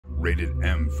rated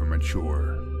M for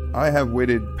mature. I have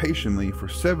waited patiently for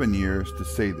 7 years to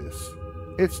say this.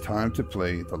 It's time to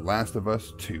play The Last of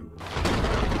Us 2.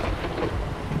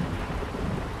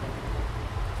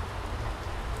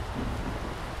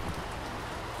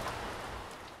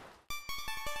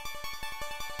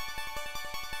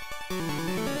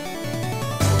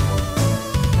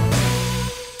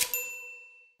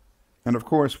 And of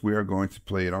course, we are going to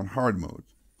play it on hard mode.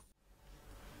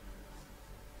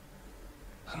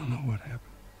 I don't know what happened.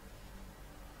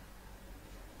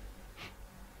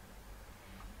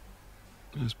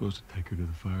 I was supposed to take her to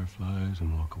the Fireflies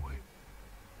and walk away.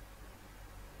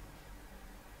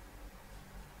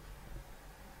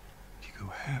 You go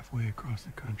halfway across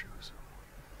the country with someone.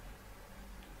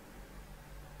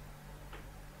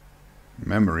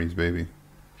 Memories, baby.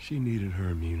 She needed her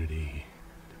immunity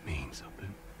to mean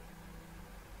something.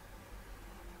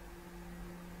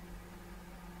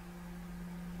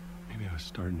 Maybe I was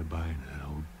starting to buy into that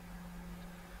old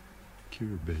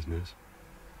cure business.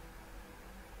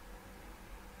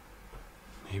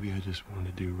 Maybe I just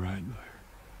wanted to do right by her.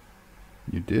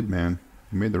 You did, man.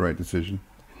 You made the right decision.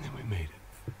 And then we made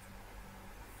it.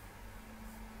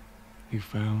 We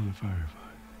found the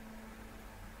Firefly.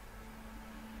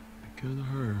 Because of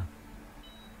her,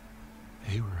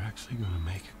 they were actually going to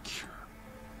make a cure.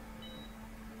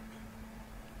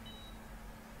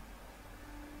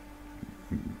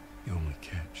 The only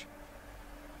catch,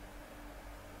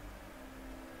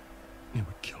 it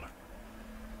would kill her.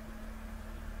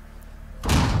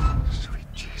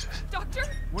 Sweet Jesus. Doctor?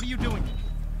 What are you doing?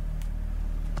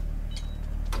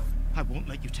 I won't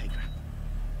let you take her.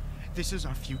 This is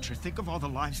our future. Think of all the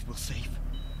lives we'll save.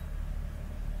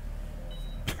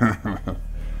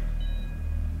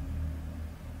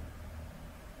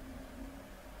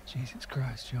 Jesus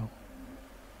Christ, Joe.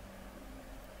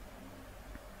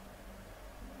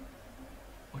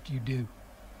 What do you do?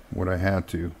 What I had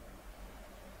to.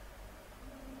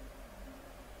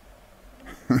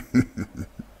 I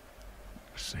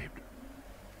saved her.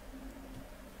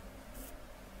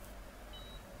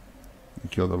 You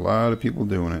killed a lot of people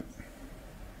doing it.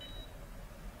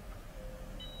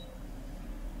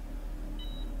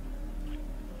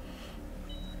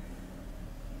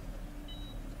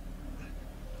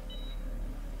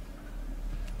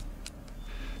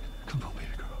 Come on,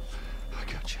 baby girl. I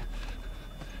got you.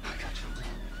 I got you.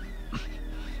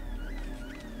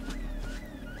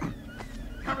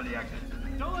 Cover the exit.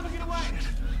 Don't let him get away.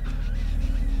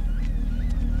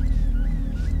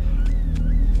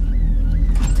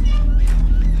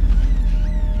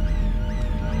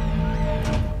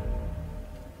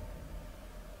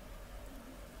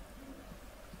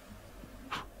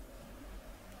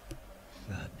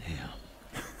 Goddamn.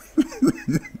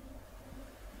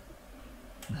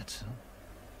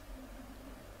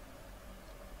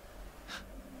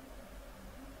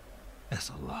 That's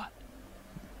a lot.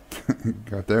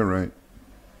 Got that right.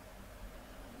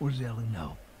 What does Ellie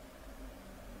know?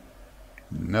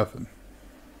 Nothing.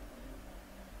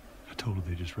 I told her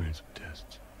they just ran some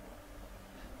tests.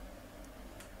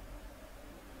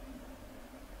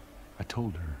 I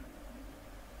told her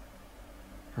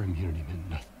her immunity meant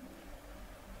nothing.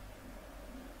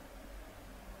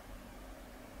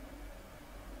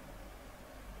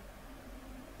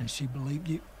 And she believed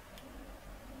you?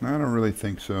 I don't really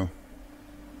think so.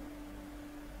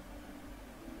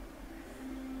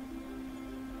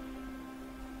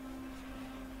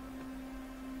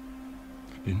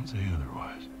 Didn't say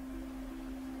otherwise.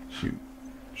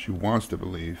 She wants to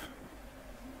believe.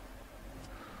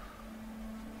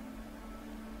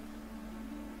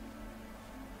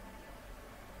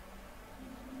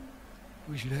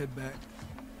 We should head back.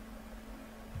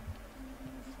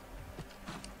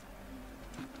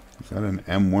 Is that an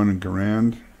M1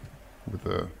 Garand with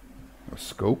a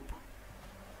scope?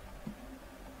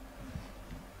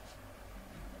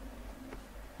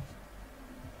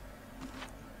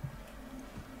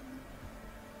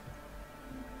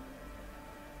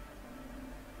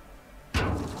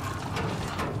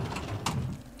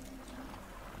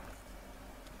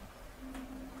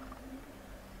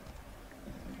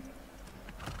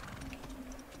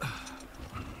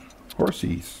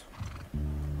 Horsies.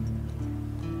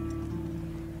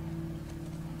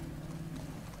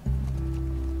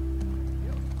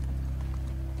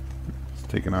 He's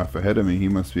taking off ahead of me. He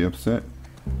must be upset.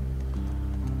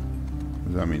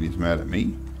 Does that mean he's mad at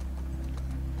me?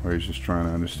 Or he's just trying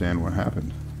to understand what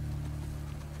happened?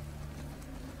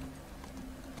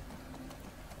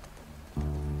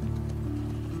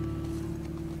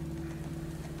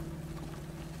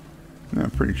 I'm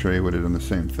pretty sure he would have done the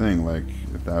same thing, like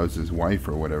if that was his wife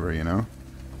or whatever, you know?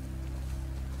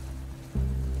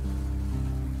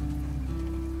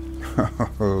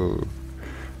 Oh,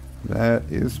 that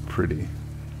is pretty.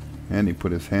 And he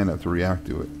put his hand up to react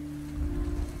to it.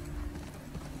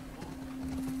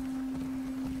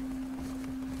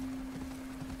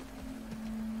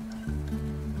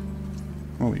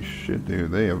 Holy shit,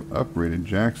 dude. They have upgraded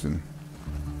Jackson.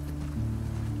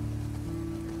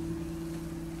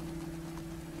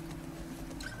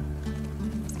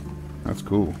 That's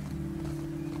cool.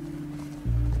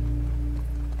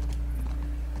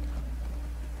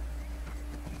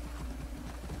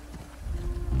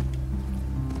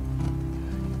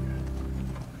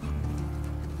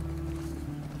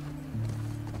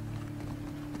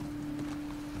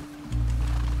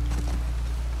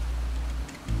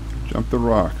 Jump the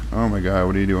rock. Oh my god,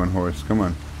 what are you doing, horse? Come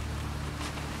on.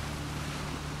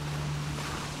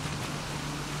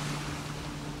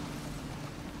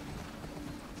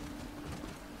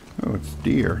 Oh, it's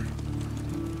deer.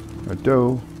 A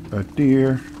doe, a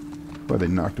deer. Boy, they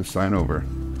knocked the sign over.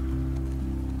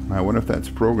 I wonder if that's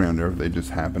programmed or if they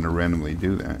just happen to randomly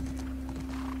do that.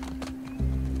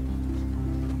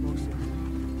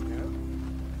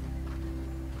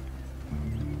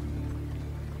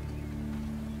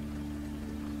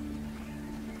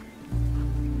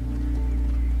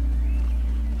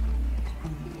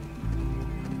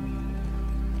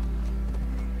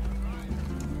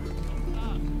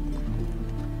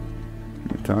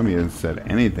 Tommy hasn't said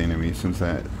anything to me since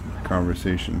that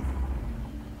conversation.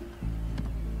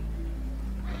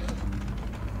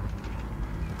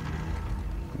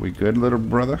 We good, little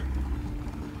brother?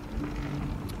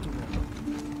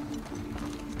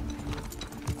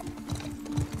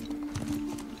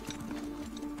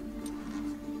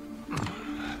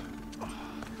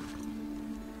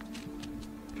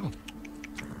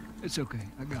 It's okay.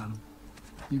 I got him.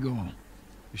 You go on.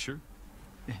 You sure?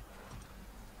 Yeah.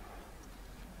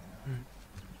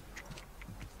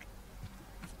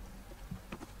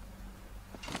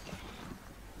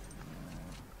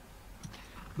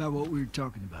 About what we were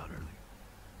talking about earlier.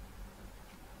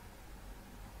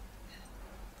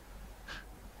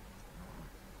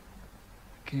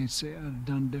 I can't say I'd have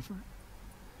done different.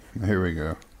 Here we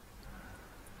go.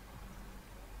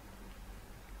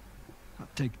 I'll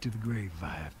take it to the grave if I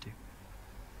have to.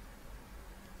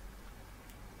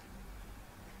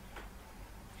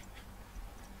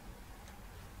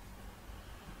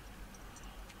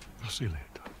 I'll see you later,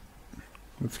 Tom.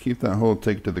 Let's keep that whole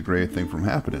take it to the grave thing from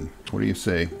happening. What do you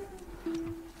say?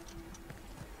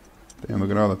 Damn,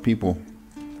 look at all the people.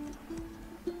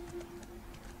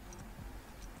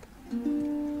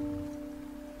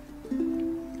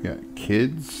 Got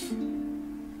kids.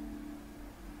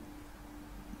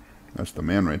 That's the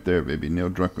man right there, baby. Neil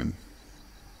Druckmann.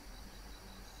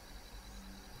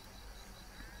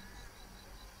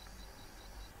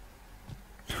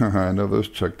 I know those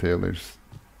Chuck Taylors.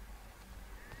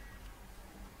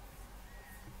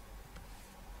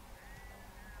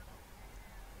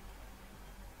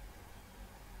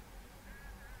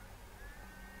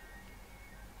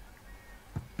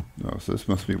 Oh, so this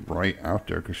must be right out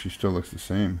there because she still looks the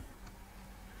same.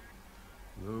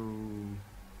 Hello.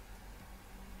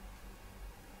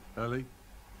 Ellie?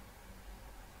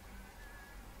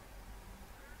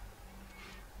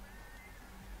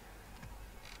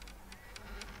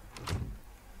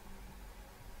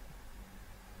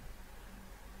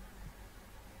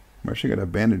 Why she got a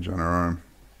bandage on her arm?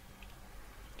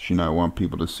 Does she not want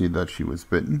people to see that she was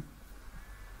bitten?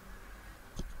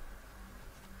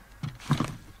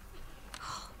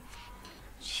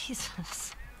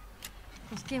 Jesus.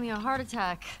 Almost gave me a heart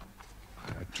attack.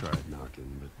 I tried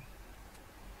knocking, but...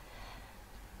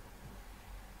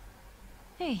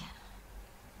 Hey.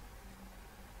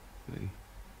 Hey.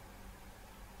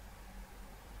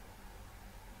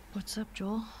 What's up,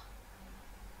 Joel?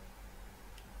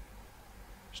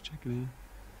 Just checking in.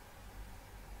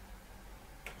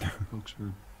 Folks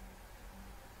are,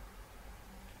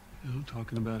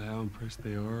 talking about how impressed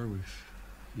they are with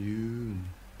you and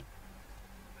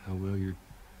how well you're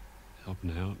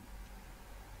helping out.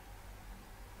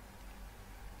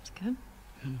 It's good.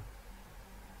 Yeah.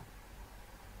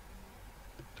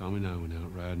 Tommy and I went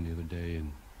out riding the other day,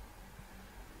 and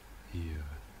he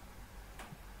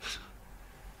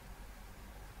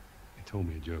told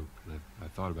me a joke, and I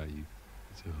thought about you.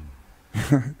 It's,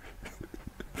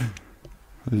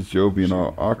 This Joe being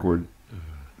all awkward.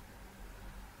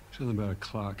 Something about a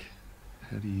clock.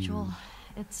 How do you... Joel,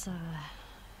 it's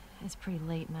pretty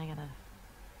late and I gotta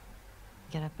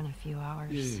get up in a few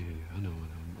hours. Yeah, I know.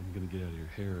 I'm gonna get out of your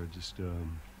hair. Just,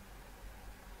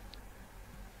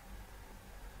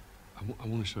 I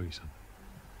want to show you something.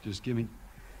 Just give me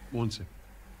 1 second.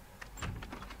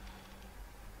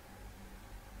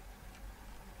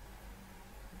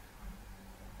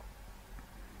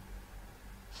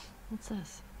 What's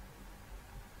this?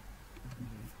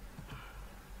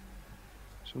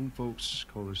 Some folks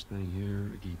call this thing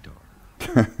here a guitar.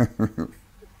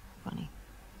 Funny.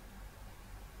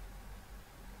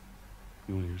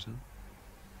 You want to hear something?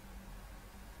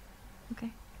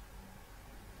 Okay.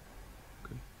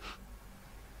 Okay.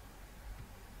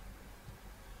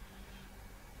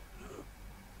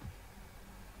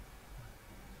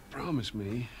 Promise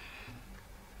me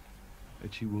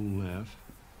that you won't laugh.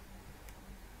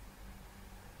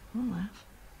 I won't laugh.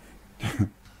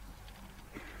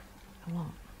 I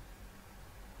won't.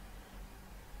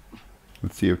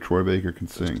 Let's see if Troy Baker can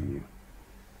That's to sing. you.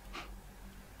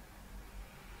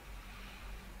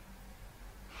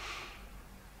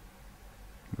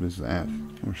 What is that?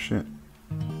 Oh shit.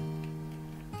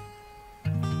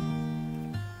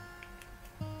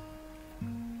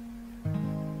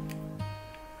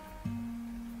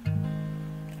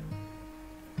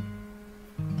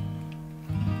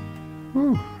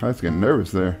 Whew, I was getting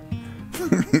nervous there.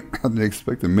 I didn't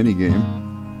expect a mini game.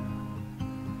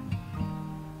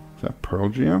 Is that Pearl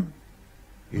Jam?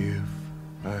 If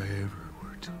I ever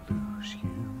were to lose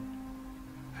you,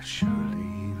 I'd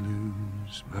surely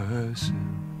lose myself.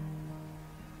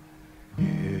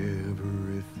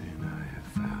 Everything I have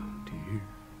found here,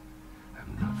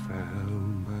 I've not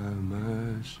found by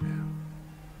myself.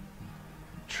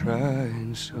 Try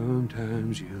and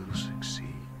sometimes you'll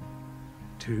succeed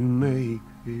to make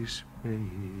this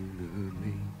man of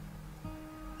me.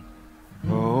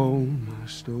 All my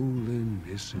stolen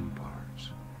missing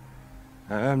parts,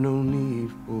 I've no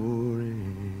need for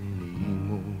any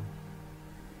more.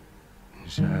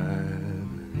 As I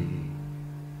believe,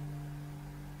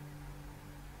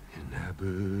 and I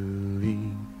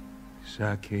believe as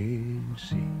I can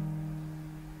see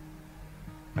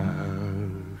our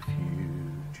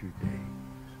future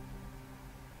days,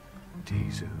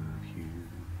 days of you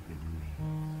and me.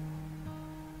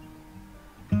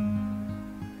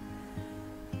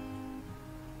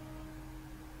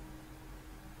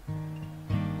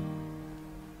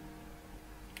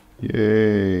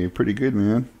 Yay, pretty good,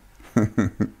 man. There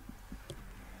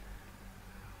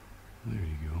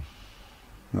you go.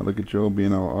 Now look at Joel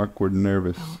being all awkward and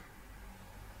nervous. Oh.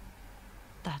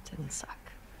 That didn't suck.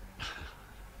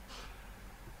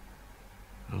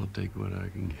 I'll take what I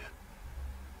can get.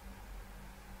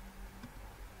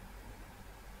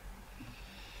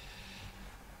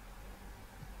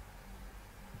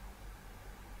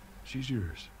 She's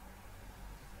yours.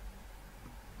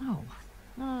 No.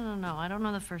 No. I don't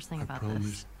know the first thing I about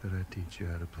promised this. that I'd teach you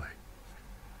how to play.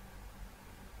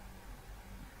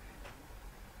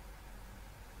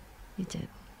 You did.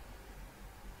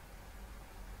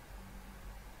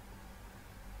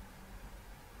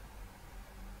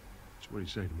 So what do you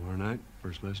say, tomorrow night?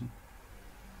 First lesson?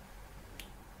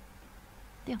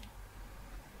 Deal.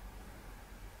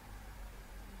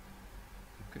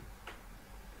 Okay.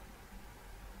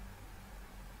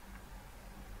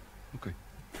 Okay.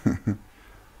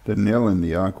 The nail in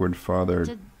the awkward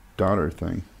father-daughter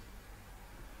thing.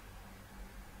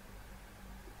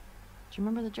 Do you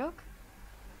remember the joke?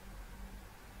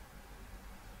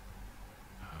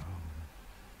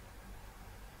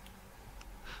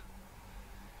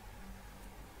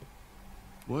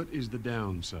 What is the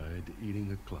downside to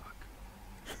eating a clock?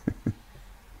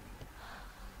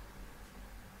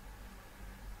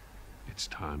 It's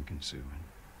time consuming.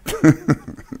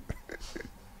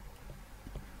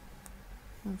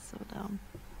 That's so dumb.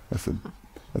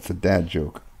 That's a dad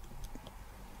joke.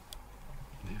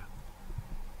 Yeah.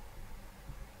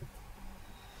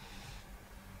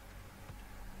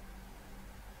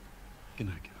 Good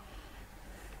night, kiddo.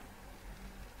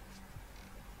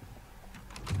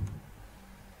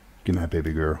 Good night,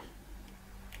 baby girl.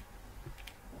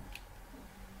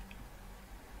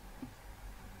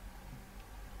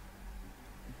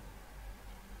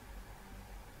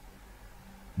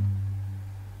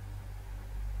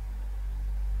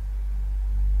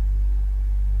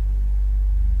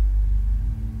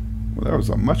 Well, that was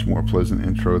a much more pleasant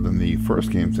intro than the first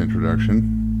game's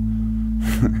introduction.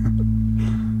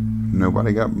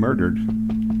 Nobody got murdered.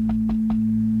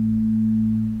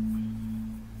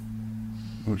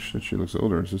 Oh shit, she looks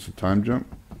older. Is this a time jump?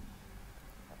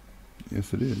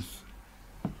 Yes, it is.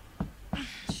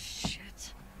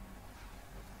 Shit.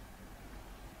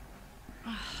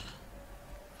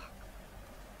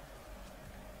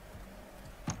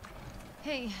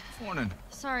 Hey, Morning.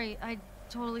 sorry, I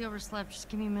totally overslept. Just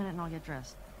give me a minute and I'll get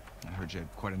dressed. I heard you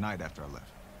had quite a night after I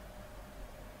left.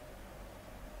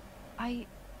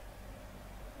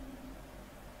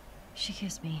 She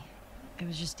kissed me. It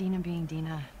was just Dina being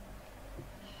Dina.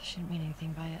 She didn't mean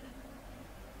anything by it.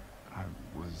 I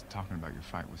was talking about your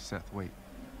fight with Seth. Wait,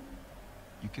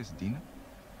 you kissed Dina?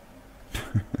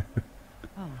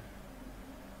 Oh.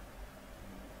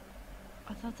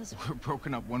 I thought this... We're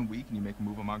broken up 1 week and you make a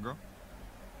move on my girl?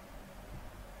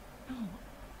 No.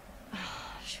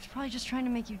 She was probably just trying to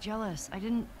make you jealous. I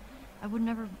would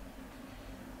never...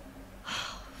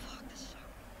 Fuck, this sucks.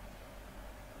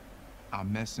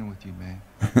 I'm messing with you, man.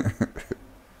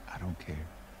 I don't care.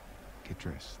 Get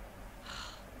dressed.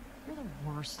 You're the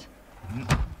worst.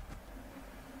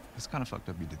 It's kind of fucked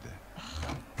up you did that.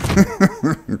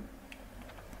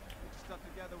 Stuff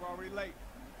together while we're late.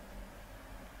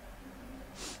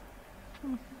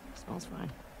 Smells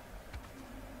fine.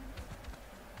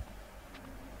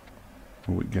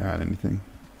 What we got? Anything?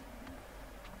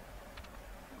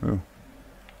 Oh.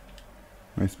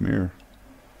 Nice mirror.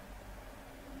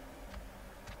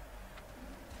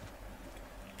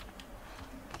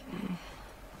 Okay.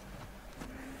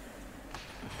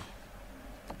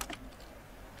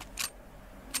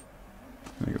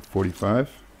 I got 45.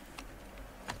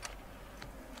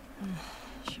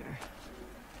 Sure.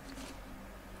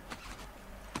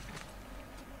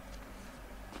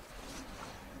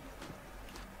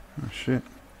 Oh shit.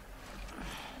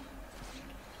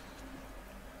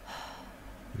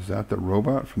 Is that the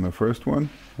robot from the first one?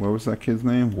 What was that kid's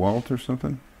name? Walt or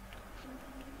something?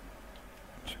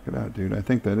 Check it out, dude. I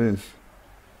think that is.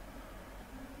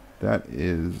 That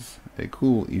is a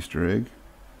cool Easter egg.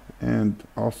 And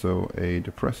also a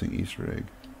depressing Easter egg.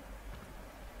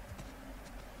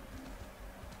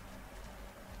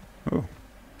 Oh.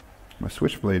 My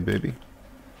switchblade, baby.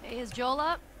 Hey, is Joel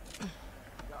up?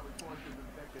 Got reports of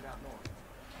infected out north.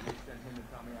 They sent him and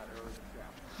Tommy out early to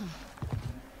scout.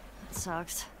 That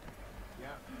sucks. Yeah.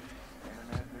 Can't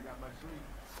imagine they got much sleep.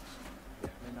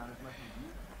 Definitely not as much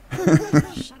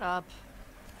as you. Shut up.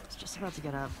 I was just about to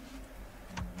get up.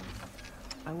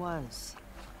 I was.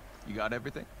 You got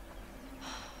everything?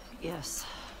 Yes.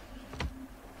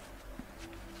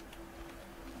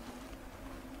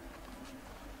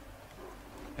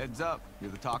 Heads up.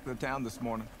 You're the talk of the town this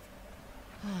morning.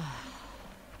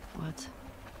 What?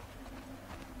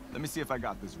 Let me see if I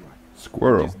got this right.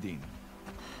 Squirrel. It's Dina,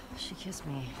 She kissed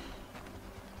me.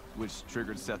 which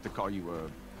triggered Seth to call you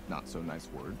a not so nice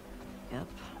word. Yep.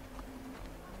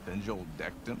 Then Joel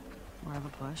decked him, More of a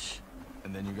push.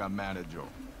 and then you got mad at Joel.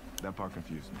 That part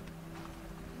confused me.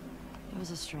 It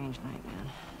was a strange night, man.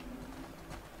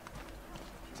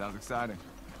 Sounds exciting.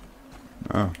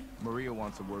 Oh. Maria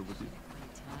wants a word with you.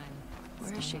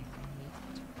 Where is she?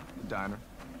 The diner.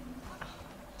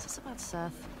 Is this about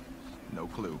Seth? No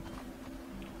clue.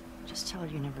 Just tell her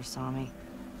you never saw me.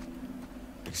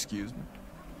 Excuse me?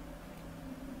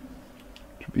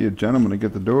 Should be a gentleman to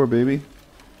get the door, baby.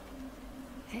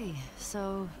 Hey,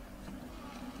 so...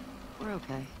 We're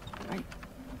okay, right?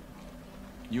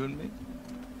 You and me?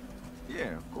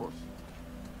 Yeah, of course.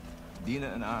 Dina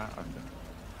and I are done.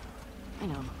 I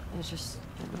know. It's just...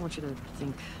 I don't want you to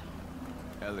think...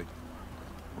 Ellie,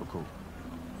 we're cool.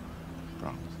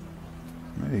 Promise.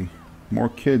 Hey, more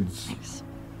kids. Thanks.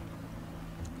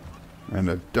 And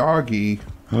a doggy.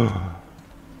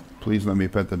 Please let me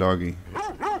pet the doggy.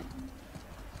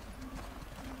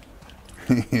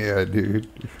 Yeah, dude.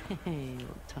 Hey,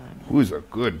 little time. Who's a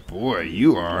good boy?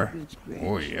 You are.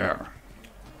 Oh, yeah.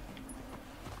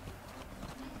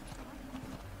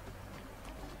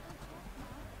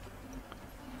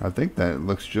 I think that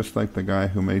looks just like the guy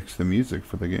who makes the music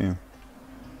for the game.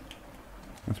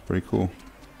 That's pretty cool.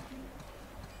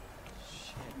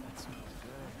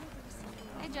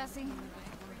 Hey, Jesse.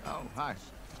 Oh, hi.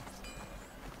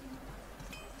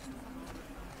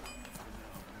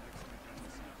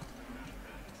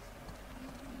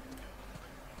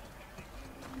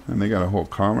 And they got a whole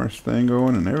commerce thing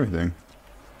going and everything.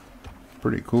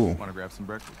 Pretty cool. Want to grab some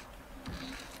breakfast?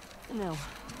 No.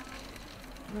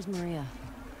 Where's Maria?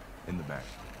 In the back.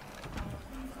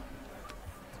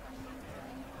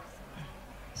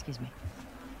 Excuse me.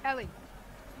 Ellie.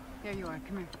 There you are.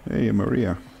 Come here. Hey,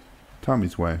 Maria.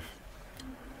 Tommy's wife.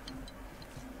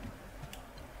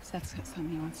 Seth's got something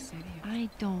he wants to say to you. I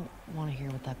don't want to hear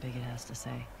what that bigot has to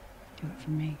say. Do it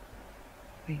for me.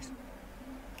 Please.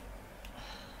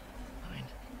 Fine.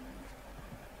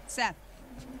 Seth.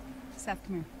 Seth,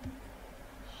 come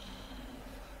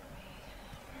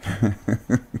here.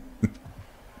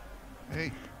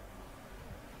 Hey.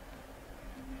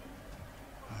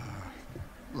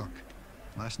 Look,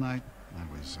 last night I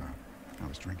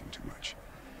was drinking too much.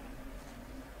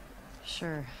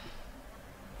 Sure.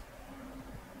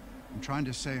 I'm trying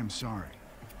to say I'm sorry.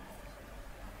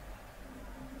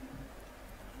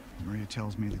 Maria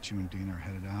tells me that you and Dean are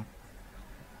headed out.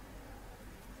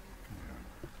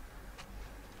 Yeah.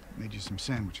 Made you some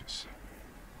sandwiches.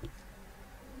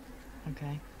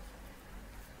 Okay.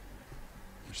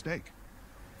 Your steak.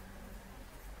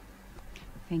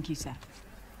 Thank you, Seth.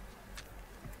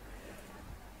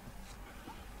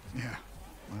 Yeah.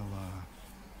 Well,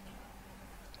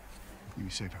 you be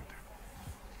safe out there.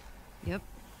 Yep.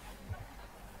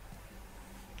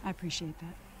 I appreciate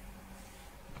that.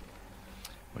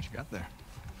 What you got there?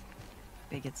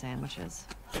 Bacon sandwiches.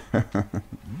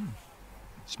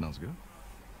 Smells good.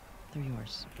 They're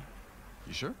yours.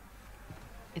 You sure?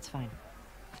 It's fine.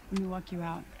 Let me walk you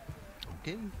out.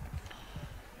 Okay.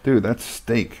 Dude, that's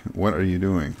steak. What are you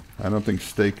doing? I don't think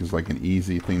steak is like an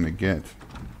easy thing to get.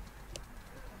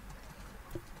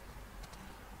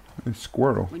 A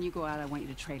squirrel. When you go out, I want you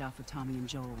to trade off with Tommy and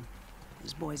Joel.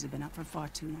 Those boys have been up for far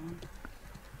too long.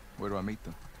 Where do I meet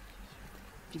them?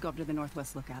 If you go up to the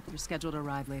Northwest Lookout, they're scheduled to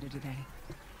arrive later today.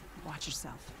 Watch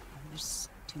yourself. There's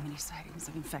too many sightings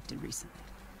of infected recently.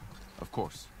 Of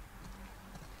course.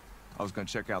 I was gonna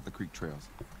check out the creek trails.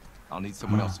 I'll need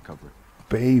someone else to cover it.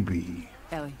 Baby.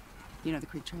 Ellie, you know the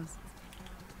creek trails?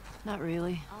 Not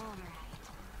really.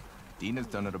 Dina's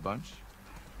done it a bunch.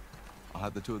 I'll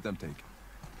have the two of them take it.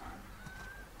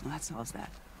 Well, that solves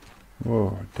that.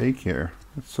 Whoa, daycare.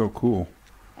 That's so cool.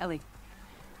 Ellie,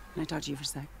 can I talk to you for a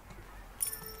sec?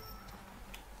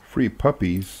 Free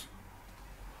puppies.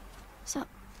 So,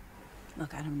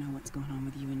 Look, I don't know what's going on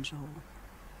with you and Joel.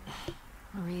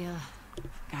 Maria,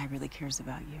 Guy really cares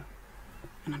about you.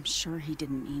 And I'm sure he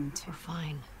didn't mean to. we're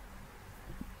fine.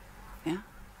 Yeah?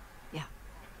 Yeah.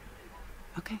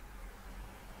 Okay.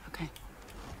 Okay.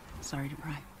 Sorry to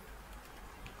pry.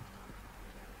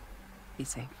 Be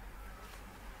safe.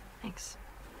 Thanks.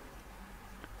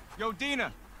 Yo,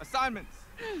 Dina! Assignments!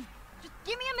 Just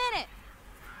give me a minute.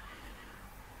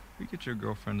 We get your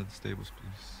girlfriend to the stables,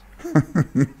 please.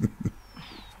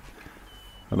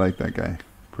 I like that guy.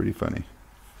 Pretty funny.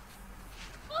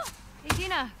 Hey,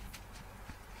 Dina.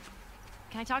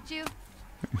 Can I talk to you?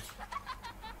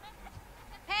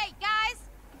 Hey, guys!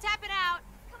 I'm tapping out.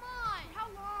 Come on, how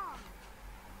long?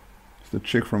 It's the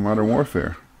chick from Modern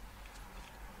Warfare.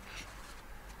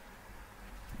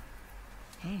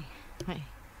 Hey. Hey.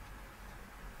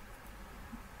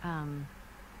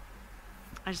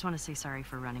 I just want to say sorry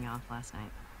for running off last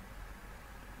night.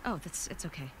 Oh, it's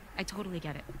okay. I totally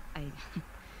get it. I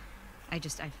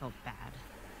felt bad.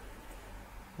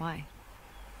 Why?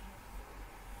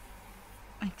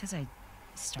 Because I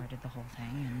started the whole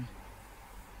thing,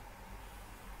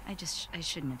 and I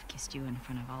shouldn't have kissed you in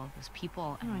front of all of those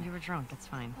people. No, you were drunk. It's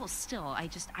fine. Well, still, I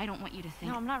don't want you to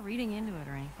think... No, I'm not reading into it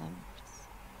or anything. Just...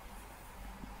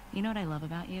 You know what I love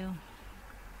about you?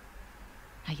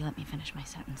 How you let me finish my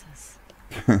sentences.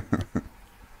 All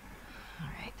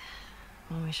right.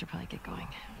 Well, we should probably get going.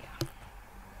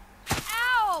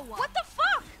 Ow! What the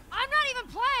fuck? I'm not even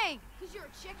playing! Because you're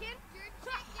a chicken? You're a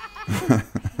chicken!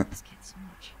 I hate this kid so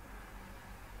much.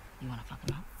 You want to fuck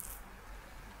him up?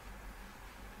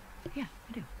 Yeah,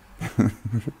 I do.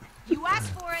 You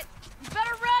asked for it! You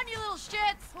better run, you little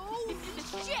shits! Oh,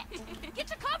 shit! Get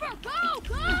to cover! Go!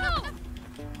 Go!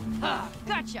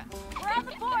 Gotcha! We're on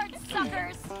the board,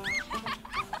 suckers!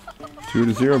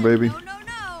 2-0, baby. No, no,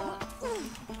 no!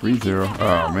 3-0.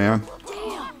 Oh, man.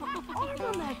 Damn! Arm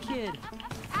on that kid!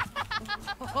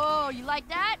 Oh, you like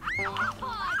that?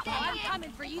 Oh, I'm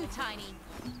coming for you, Tiny.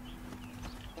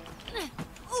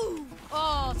 Ooh.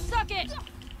 Oh, suck it!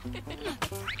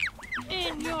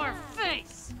 In your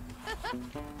face!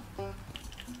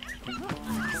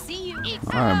 See you.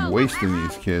 I'm wasting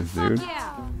these kids, dude.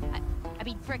 Yeah. I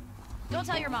mean, frick. Don't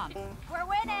tell your mom. We're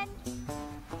winning.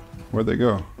 Where'd they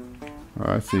go?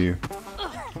 Oh, I see you.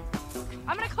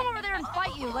 I'm gonna come over there and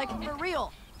fight you, like for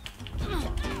real.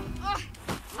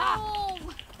 Ow!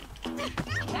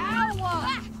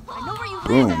 I know where you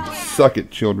Boom. live, Alex. Suck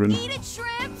it, children. Eat it,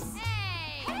 shrimps.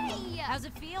 Hey! How's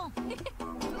it feel? No!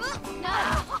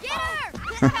 Get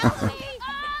her! Help me!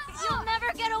 You'll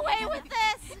never get away with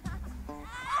this!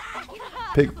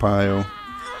 Pig pile.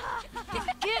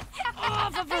 Get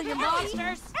off of her, you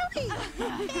monsters!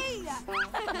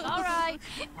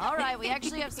 All right, we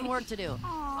actually have some work to do.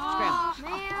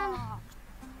 Scram. Man.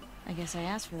 I guess I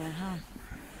asked for that, huh?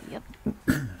 Yep.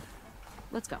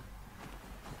 Let's go.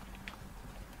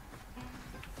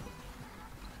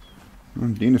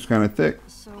 Dina's kind of thick.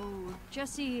 So,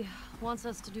 Jesse wants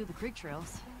us to do the creek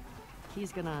trails.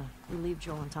 He's gonna relieve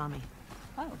Joel and Tommy.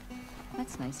 Oh,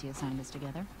 that's nice he assigned us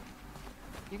together.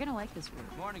 You're gonna like this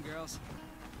route. Morning, girls.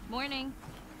 Morning.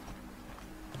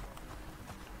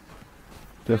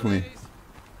 Definitely,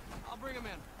 I'll bring them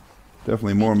in.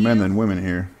 definitely more men than women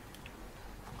here.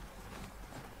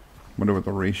 Wonder what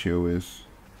the ratio is.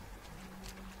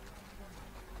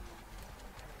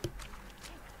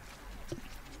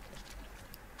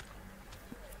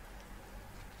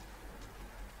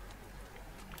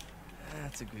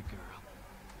 That's a good girl.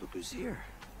 Look who's here.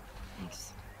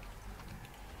 Thanks.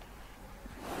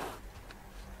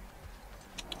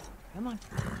 Come on.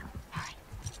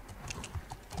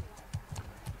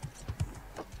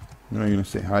 Now you're gonna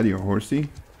say hi to your horsey?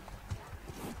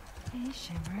 Hey,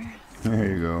 Shimmer. There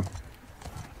you go.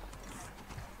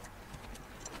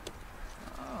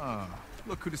 Ah,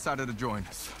 look who decided to join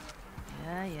us.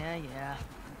 Yeah.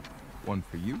 One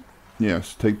for you,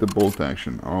 Yes, take the bolt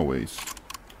action, always.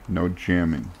 No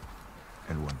jamming.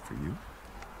 and one for you.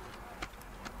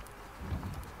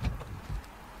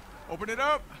 Open it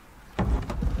up.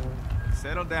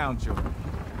 Settle down, children.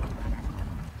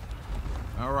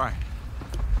 All right.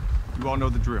 You all know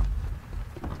the drill.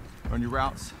 Run your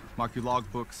routes, mark your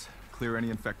logbooks, clear any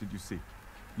infected you see.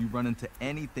 You run into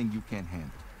anything you can't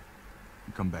handle,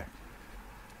 you come back.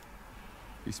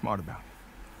 Be smart about it.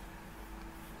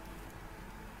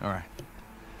 All right.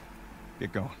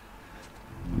 Get going.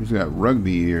 He's got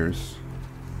rugby ears.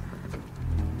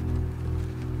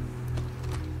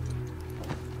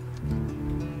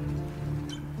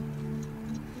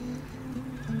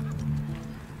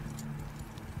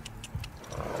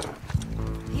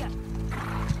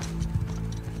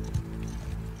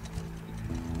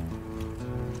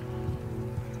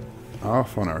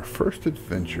 Off on our first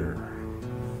adventure.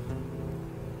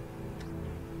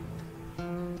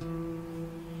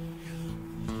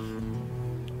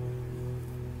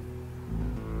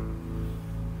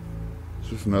 Is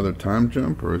this another time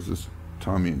jump, or is this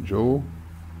Tommy and Joel?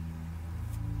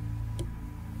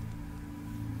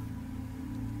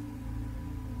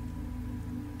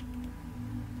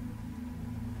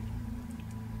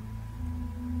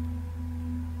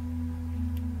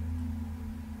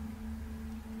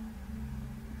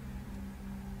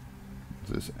 Is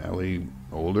this Ellie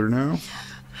older now?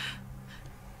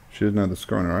 She doesn't have the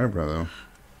scar on her eyebrow, though.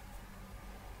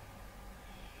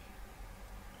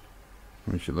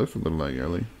 I mean, she looks a little like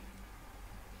Ellie.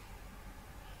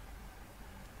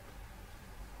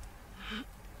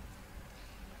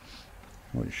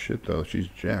 Holy shit, though. She's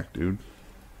jacked, dude.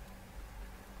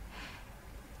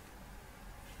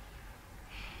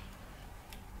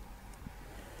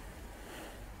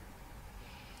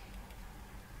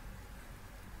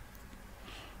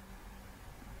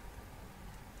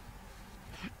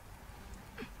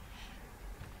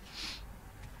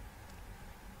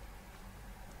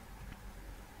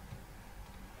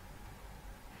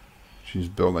 She's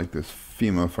built like this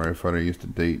female firefighter I used to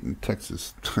date in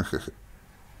Texas.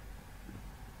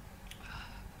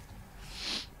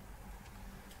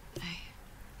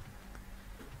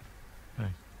 Hey.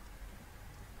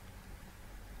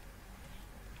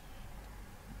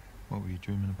 What were you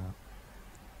dreaming about?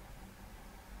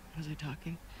 Was I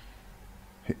talking?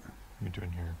 Hey. You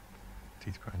doing your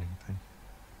teeth grinding thing?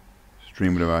 Just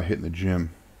dreaming about hitting the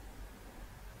gym.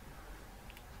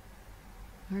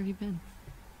 Where have you been?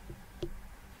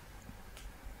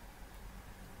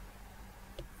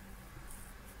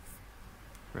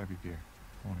 Grab your gear.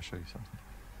 I want to show you something.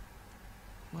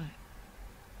 What?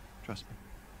 Trust me.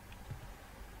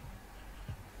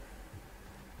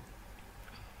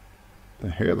 The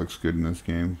hair looks good in this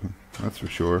game, that's for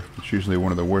sure. It's usually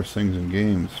one of the worst things in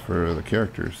games for the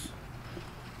characters.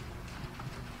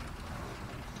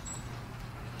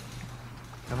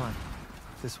 Come on.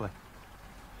 This way.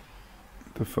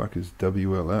 What the fuck is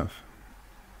WLF?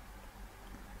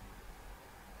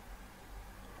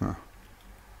 Huh.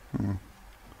 Oh.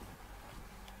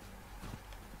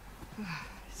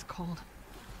 It's cold.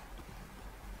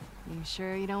 You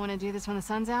sure you don't want to do this when the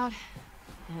sun's out?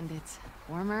 And it's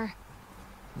warmer?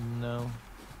 No.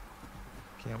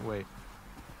 Can't wait.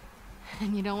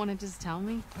 And you don't want to just tell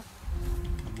me?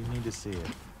 You need to see it.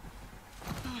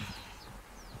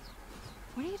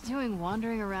 What are you doing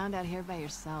wandering around out here by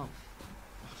yourself?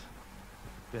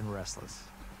 Been restless.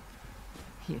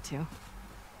 You too?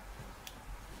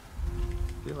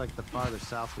 Feel like the farther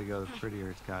south we go, the prettier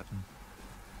it's gotten.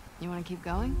 You want to keep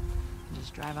going? And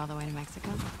just drive all the way to Mexico?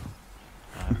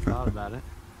 I've thought about it.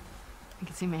 You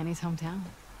can see Manny's hometown.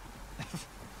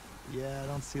 Yeah, I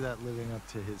don't see that living up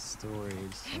to his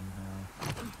stories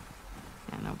somehow.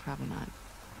 Yeah, no, probably not.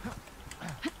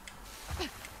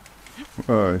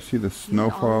 Oh, I see the snow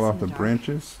fall off the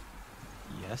branches.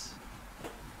 Yes.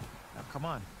 Now come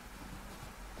on.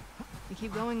 You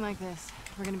keep going like this,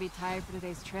 we're gonna be tired for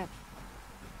today's trip.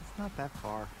 It's not that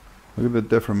far. Look at the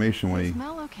deformation when You he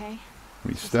smell okay.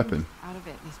 when he's Just stepping. out of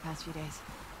it these past few days.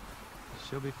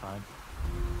 She'll be fine.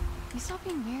 You stop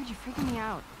being weird, you're freaking me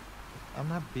out. I'm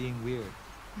not being weird.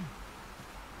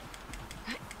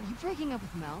 Are you breaking up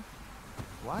with Mel?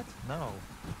 What? No.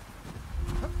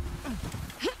 We're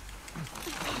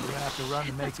gonna have have to run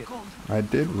to make it. I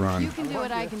did run. You can do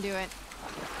it, I can do it.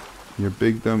 Your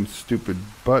big dumb stupid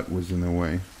butt was in the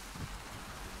way.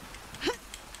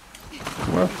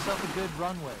 Well, Give yourself a good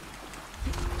runway.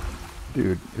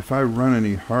 dude, if I run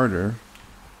any harder...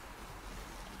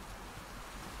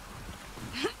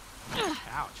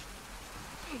 Ouch.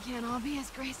 We can't all be as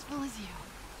graceful as you.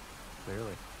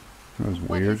 Clearly. That was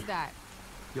What weird. is that?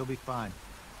 You'll be fine.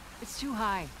 It's too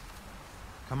high.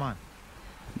 Come on.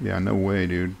 Yeah, no way,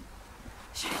 dude.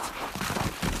 Shit.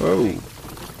 Whoa.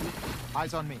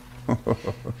 Eyes on me.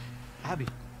 Abby.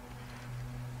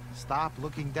 Stop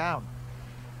looking down.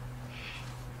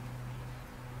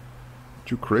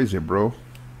 You crazy, bro.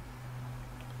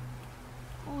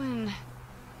 When? Do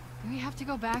we have to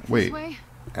go back Wait. this way?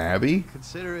 Abby?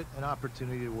 Consider it an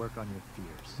opportunity to work on your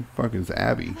fears. Who the fuck is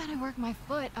Abby? How about I work my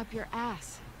foot up your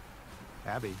ass?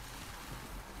 Abby,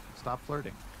 stop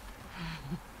flirting.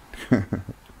 I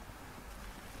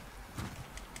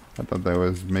thought that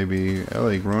was maybe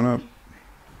Ellie grown up.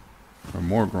 Or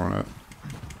more grown up.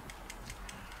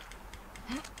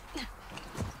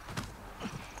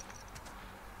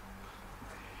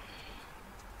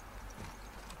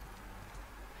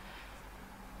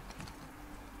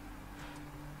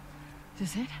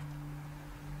 Is it?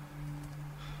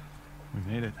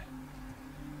 We made it.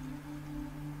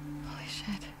 Holy shit.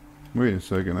 Wait a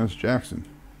second, that's Jackson.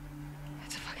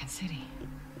 It's a fucking city.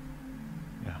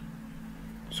 Yeah.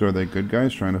 So are they good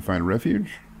guys trying to find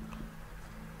refuge?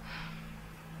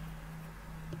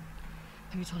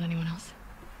 Have you told anyone else?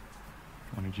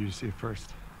 Wanted you to see it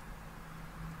first.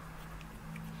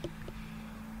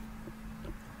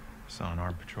 Saw an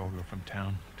armed patrol go from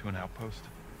town to an outpost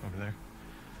over there.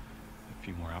 A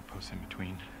few more outposts in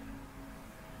between.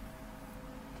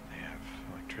 They have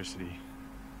electricity,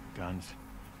 guns.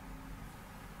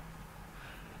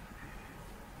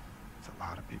 It's a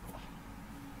lot of people.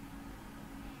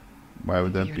 Why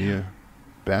would that be a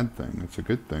bad thing? It's a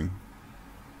good thing.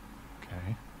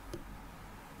 Okay.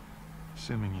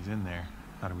 Assuming he's in there,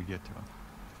 how do we get to him?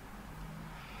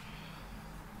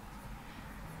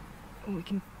 We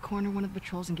can corner one of the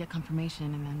patrols and get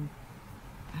confirmation, and then,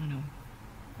 I don't know,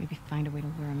 maybe find a way to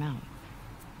lure him out.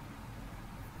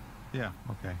 Yeah,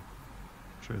 okay.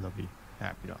 I'm sure they'll be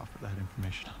happy to offer that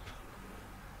information up.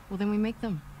 Well, then we make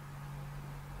them.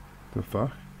 The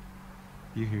fuck?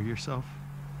 You hear yourself?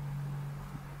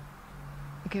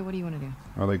 Okay, what do you want to do?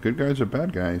 Are they good guys or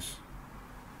bad guys?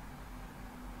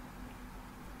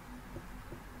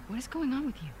 What is going on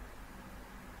with you?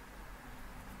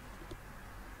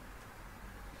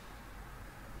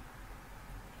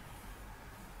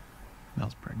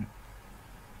 Mel's pregnant.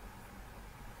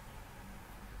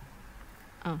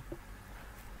 Oh.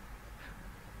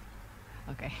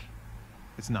 Okay.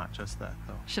 It's not just that,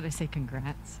 though. Should I say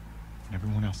congrats? When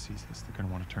everyone else sees this, they're gonna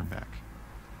want to turn back.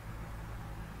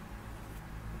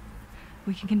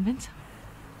 We can convince him,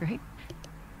 right?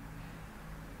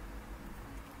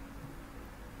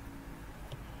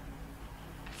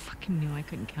 I fucking knew I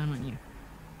couldn't count on you.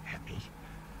 Abby,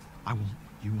 I want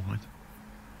what you want,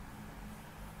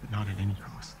 but not at any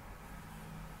cost.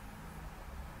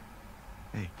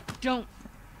 Hey. Don't.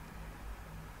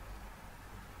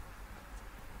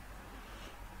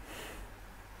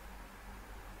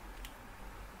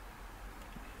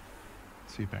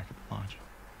 See you back at the lodge.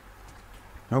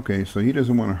 Okay, so he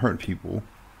doesn't want to hurt people.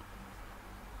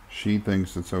 She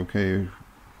thinks it's okay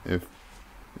if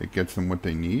it gets them what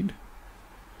they need.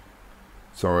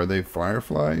 So are they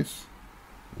fireflies?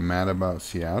 Mad about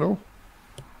Seattle?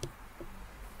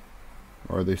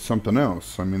 Or are they something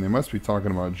else? I mean, they must be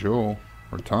talking about Joel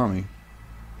or Tommy.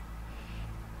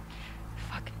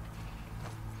 Fuck.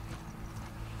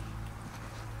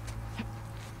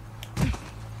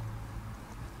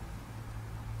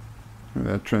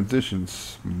 That transition's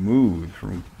smooth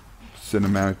from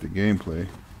cinematic to gameplay.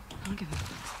 I'll give it.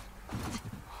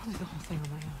 I'll do the whole thing on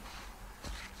my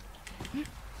own.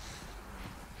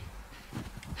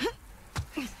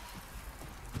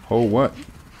 Oh, what?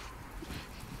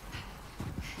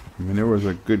 I mean, there was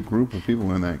a good group of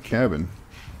people in that cabin.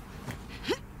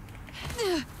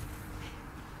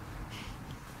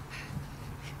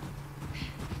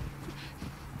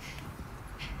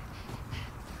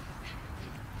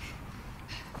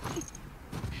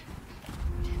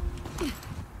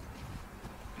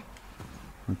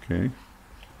 Okay.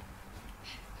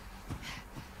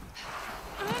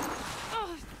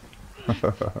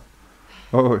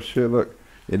 Oh shit, look.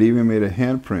 It even made a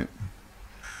handprint.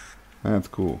 That's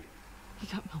cool. You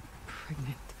got Mel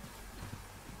pregnant.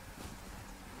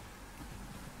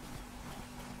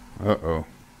 Uh-oh.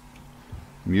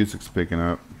 Music's picking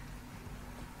up.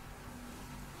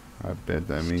 I bet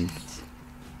that means...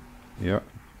 Yep,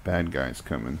 bad guys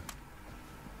coming.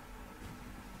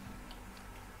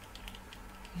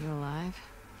 You alive?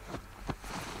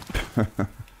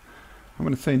 I'm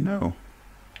gonna say no.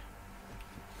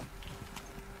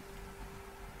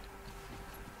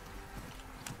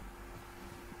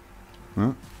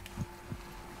 Huh?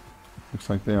 Looks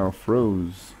like they all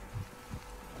froze.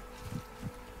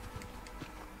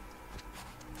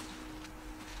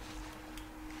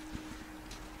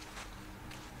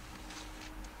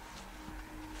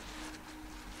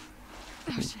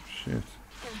 Oh, shit. Shit.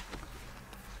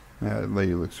 That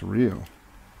lady looks real.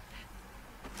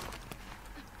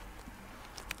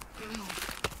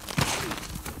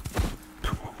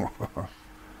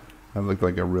 That looked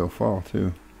like a real fall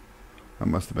too. That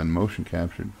must have been motion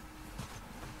captured.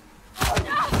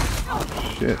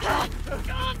 Shit.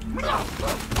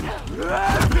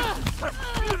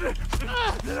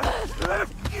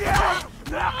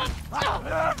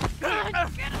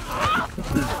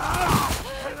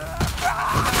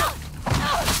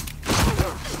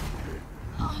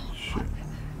 Shit.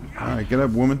 Alright, get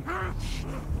up, woman.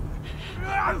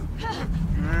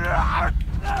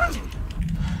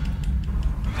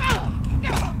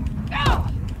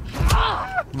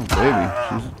 Oh, baby.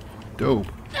 She's dope.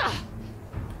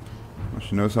 Well,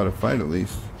 she knows how to fight at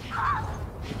least.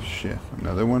 Shit.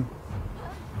 Another one?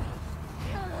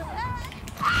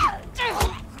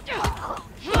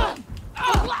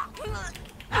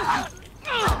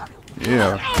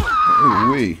 Yeah.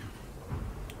 Ooh wee.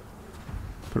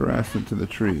 Put her ass into the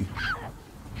tree.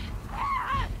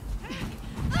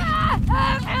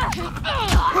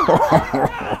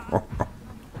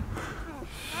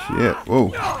 Shit.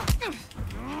 Whoa.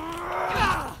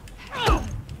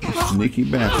 Sneaky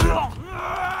bastard.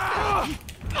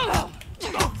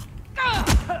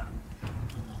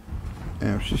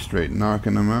 Damn, she's straight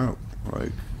knocking them out.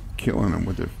 Like, killing them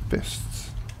with her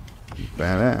fists.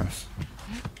 Badass.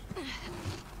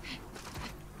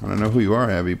 I don't know who you are,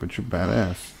 Abby, but you're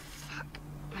badass. Fuck.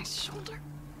 My shoulder.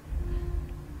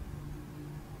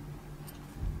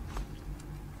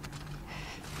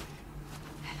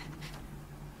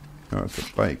 Oh, it's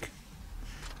a bike.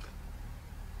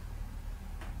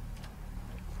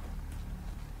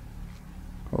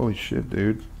 Holy shit,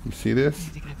 dude. You see this?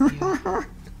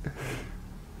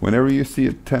 Whenever you see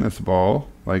a tennis ball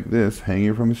like this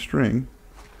hanging from a string,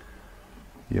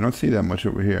 you don't see that much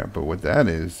over here. But what that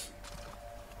is,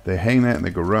 they hang that in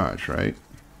the garage, right?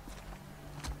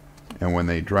 And when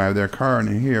they drive their car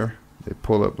in here, they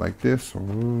pull up like this.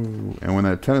 Ooh. And when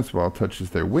that tennis ball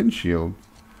touches their windshield,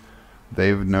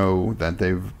 they know that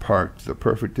they've parked the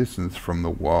perfect distance from the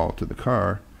wall to the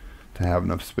car to have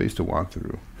enough space to walk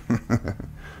through.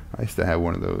 I used to have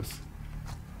one of those.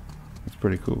 It's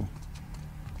pretty cool.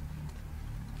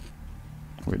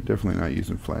 We're definitely not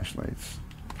using flashlights.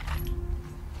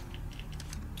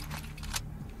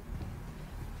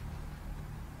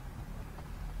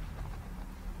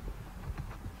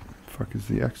 Fuck is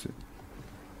the exit?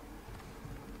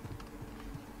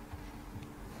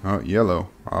 Oh, yellow.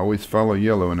 I always follow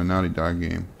yellow in a Naughty Dog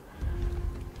game.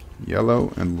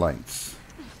 Yellow and lights.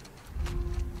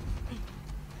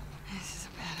 This is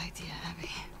a bad idea, Abby.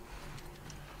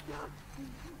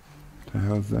 What the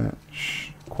hell's that? Shh.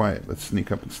 Quiet. Let's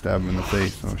sneak up and stab him in the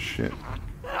face. Oh, shit.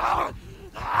 Oh,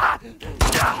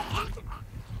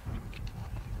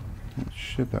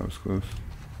 shit, that was close.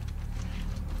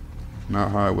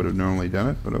 Not how I would have normally done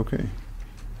it, but okay.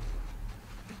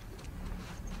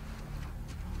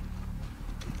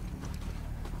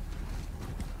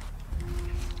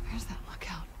 Where's that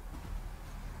lookout?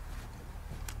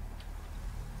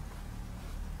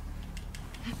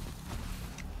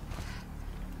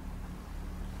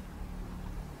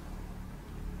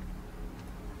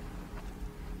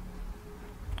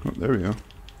 Oh, there we go.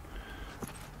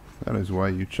 That is why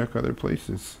you check other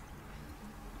places.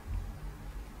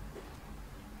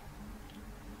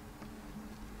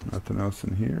 Nothing else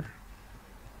in here.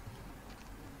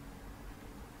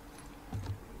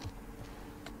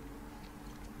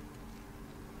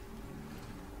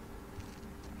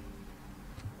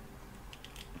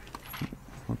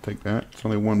 I'll take that. It's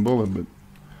only one bullet, but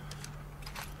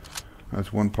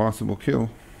that's one possible kill.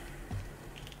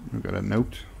 We've got a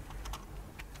note.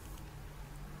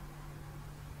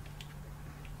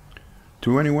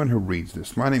 To anyone who reads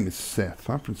this, my name is Seth.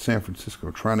 I'm from San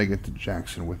Francisco trying to get to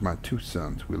Jackson with my two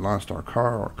sons. We lost our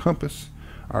car, our compass,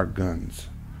 our guns.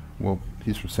 Well,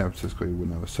 he's from San Francisco. He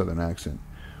wouldn't have a southern accent.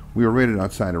 We were raided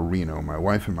outside of Reno. My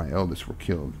wife and my eldest were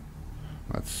killed.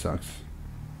 That sucks.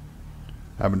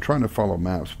 I've been trying to follow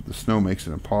maps, but the snow makes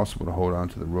it impossible to hold on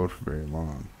to the road for very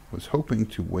long. Was hoping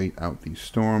to wait out these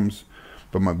storms,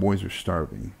 but my boys are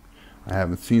starving. I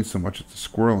haven't seen so much as a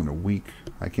squirrel in a week.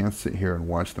 I can't sit here and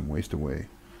watch them waste away.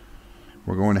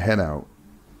 We're going to head out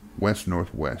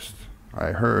west-northwest.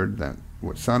 I heard that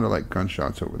what sounded like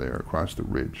gunshots over there across the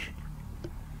ridge.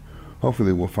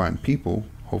 Hopefully we'll find people.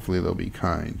 Hopefully they'll be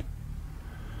kind.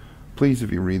 Please,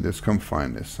 if you read this, come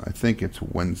find us. I think it's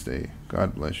Wednesday.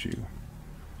 God bless you.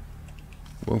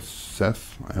 Well,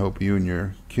 Seth, I hope you and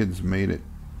your kids made it.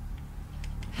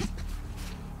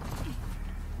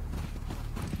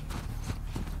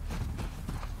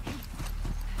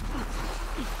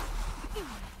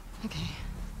 Okay.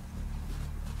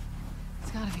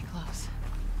 It's gotta be close.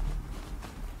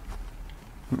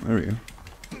 Oh, there we go.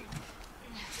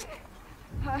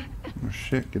 Oh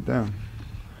shit, get down.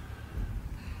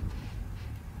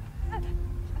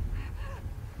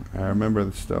 I remember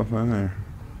the stuff on there.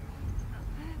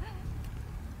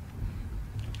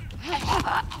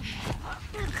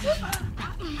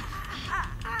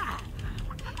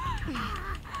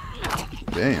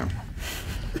 Damn.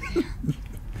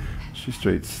 She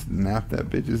straight snapped that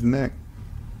bitch's neck.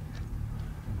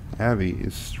 Abby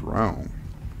is strong.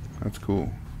 That's cool.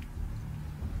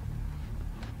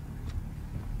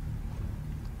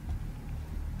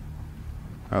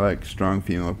 I like strong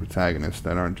female protagonists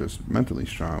that aren't just mentally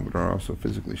strong, but are also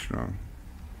physically strong.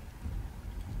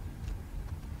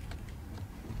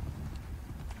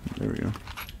 There we go.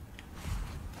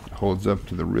 Holds up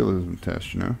to the realism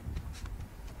test, you know?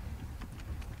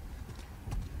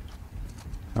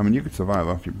 I mean, you could survive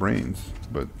off your brains,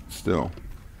 but still.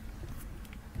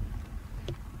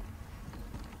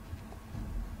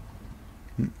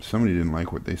 Somebody didn't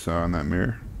like what they saw in that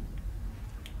mirror.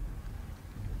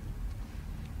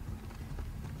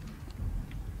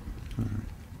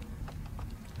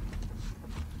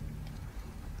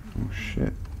 Oh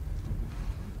shit.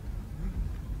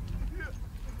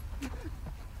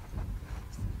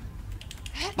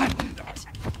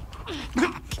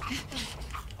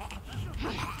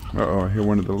 Uh-oh, I hear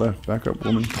one to the left. Back up,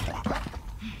 woman.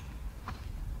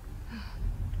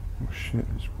 Oh shit,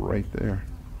 it's right there.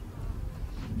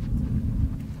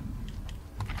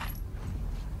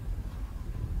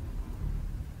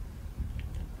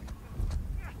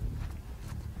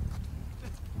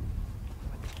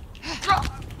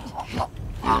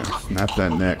 Yeah, snap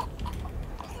that neck.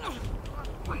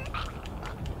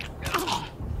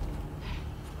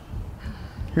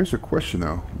 Here's a question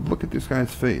though. Look at this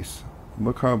guy's face.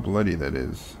 Look how bloody that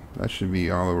is. That should be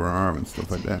all over her arm and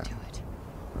stuff like that.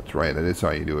 That's right, that is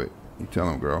how you do it. You tell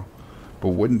him, girl. But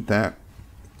wouldn't that,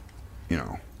 you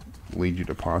know, lead you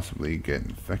to possibly get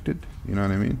infected? You know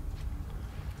what I mean?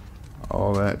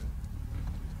 All that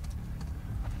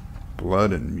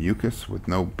blood and mucus with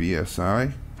no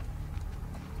BSI.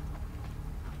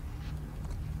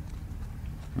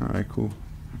 Alright, cool.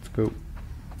 Let's go.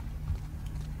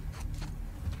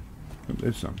 Oh,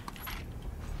 there's some.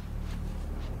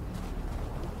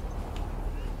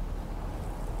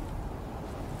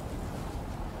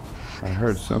 I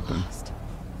heard something.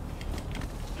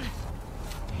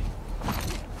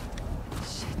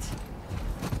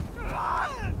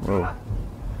 Whoa.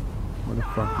 What the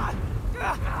fuck?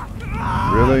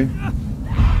 Really?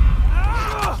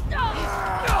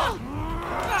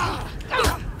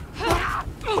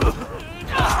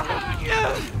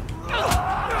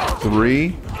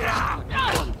 Three?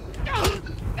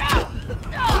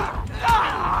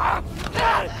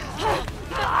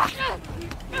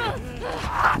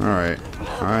 Alright,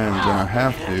 I am gonna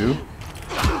have to.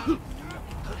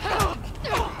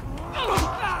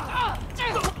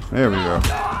 There we go.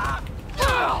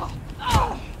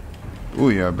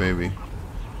 Ooh yeah, baby.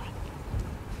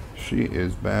 She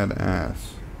is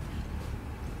badass.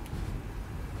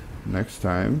 Next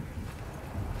time,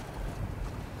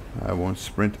 I won't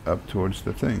sprint up towards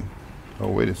the thing. Oh,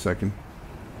 wait a second.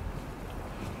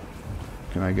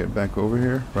 Can I get back over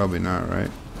here? Probably not,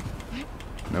 right?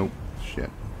 Nope. Shit.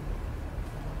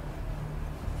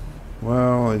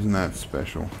 Well, isn't that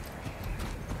special?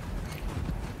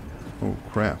 Oh,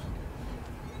 crap.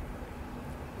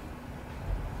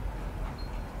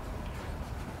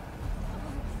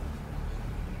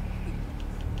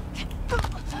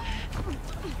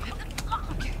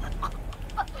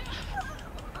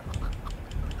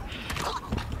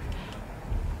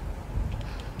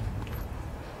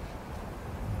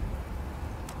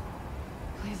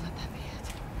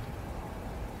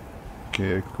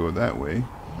 Okay, I could go that way,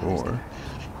 or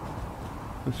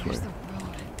this way.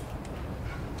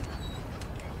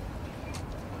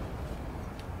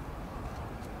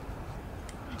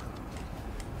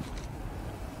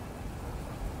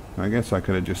 I guess I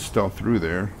could have just stealthed through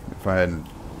there if I hadn't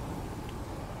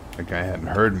that guy hadn't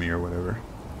heard me or whatever.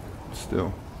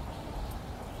 Still.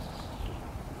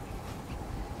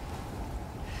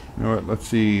 You know what? Let's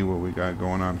see what we got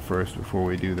going on first before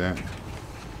we do that.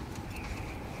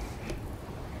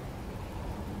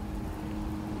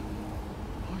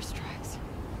 Horse tracks.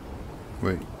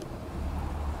 Wait.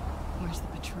 Where's the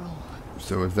patrol?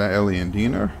 So is that Ellie and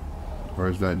Dina? Or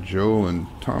is that Joel and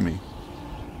Tommy?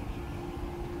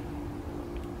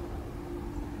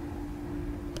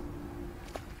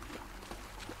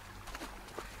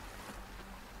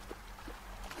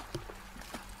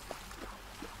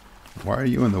 Why are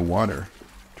you in the water?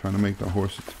 Trying to make the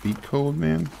horse's feet cold,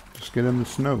 man? Just get in the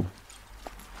snow.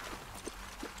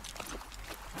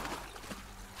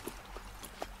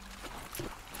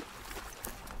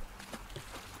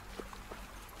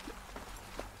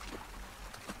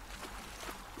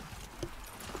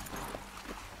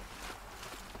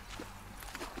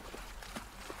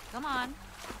 Come on.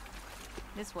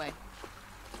 This way.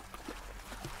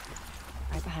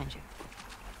 Right behind you.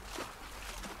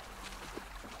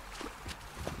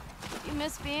 You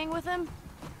miss being with him?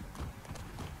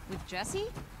 With Jesse?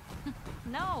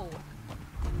 No.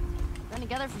 Been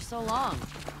together for so long.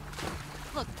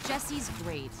 Look, Jesse's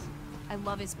great. I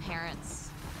love his parents.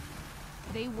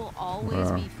 They will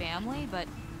always be family, but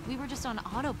we were just on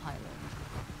autopilot.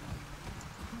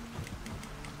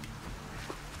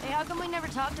 Hey, how come we never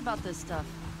talked about this stuff?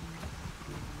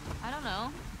 I don't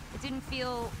know. It didn't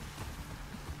feel...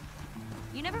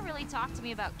 You never really talked to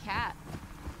me about Kat.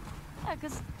 Yeah,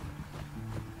 'cause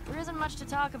there isn't much to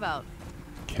talk about.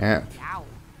 Cat. Ow.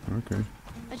 Okay.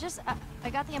 I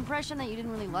got the impression that you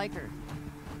didn't really like her.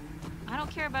 I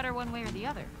don't care about her one way or the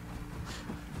other.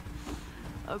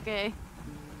 Okay.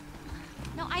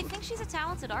 No, I think she's a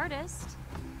talented artist.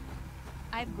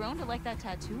 I've grown to like that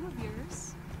tattoo of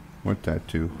yours. What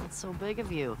tattoo? That's so big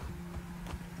of you.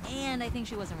 And I think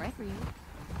she wasn't right for you.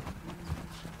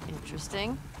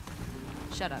 Interesting.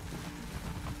 Shut up.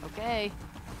 Okay.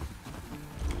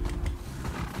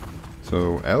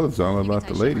 So Ella's all about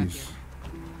the ladies.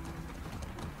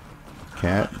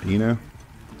 Kat, Dina,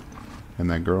 and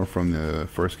that girl from the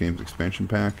first game's expansion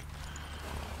pack.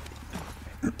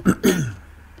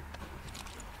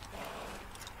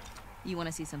 You want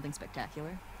to see something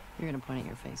spectacular? You're gonna point at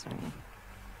your face, aren't you?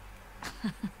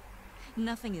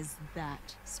 Nothing is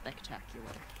that spectacular.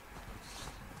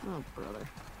 Oh, brother.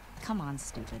 Come on,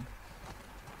 stupid.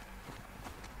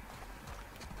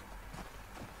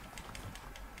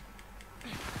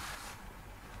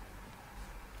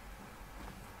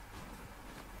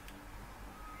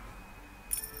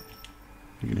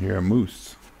 You can hear a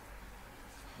moose.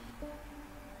 What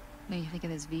do you think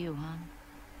of this view, huh?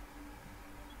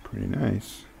 Pretty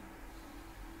nice.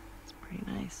 It's pretty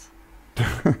nice.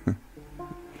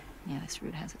 Yeah, this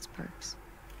route has its perks.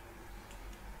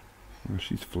 Well,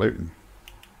 she's flirting.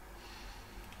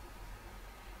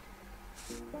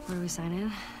 Where do we sign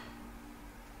in?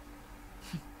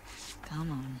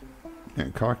 Come on. Yeah,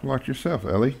 cock block yourself,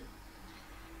 Ellie.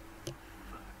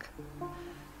 Fuck.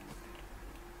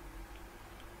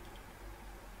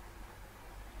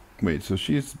 Wait, so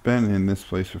she's been in this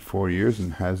place for 4 years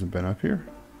and hasn't been up here?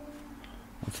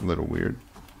 That's a little weird.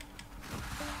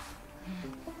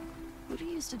 Who do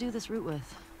you used to do this route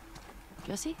with?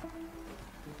 Jesse?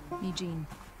 Eugene.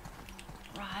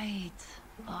 Right.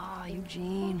 Ah,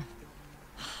 Eugene.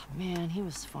 Man, he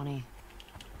was funny.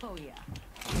 Oh, yeah.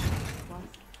 Plus,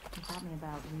 he taught me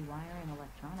about rewiring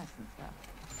electronics and stuff.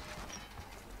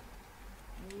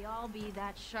 May we all be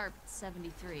that sharp at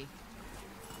 73.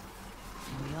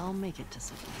 And we all make it to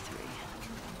 73.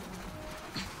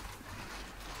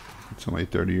 It's only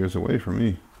 30 years away from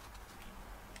me.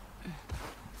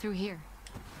 Through here.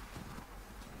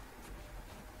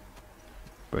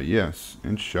 But yes,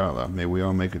 inshallah, may we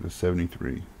all make it to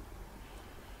 73.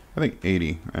 I think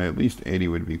 80. At least 80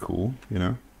 would be cool, you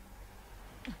know?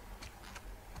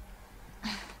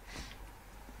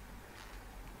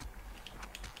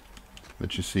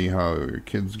 Let you see how your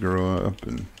kids grow up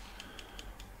and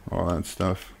all that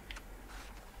stuff.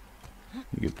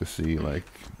 You get to see, like,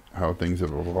 how things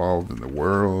have evolved in the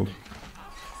world.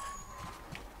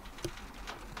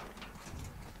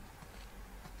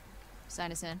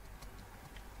 Sign us in.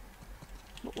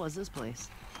 What was this place?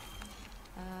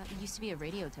 It used to be a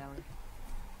radio tower.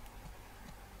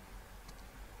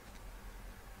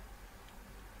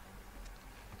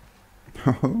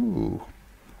 Oh.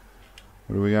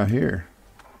 What do we got here?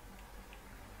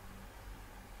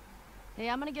 Hey,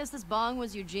 I'm gonna guess this bong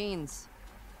was Eugene's.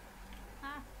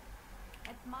 Huh.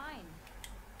 It's mine.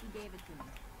 He gave it to me.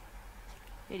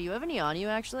 Hey, do you have any on you,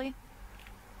 actually?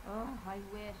 Oh, I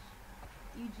wish.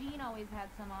 Eugene always had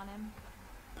some on him.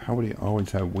 How would he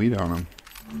always have weed on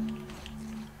him?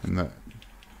 In the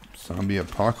zombie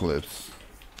apocalypse.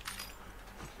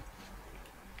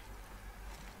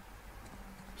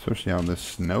 Especially out in this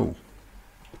snow.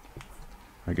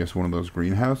 I guess one of those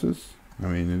greenhouses? I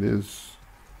mean, it is...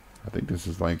 I think this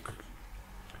is like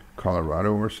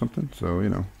Colorado or something. So, you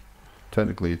know,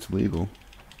 technically it's legal.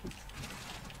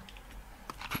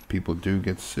 People do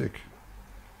get sick.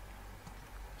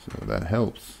 So that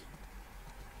helps.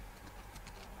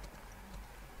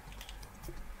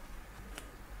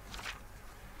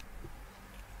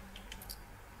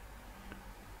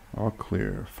 All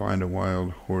clear. Find a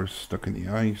wild horse stuck in the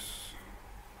ice.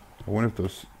 I wonder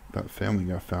if that family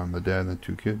got found. The dad and the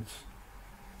 2 kids.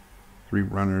 3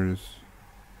 runners.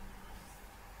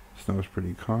 Snow's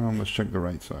pretty calm. Let's check the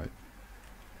right side.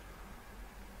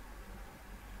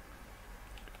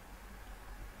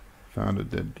 Found a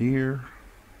dead deer.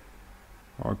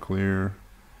 All clear.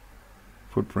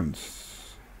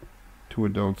 Footprints. 2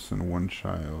 adults and 1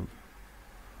 child.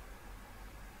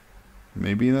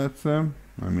 Maybe that's them.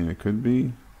 I mean, it could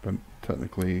be, but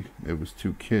technically it was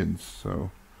 2 kids,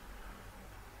 so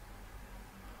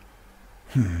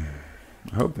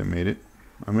I hope they made it.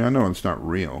 I mean, I know it's not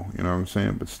real, you know what I'm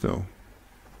saying, but still.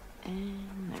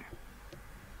 And there.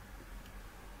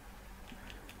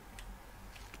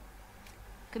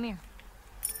 Come here.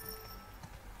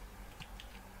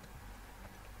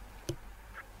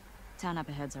 Town up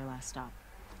ahead's our last stop.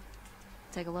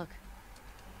 Take a look.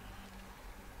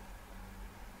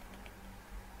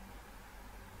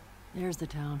 There's the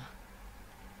town.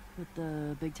 With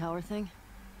the big tower thing?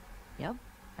 Yep,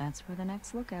 that's where the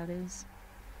next lookout is.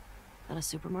 At a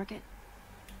supermarket?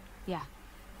 Yeah,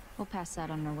 we'll pass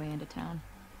that on our way into town.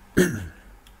 A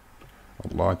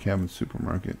log cabin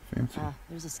supermarket. Fancy.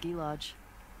 There's a ski lodge.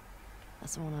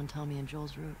 That's the one on Tommy and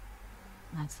Joel's route.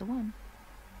 That's the one.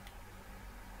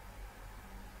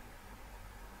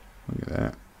 Look at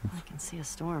that. I can see a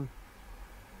storm.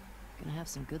 Gonna have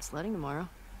some good sledding tomorrow.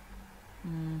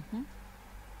 Mm-hmm.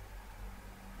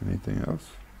 Anything else?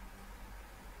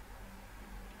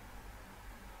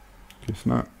 Guess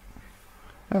not.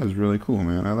 That was really cool,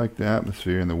 man. I like the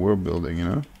atmosphere and the world building, you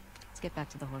know? Let's get back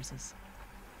to the horses.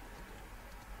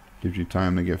 Gives you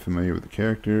time to get familiar with the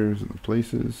characters and the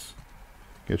places.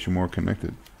 Gets you more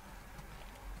connected.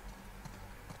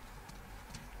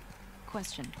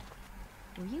 Question.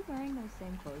 Were you wearing those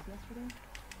same clothes yesterday?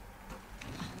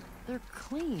 They're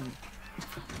clean.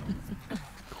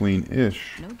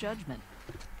 Clean-ish. No judgment.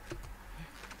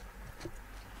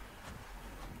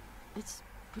 It's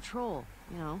patrol,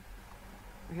 you know.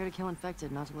 We're here to kill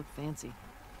infected, not to look fancy.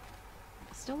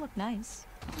 Still look nice.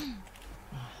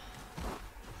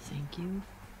 Thank you.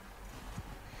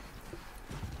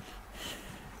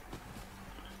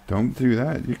 Don't do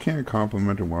that. You can't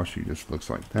compliment her while she just looks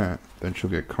like that. Then she'll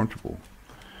get comfortable.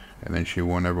 And then she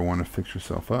won't ever want to fix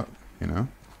herself up, you know?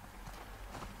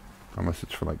 Unless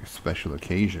it's for like a special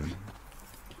occasion.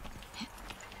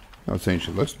 Not saying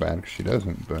she looks bad because she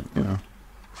doesn't, but you know.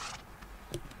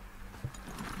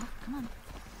 Come on.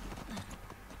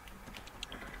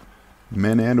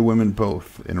 Men and women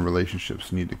both in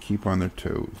relationships need to keep on their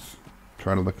toes.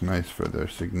 Try to look nice for their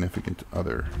significant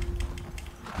other.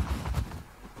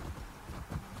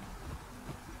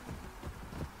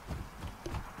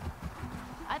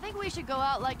 I think we should go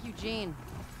out like Eugene.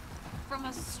 From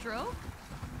a stroke?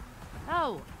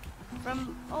 No,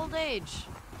 from old age.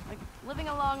 Like living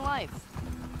a long life.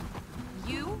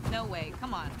 You? No way.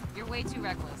 Come on. You're way too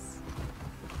reckless.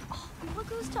 Oh, look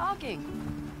who's talking.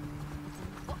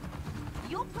 Well,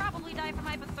 you'll probably die from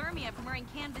hypothermia from wearing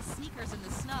canvas sneakers in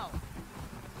the snow.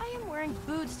 I am wearing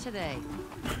boots today.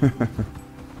 You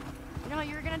know how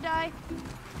you're gonna die?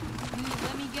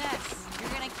 Let me guess. You're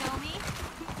gonna kill me?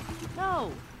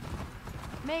 No.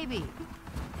 Maybe.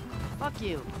 Fuck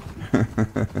you.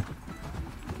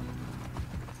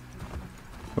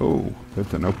 Oh,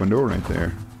 that's an open door right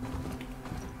there.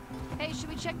 Hey, should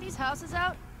we check these houses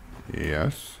out?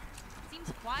 Yes.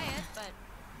 Seems quiet, but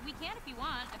we can if you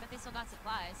want. I bet they still got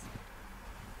supplies.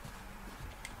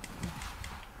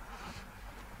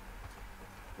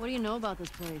 What do you know about this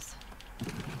place?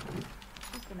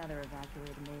 Just another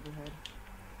evacuated neighborhood.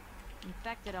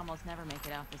 Infected almost never make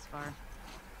it out this far.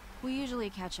 We usually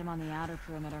catch them on the outer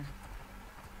perimeter.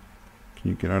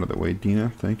 Can you get out of the way, Dina?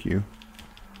 Thank you.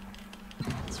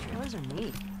 These trailers are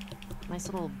neat. Nice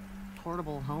little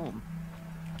portable home.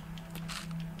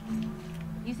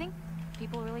 You think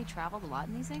people really traveled a lot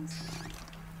in these things?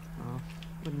 Oh,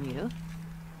 wouldn't you?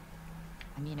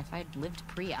 I mean, if I'd lived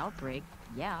pre-outbreak,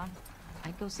 yeah.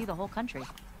 I'd go see the whole country.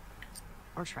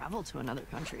 Or travel to another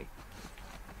country.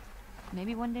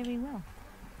 Maybe one day we will.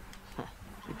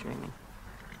 You're dreaming.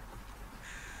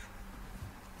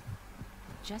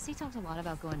 Jesse talked a lot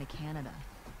about going to Canada.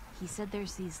 He said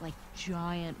there's these, like,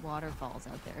 giant waterfalls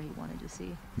out there he wanted to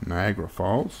see. Niagara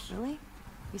Falls? Really?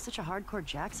 He's such a hardcore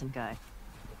Jackson guy.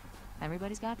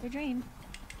 Everybody's got their dream.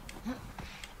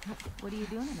 What are you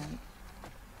doing tonight?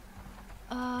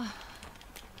 I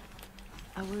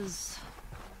was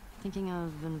thinking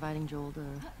of inviting Joel to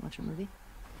watch a movie.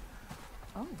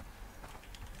 Oh.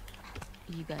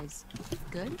 You guys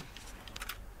good?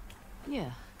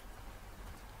 Yeah.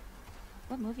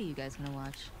 What movie you guys gonna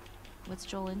watch? What's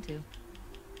Joel into?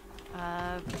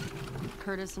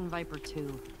 Curtis and Viper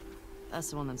 2. That's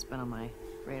the one that's been on my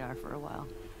radar for a while.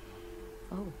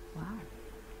 Oh, wow.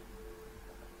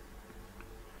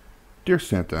 Dear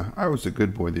Santa, I was a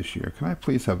good boy this year. Can I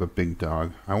please have a big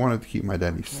dog? I wanted to keep my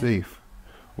daddy safe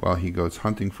while he goes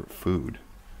hunting for food.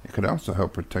 It could also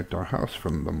help protect our house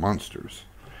from the monsters.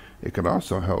 It could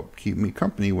also help keep me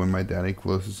company when my daddy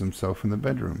closes himself in the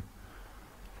bedroom.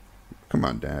 Come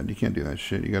on, Dad. You can't do that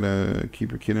shit. You gotta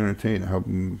keep your kid entertained and help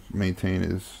him maintain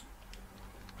his...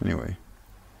 Anyway.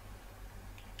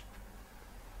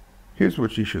 Here's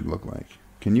what she should look like.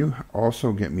 Can you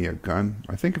also get me a gun?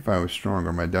 I think if I was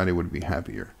stronger, my daddy would be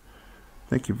happier.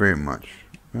 Thank you very much.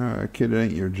 Kid, it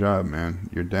ain't your job,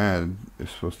 man. Your dad is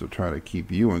supposed to try to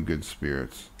keep you in good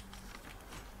spirits.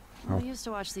 I used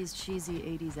to watch these cheesy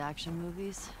 80s action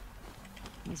movies.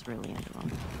 He's really into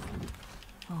them.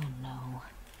 Oh, no.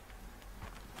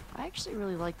 I actually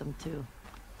really like them, too.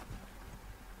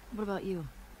 What about you?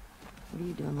 What are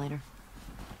you doing later?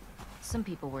 Some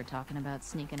people were talking about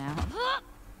sneaking out.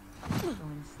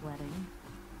 Going sledding.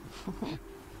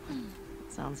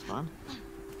 Sounds fun.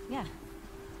 Yeah.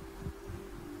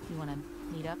 You wanna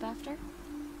meet up after?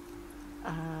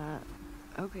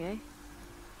 Okay.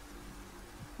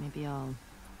 Maybe I'll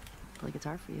play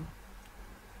guitar for you.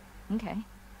 Okay.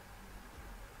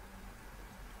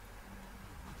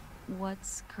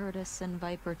 What's Curtis and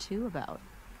Viper 2 about?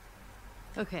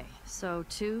 Okay, so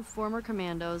 2 former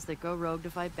commandos that go rogue to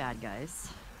fight bad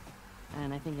guys.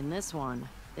 And I think in this one,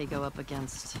 they go up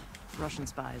against Russian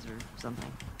spies or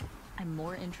something. I'm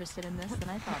more interested in this than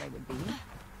I thought I would be.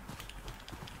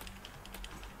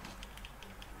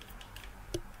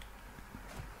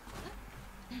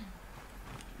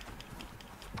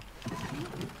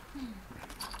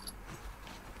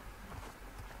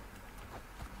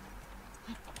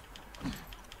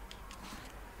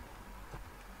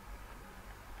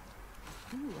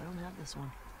 Ooh, I don't have this one.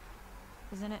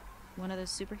 Isn't it one of those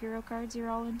superhero cards you're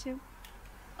all into?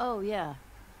 Oh, yeah.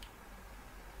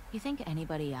 You think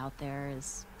anybody out there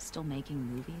is still making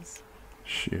movies?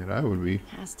 Shit, I would be.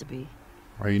 Has to be.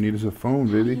 All you need is a phone,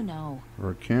 How do baby. you know?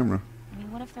 Or a camera. I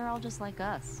mean, what if they're all just like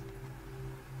us?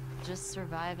 Just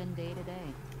surviving day to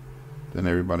day. Then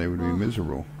everybody would be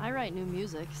miserable. I write new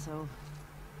music, so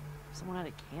if someone had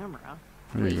a camera.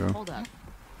 There you go. Hold up.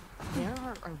 There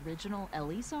are original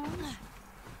Ellie songs?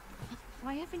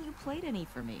 Why haven't you played any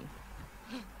for me?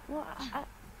 Well,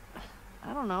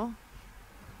 I don't know.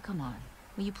 Come on.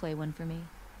 Will you play one for me?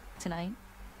 Tonight?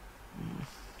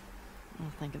 I'll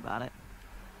think about it.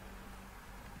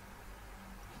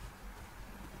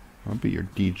 I'll be your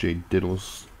DJ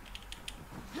Diddles.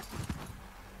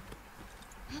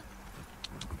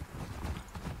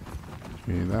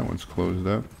 Okay, that one's closed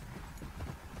up.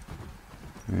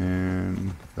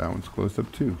 And that one's closed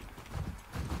up too.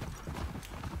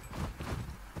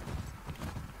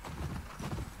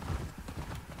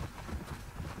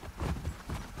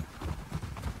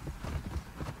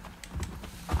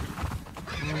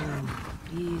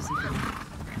 Easy.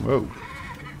 Whoa.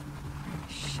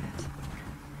 Shit.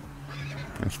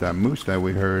 That's that moose that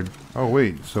we heard. Oh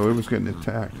wait, so it was getting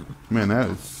attacked. Man, that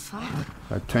is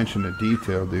attention to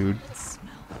detail, dude. That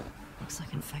smell. Looks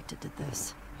like infected did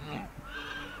this.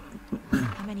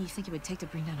 How many do you think it would take to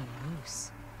bring down a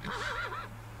moose?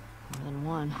 More than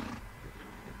one.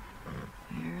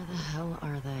 Where the hell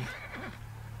are they?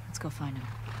 Let's go find them.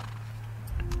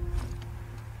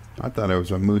 I thought it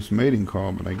was a moose mating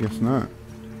call, but I guess not.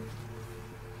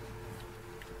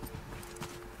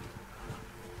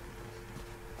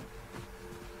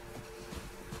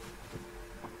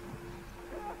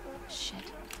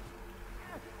 Shit.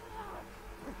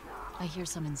 I hear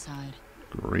some inside.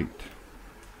 Great.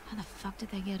 How the fuck did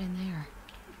they get in there?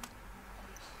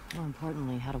 More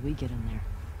importantly, how do we get in there?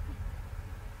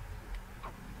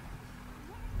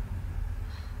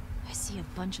 I see a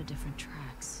bunch of different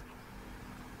tracks.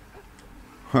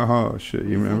 Oh shit,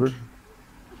 you remember?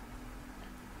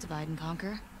 Divide and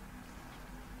conquer.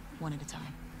 One at a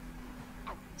time.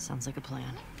 Sounds like a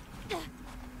plan. You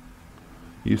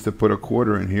used to put a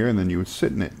quarter in here and then you would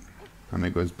sit in it. And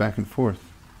it goes back and forth.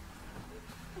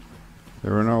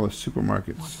 They're in all the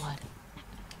supermarkets. More blood.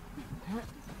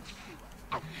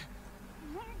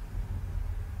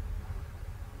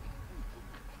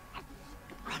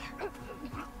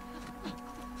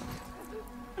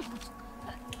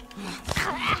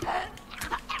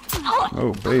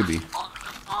 Oh, baby.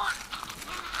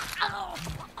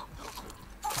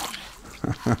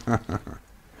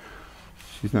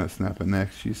 She's not snapping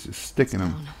necks, she's just sticking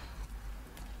them.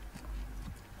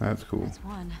 That's cool. That's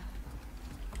one.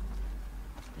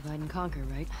 Divide and conquer,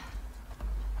 right?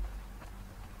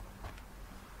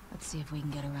 Let's see if we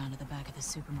can get around to the back of the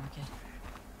supermarket.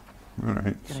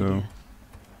 Alright, Good so... idea.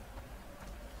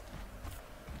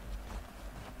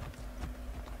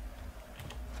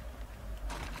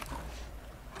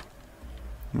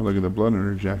 Oh, look at the blood on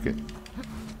her jacket.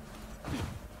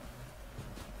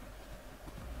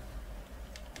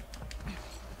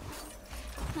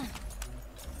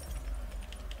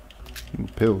 Ooh,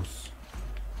 pills.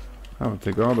 I'll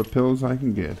take all the pills I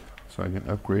can get so I can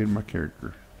upgrade my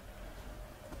character.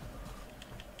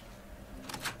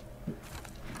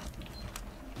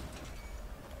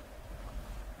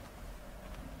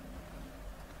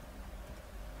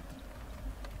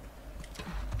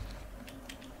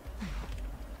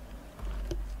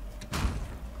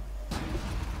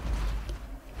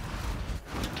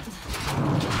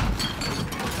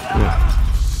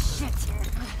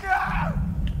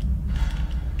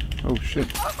 Oh shit.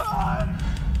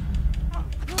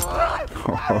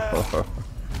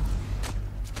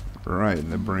 Right in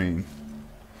the brain.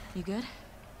 You good?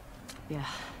 Yeah.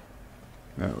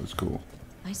 That was cool.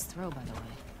 Nice throw, by the way.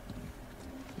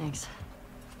 Thanks.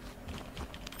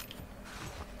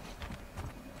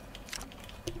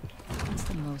 What's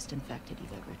the most infected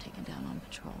you've ever taken down on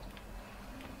patrol?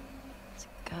 It's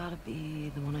gotta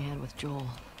be the one I had with Joel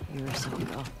a year or so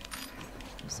ago.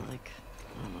 It was like,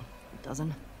 I don't know, a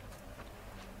dozen.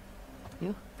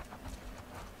 You?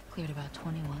 Cleared about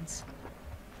 20 once.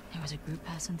 There was a group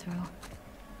passing through.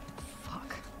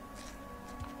 Fuck.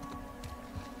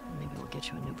 Maybe we'll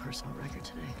get you a new personal record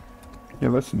today. Yeah,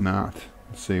 let's not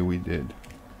say we did.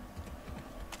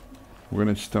 We're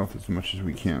gonna stealth as much as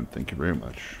we can. Thank you very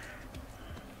much.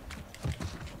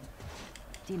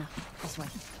 Dina, this way.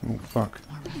 Oh, fuck.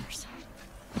 More runners.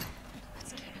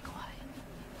 Let's keep it quiet.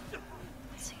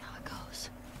 Let's see how it goes.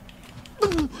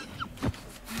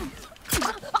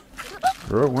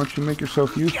 Girl, why don't you make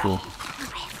yourself useful?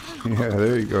 Yeah,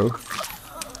 there you go.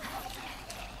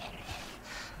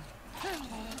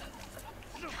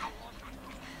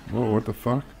 Whoa, what the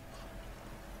fuck?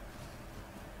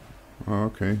 Oh,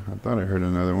 okay. I thought I heard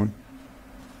another one.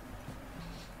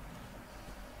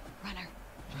 Runner.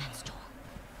 Next door.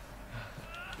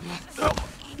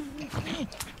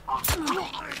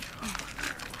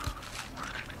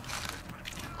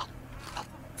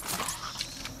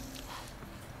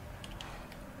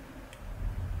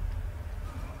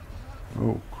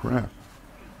 Oh, crap.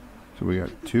 So we got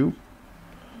two.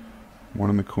 One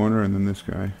in the corner and then this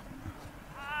guy.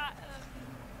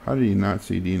 How did he not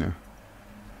see Dina?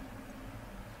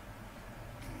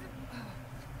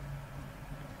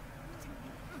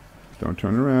 Don't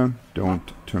turn around.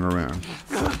 Don't turn around.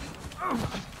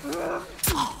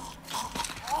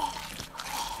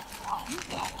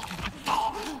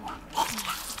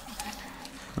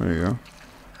 There you go.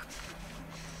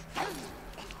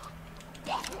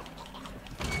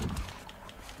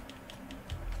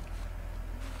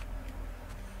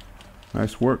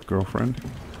 Nice work, girlfriend.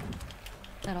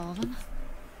 That all of them?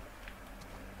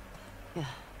 Yeah.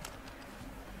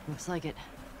 Looks like it.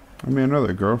 I mean,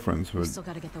 other girlfriends We would. still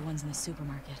gotta get the ones in the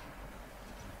supermarket.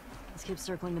 Let's keep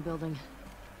circling the building.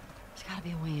 There's gotta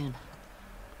be a way in.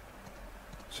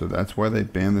 So that's why they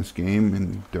banned this game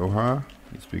in Doha?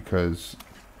 It's because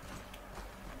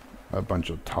a bunch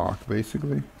of talk,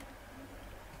 basically.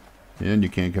 And you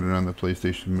can't get it on the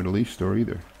PlayStation Middle East store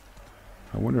either.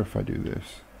 I wonder if I do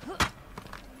this.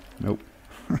 Nope.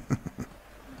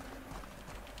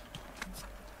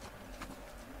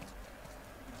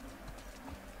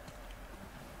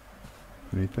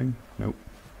 Anything? Nope.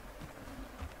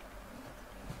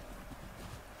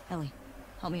 Ellie,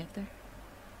 help me up there.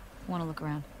 I want to look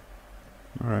around.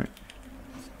 Alright.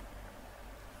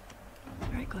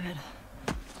 Alright, go ahead.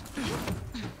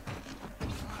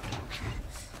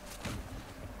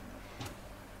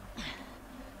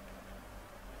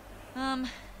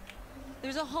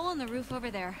 There's a hole in the roof over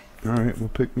there. Alright, well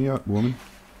pick me up, woman.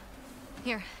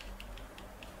 Here.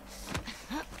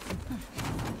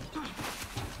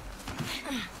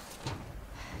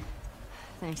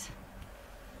 Thanks.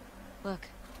 Look.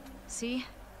 See?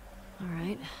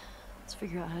 Alright. Let's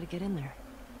figure out how to get in there.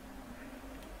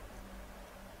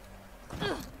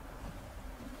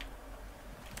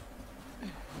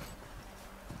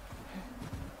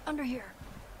 under here.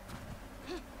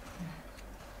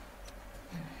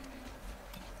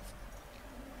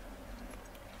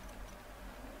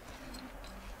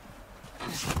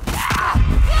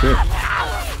 Shit.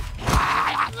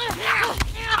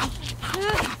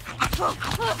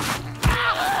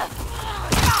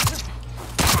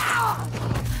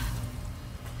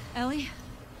 Ellie,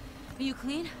 are you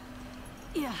clean?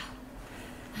 Yeah.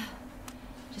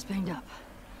 Just banged up.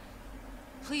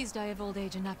 Please die of old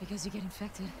age and not because you get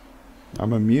infected.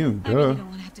 I'm immune, I duh. really don't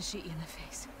want to have to shoot you in the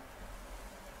face.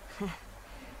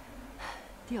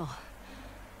 Deal.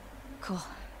 Cool.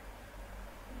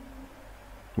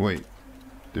 Wait,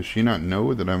 does she not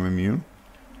know that I'm immune?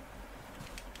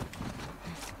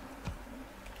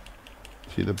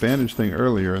 See, the bandage thing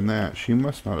earlier and that, she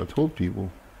must not have told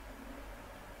people.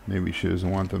 Maybe she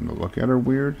doesn't want them to look at her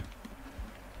weird.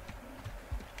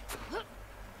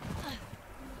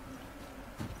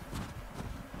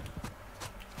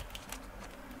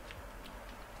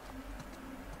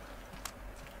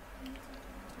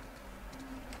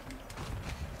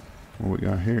 What we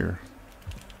got here?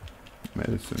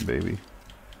 Medicine, baby.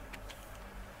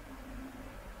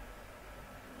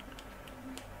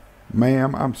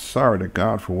 Ma'am, I'm sorry to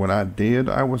God for what I did.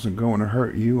 I wasn't going to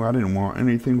hurt you. I didn't want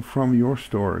anything from your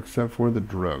store except for the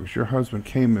drugs. Your husband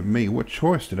came at me. What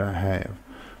choice did I have?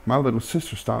 My little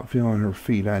sister stopped feeling her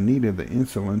feet. I needed the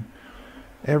insulin.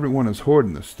 Everyone is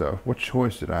hoarding this stuff. What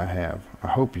choice did I have? I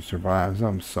hope he survives.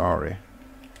 I'm sorry.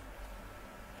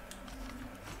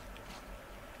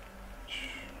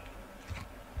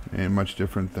 Ain't much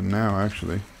different than now,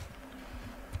 actually.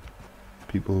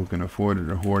 People who can afford it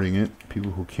are hoarding it.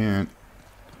 People who can't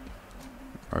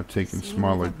are taking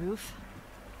smaller. Roof?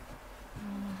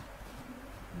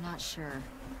 I'm not sure.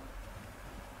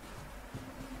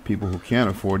 People who can't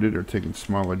afford it are taking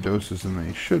smaller doses than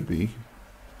they should be.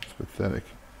 It's pathetic.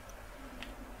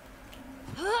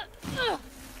 But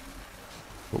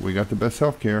we got the best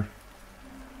healthcare.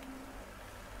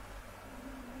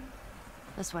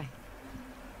 This way.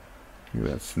 Look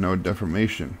at that snow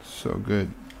deformation. So good.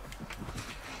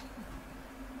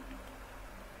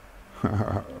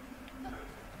 I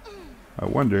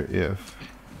wonder if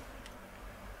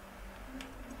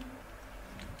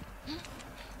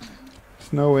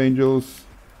snow angels.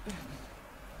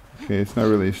 Okay, it's not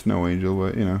really a snow angel,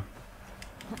 but you know.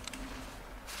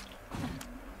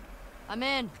 I'm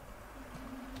in.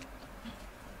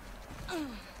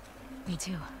 Me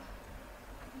too.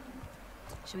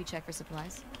 Should we check for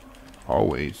supplies?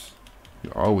 Always.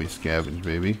 You always scavenge,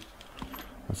 baby.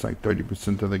 That's like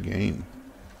 30% of the game.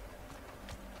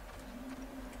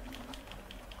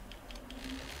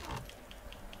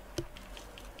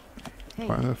 Hey,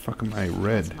 Why the fuck am I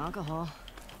red? some alcohol.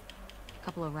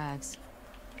 Couple of rags.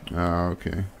 Oh,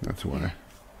 okay. That's why. Here.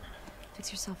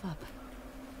 Fix yourself up.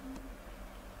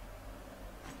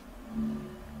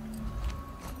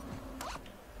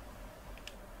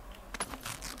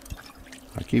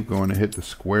 I keep going to hit the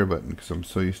square button because I'm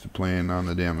so used to playing on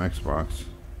the damn Xbox.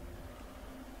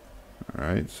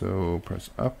 Alright, so press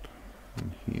up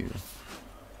and heal.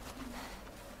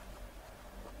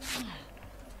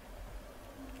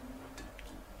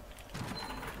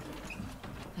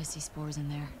 I see spores in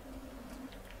there.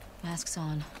 Masks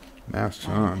on. Masks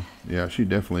on. Yeah, she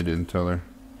definitely didn't tell her.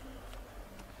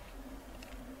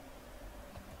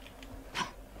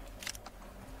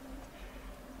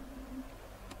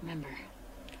 Remember,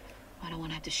 I don't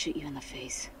want to have to shoot you in the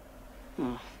face.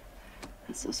 Oh,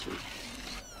 that's so sweet.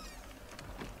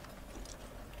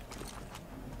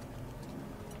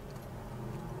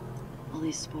 All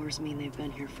these spores mean they've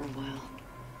been here for a while.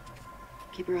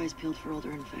 Keep your eyes peeled for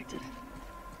older infected.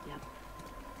 Yep.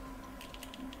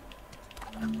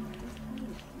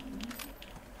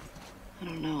 I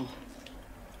don't know.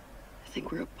 I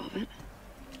think we're above it.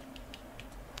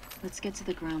 Let's get to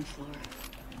the ground floor.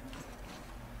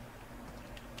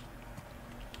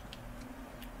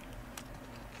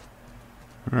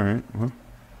 Alright, well.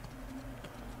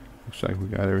 Looks like we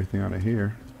got everything out of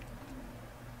here.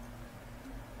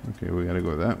 Okay, we gotta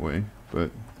go that way, but...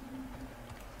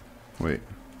 Wait.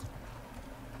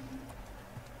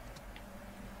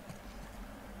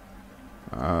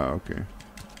 Ah, okay.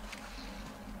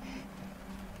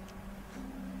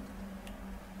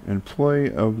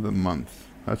 Employee of the month.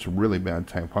 That's really bad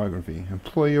typography.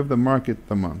 Employee of the market,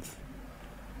 the month.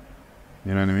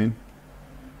 You know what I mean?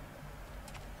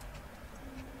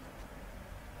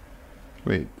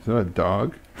 Wait, is that a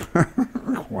dog?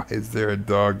 Why is there a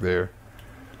dog there?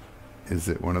 Is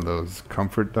it one of those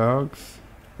comfort dogs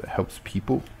that helps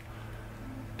people?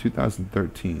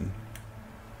 2013.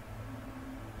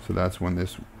 So that's when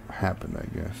this happened, I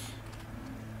guess.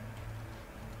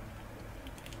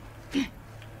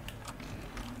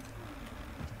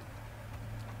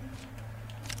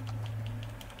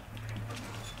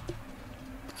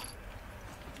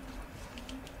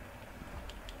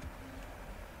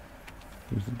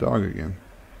 There's the dog again.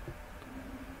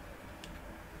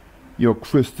 Yo,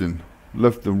 Kristen,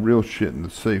 left the real shit in the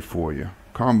safe for you.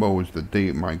 Combo is the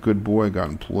date my good boy got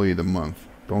employee of the month.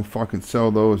 Don't fucking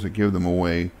sell those or give them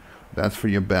away. That's for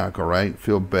your back, alright?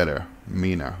 Feel better.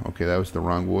 Mina. Okay, that was the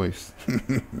wrong voice.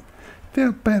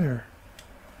 Feel better.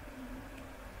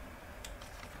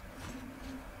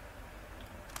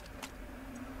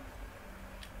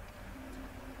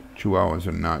 Chihuahuas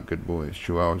are not good boys.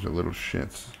 Chihuahuas are little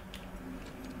shits.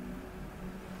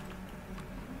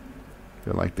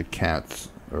 They're like the cats,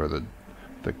 or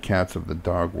the cats of the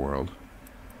dog world.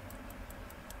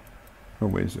 Oh,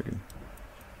 wait a second.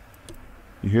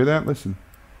 You hear that? Listen.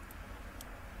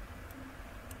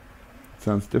 It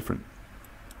sounds different.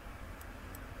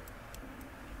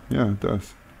 Yeah, it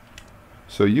does.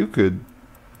 So you could,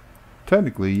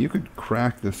 technically, you could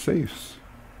crack the safes.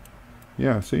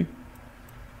 Yeah, see?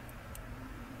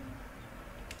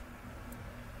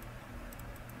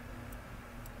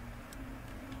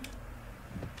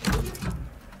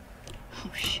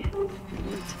 Oh, shit.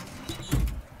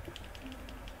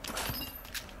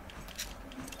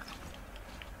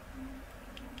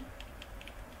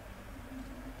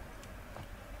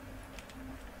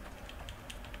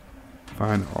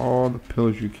 Find all the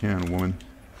pills you can, woman.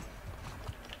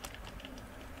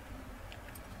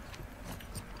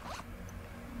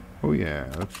 Oh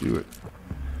yeah, let's do it.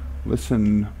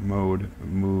 Listen mode,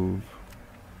 move.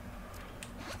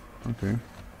 Okay.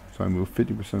 So I move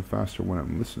 50% faster when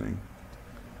I'm listening.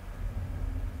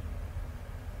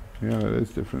 Yeah, that is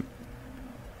different.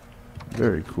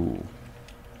 Very cool.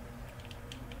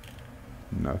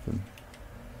 Nothing.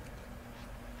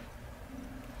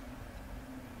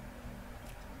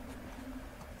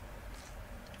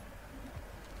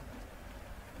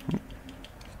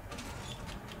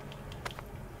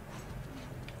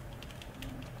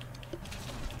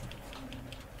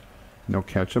 No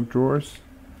ketchup drawers?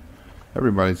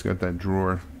 Everybody's got that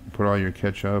drawer. You put all your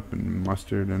ketchup and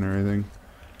mustard and everything.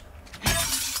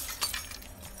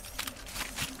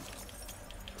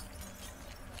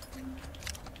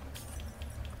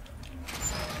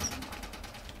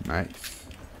 Nice.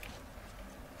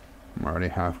 I'm already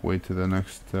halfway to the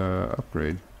next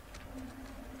upgrade.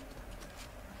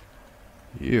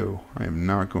 Ew, I am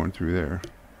not going through there.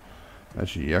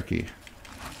 That's yucky.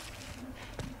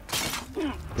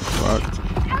 The fuck?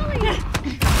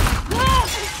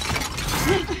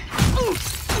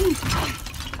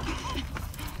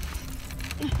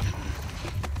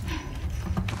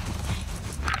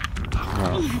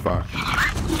 Oh, fuck.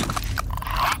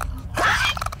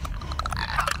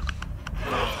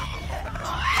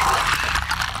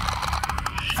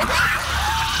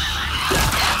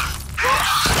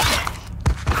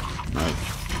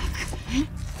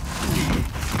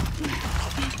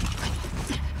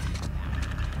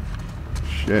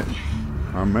 Shit.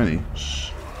 How many?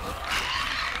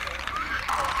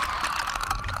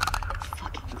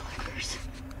 Fucking clickers.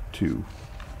 2.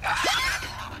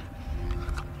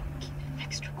 Keep it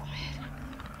extra quiet.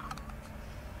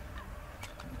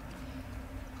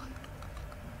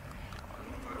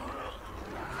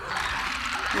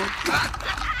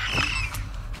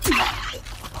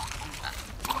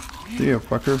 See ya,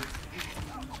 fucker.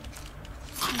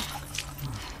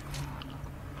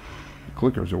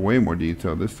 Clickers are way more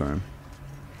detailed this time.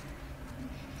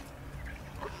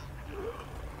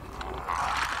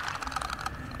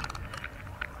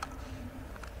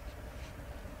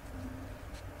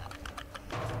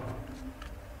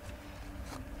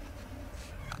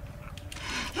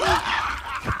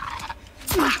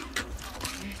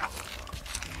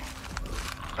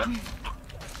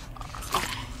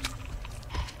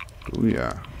 Oh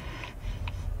yeah.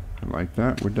 I like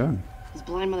that. We're done. Those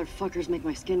blind motherfuckers make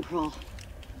my skin crawl.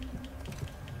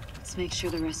 Let's make sure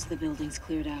the rest of the building's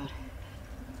cleared out.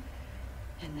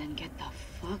 And then get the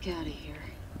fuck out of here.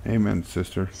 Amen,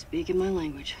 sister. Speaking my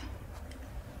language.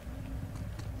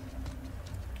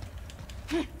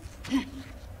 Alright,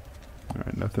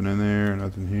 nothing in there,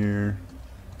 nothing here.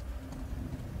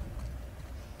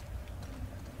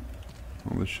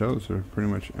 All the shelves are pretty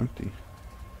much empty.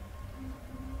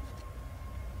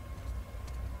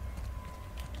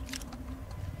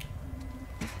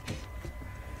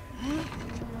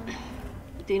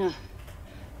 Dina,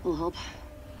 a little help.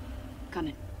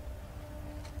 Coming.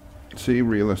 See,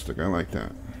 realistic. I like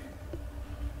that.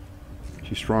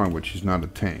 She's strong, but she's not a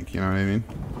tank. You know what I mean?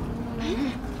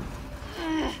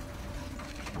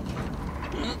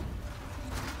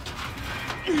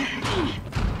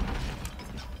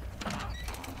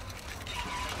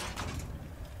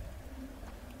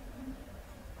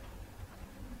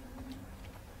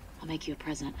 I'll make you a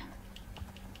present.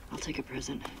 I'll take a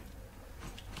present.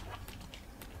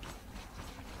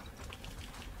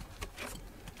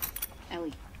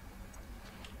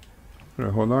 Sure,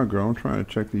 hold on, girl. I'm trying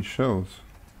to check these shelves.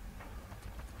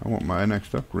 I want my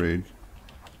next upgrade.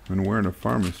 And we're in a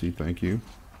pharmacy, thank you.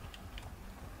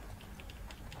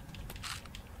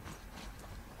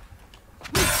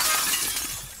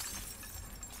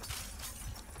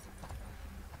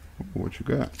 What you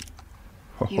got?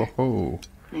 Ho ho ho.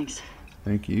 Thanks.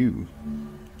 Thank you.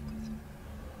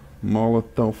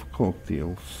 Molotov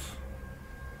cocktails.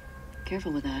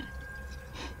 Careful with that.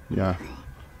 Yeah,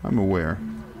 I'm aware.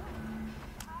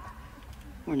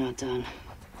 We're not done.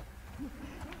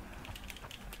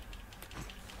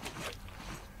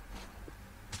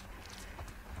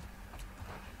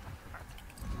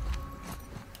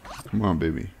 Come on,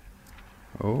 baby.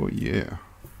 Oh, yeah.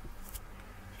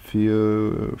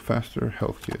 Feel faster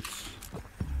health kits.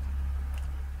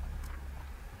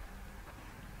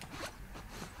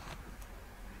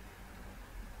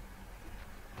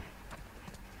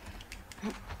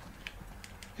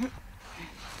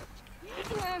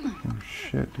 Oh,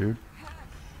 shit, dude.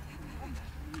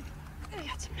 I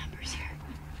got some numbers here.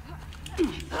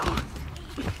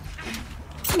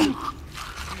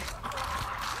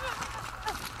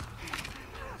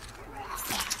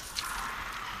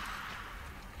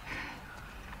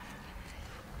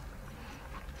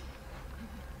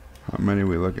 How many are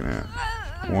we looking at?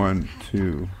 1,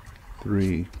 2,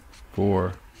 3,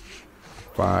 4,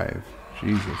 5.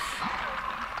 Jesus.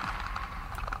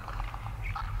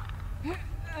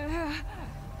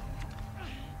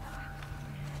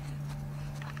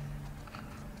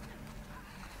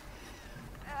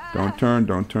 Don't turn,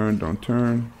 don't turn, don't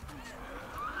turn.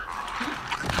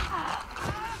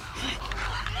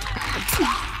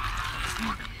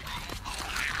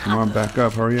 Come on, back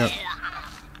up, hurry up.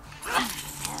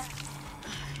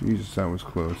 Jesus, that was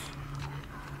close.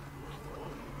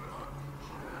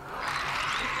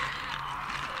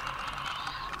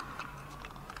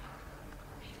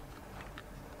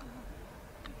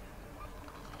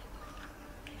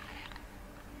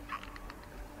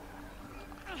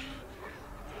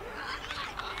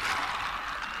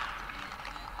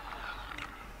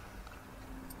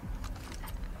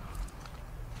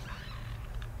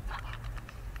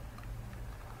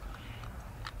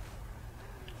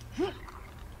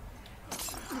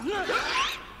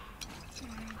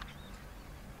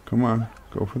 Come on,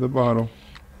 go for the bottle.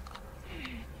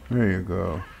 There you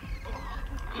go.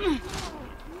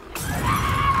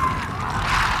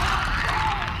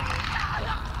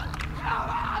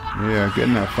 Yeah, get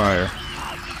in that fire.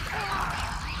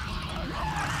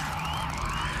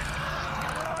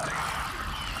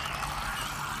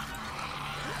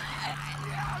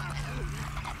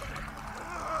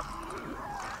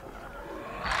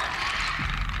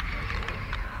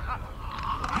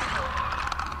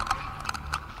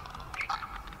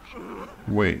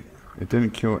 Wait, it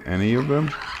didn't kill any of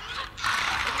them?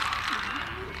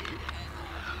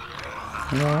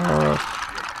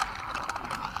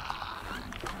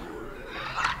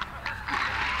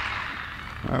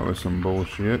 That was some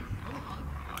bullshit.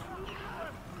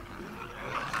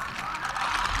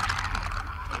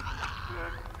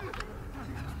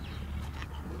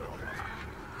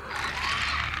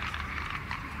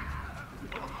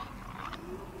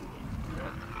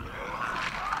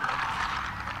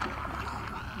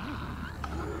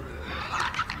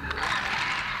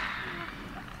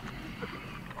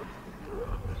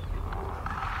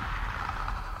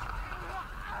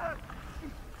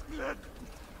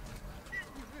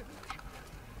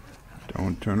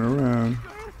 Don't turn around.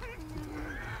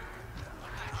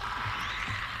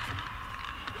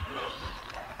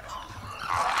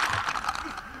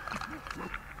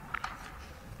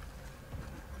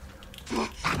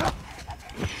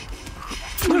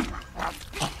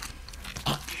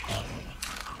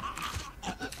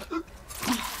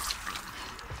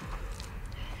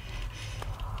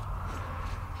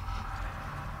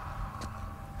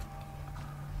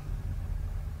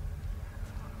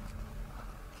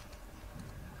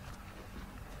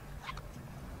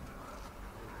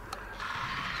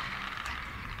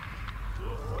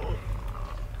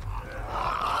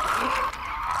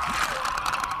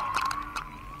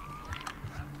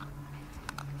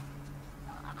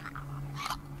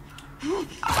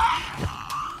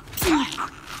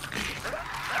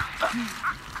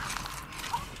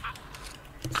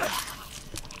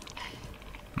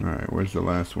 Alright, where's the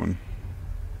last one?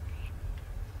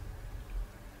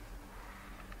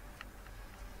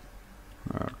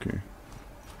 Okay.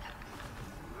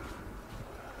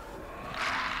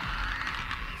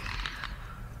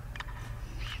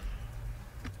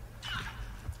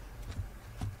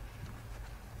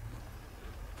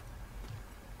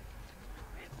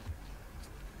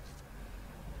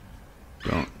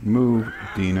 Don't move,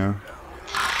 Dina.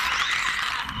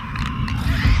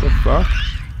 fuck?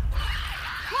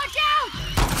 Watch out!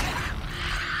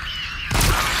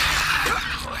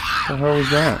 What the hell was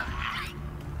that?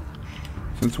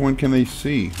 Since when can they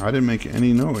see? I didn't make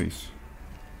any noise.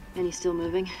 And he's still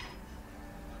moving?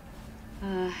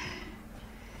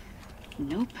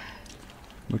 Nope.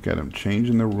 Look at him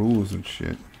changing the rules and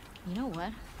shit. You know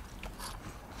what?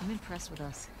 I'm impressed with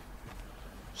us.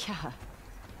 Yeah.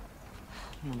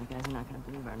 Man, the guys are not gonna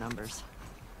believe our numbers.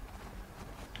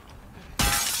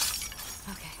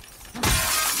 Okay.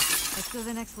 Let's go to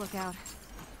the next lookout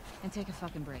and take a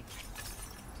fucking break.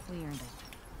 We earned it.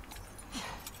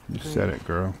 You said it,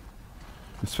 girl.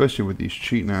 Especially with these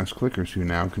cheating ass clickers who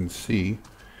now can see,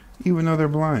 even though they're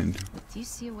blind. Do you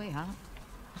see a way out?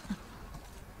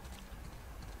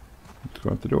 Let's go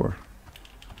out the door.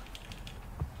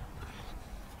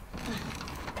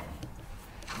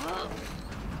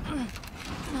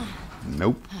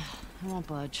 Nope. I won't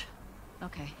budge.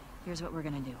 Okay, here's what we're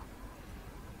gonna do.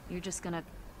 You're just gonna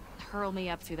hurl me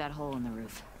up through that hole in the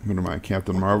roof. What am I,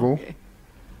 Captain Marvel? Okay.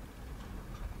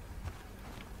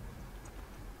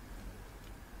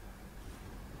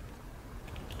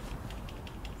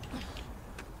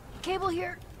 Cable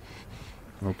here.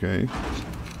 Okay.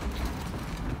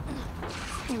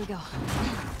 Here we go.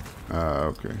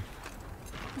 Okay.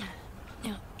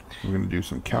 We're gonna do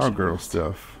some cowgirl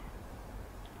stuff.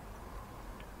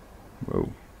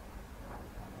 Whoa.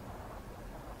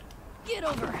 Get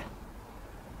over.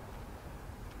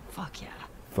 Fuck yeah.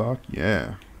 Fuck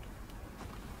yeah.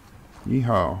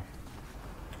 Yeehaw.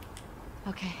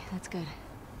 Okay, that's good.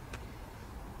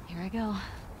 Here I go.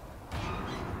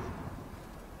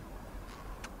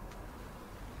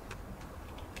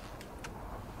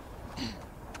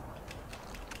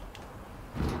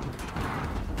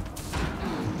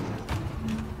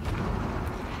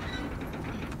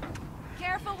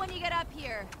 Careful when you get up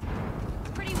here. It's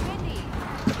pretty windy.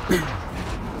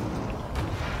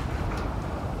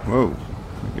 Whoa.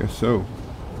 I guess so.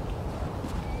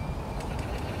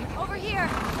 Over here.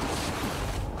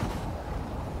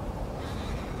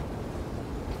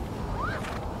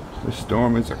 The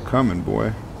storm is a-coming,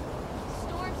 boy.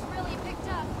 Storm's really picked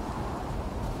up.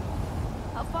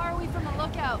 How far are we from the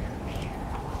lookout?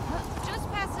 Just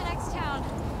past the next town.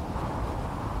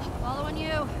 Following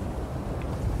you.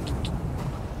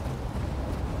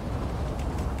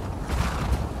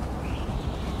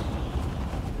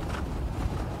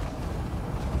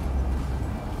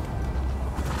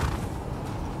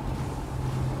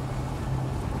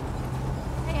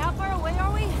 Hey, how far away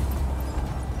are we?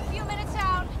 A few minutes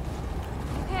out.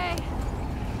 Okay.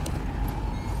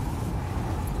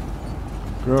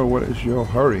 Girl, what is your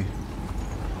hurry?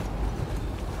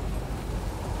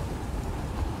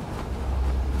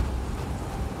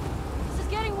 This is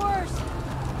getting worse.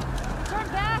 Turn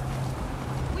back.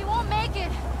 We won't make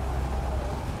it.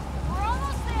 We're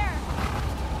almost there.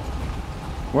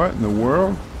 What in the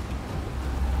world?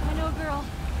 I know, girl.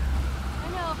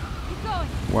 I know. Keep going.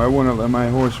 Why won't I let my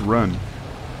horse run?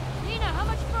 Dina, how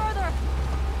much further?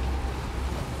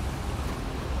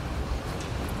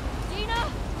 Dina?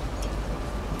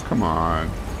 Come on.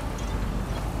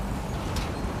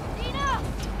 Dina!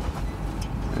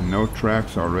 And no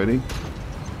tracks already?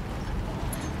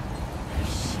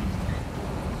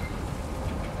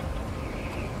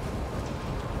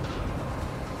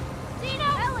 Dina!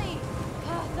 Ellie!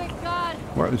 Oh, thank God.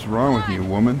 What is wrong with you,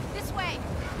 woman? This way.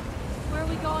 Where are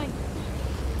we going?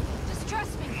 Just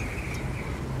trust me.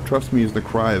 Trust me is the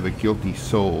cry of a guilty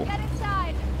soul. Get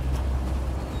inside.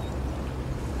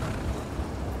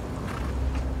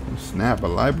 Snap, a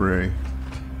library.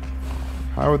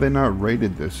 How are they not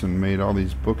raided this and made all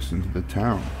these books into the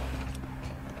town?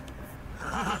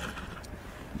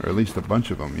 Or at least a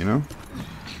bunch of them, you know?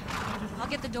 I'll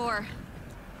get the door.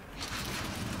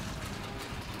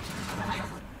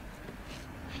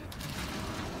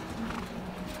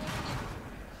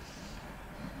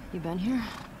 You been here?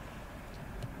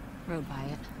 Rode by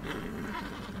it.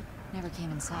 Never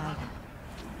came inside.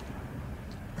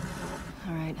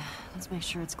 All right, let's make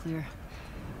sure it's clear.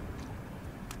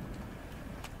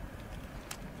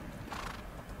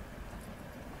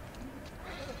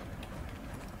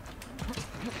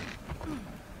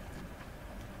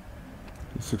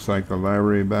 This looks like the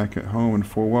library back at home in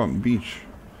Fort Walton Beach.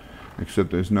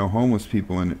 Except there's no homeless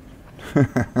people in it.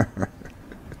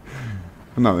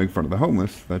 I'm not making fun of the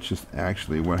homeless. That's just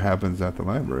actually what happens at the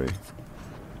library.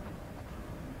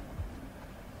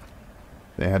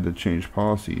 They had to change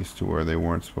policies to where they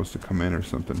weren't supposed to come in or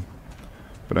something.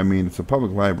 But I mean, it's a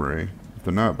public library. If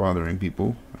they're not bothering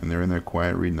people and they're in there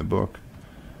quiet reading the book,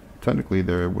 technically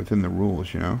they're within the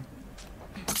rules, you know?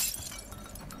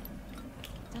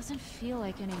 Doesn't feel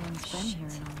like anyone's been here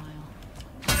in a while.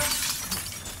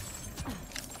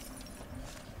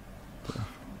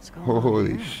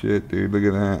 Holy shit, dude. Look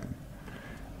at that.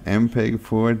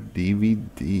 MPEG-4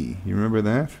 DVD. You remember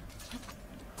that?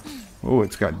 Oh,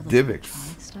 it's got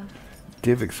DivX.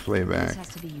 DivX playback. This has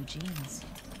to be Eugene's.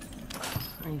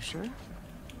 Are you sure?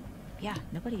 Yeah,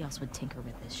 nobody else would tinker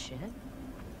with this shit.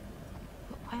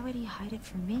 But why would he hide it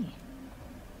from me?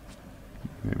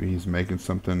 Maybe he's making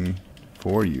something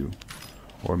for you.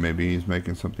 Or maybe he's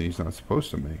making something he's not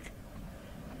supposed to make.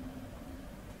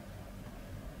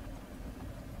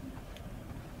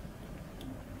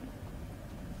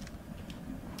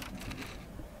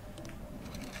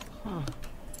 Huh.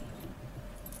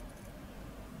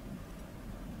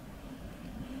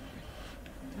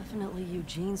 Definitely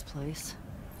Eugene's place.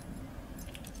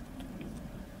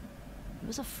 It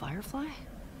was a firefly?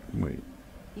 Wait.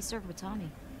 He served with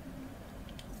Tommy.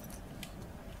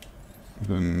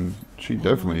 Then she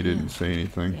definitely didn't say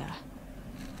anything. Yeah.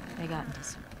 They got into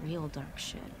some real dark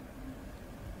shit.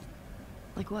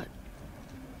 Like what?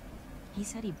 He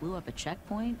said he blew up a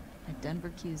checkpoint at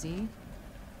Denver QZ.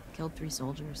 Killed 3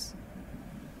 soldiers.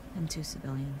 And 2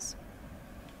 civilians.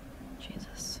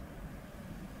 Jesus.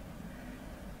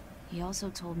 He also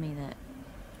told me that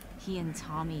he and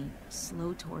Tommy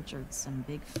slow tortured some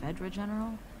big Fedra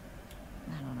general.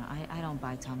 I don't know. I don't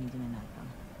buy Tommy doing that, though.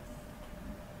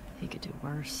 He could do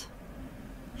worse.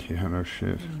 Yeah, no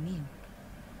shit. What do you mean?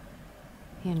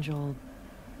 He and Joel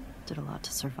did a lot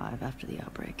to survive after the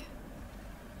outbreak.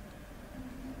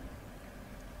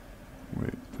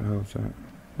 Wait, what the hell is that?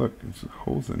 Look, there's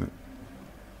holes in it.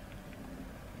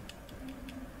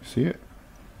 See it?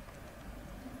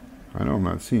 I know I'm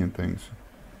not seeing things.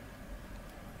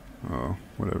 Oh,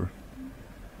 whatever.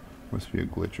 Must be a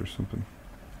glitch or something.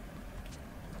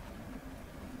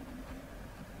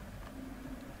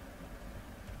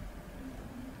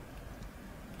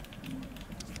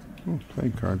 Oh,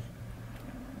 playing card.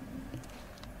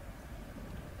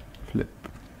 Flip.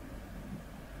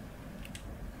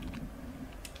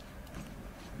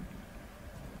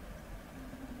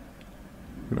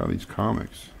 Look at all these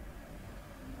comics.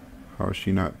 How is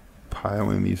she not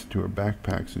piling these into her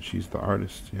backpack since she's the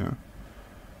artist, you know?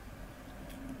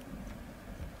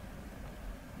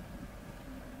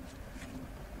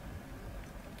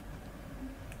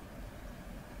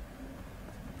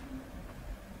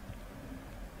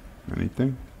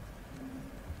 Anything?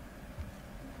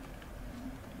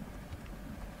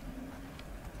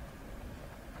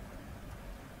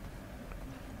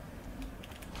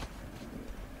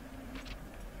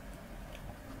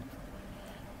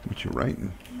 What you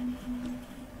writing?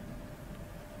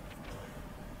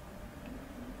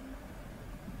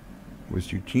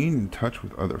 Was Eugene in touch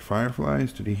with other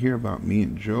Fireflies? Did he hear about me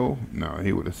and Joe? No,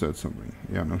 he would have said something.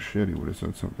 Yeah, no shit, he would have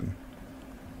said something.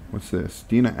 What's this?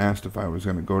 Dina asked if I was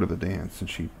going to go to the dance, and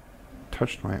she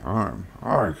touched my arm.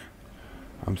 Arg!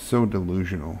 I'm so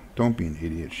delusional. Don't be an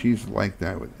idiot. She's like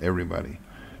that with everybody.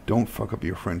 Don't fuck up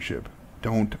your friendship.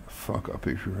 Don't fuck up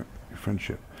your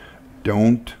friendship.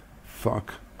 Don't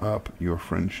fuck up your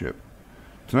friendship.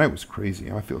 Tonight was crazy.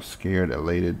 I feel scared,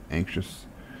 elated, anxious.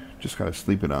 Just gotta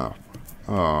sleep it off.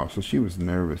 Oh, so she was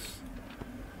nervous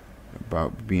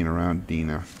about being around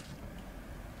Dina.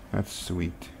 That's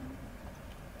sweet.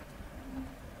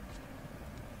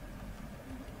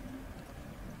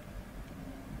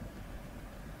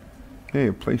 Hey,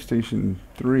 a PlayStation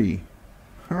 3.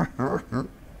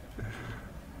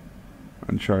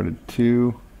 Uncharted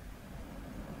 2.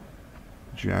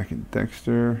 Jack and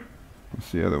Dexter.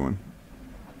 What's the other one?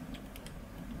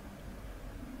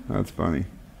 That's funny.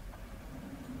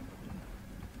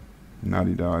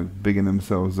 Naughty Dog bigging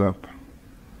themselves up.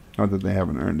 Not that they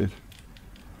haven't earned it.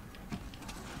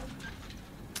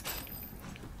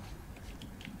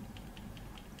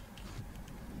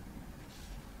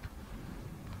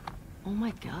 Oh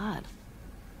my god.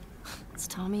 It's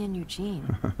Tommy and Eugene.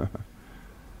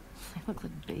 They look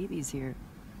like babies here.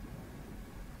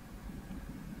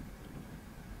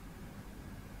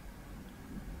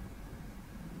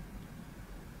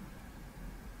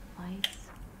 Lights.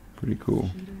 Pretty cool.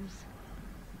 Heaters.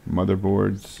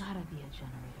 Motherboards. There's gotta be a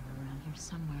generator around here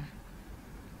somewhere.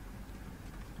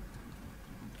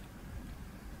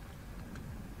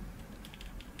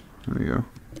 There you go.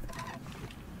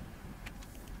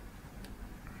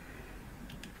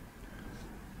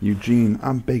 Eugene,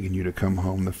 I'm begging you to come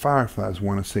home. The Fireflies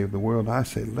want to save the world. I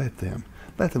say let them.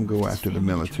 Let them go after the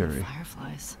military.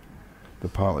 Fireflies. The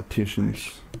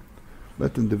politicians.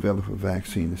 Let them develop a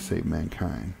vaccine to save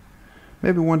mankind.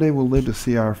 Maybe one day we'll live to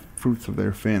see our fruits of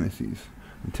their fantasies.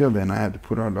 Until then, I have to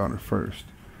put our daughter first.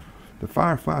 The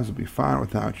Fireflies will be fine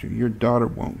without you. Your daughter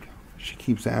won't. She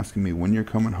keeps asking me when you're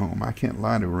coming home. I can't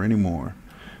lie to her anymore.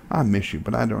 I miss you,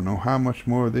 but I don't know how much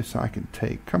more of this I can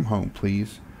take. Come home,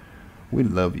 please. We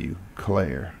love you,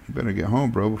 Claire. You better get home,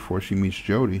 bro, before she meets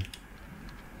Jody.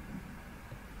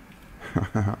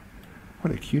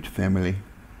 What a cute family.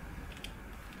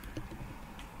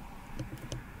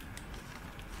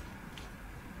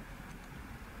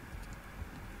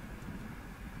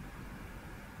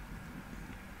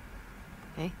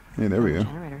 Hey. Hey, there we go.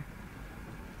 Generator.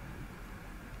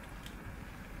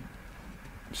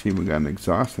 See, we got an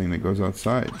exhaust thing that goes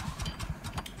outside.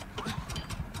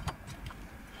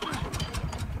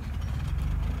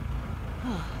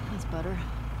 Oh, that's better.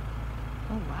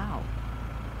 Oh, wow.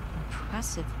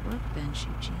 Impressive workbench,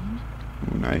 Eugene.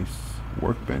 Ooh, nice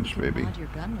workbench, You can baby. mod your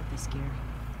gun with this gear.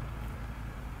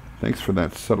 Thanks for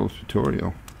that subtle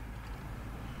tutorial.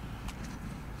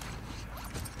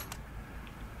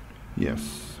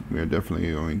 Yes, we are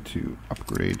definitely going to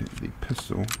upgrade the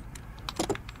pistol.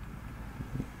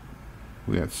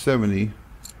 We got 70.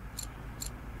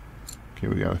 Okay,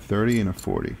 we got a 30 and a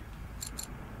 40.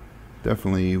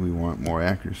 Definitely we want more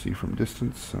accuracy from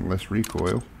distance and less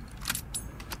recoil.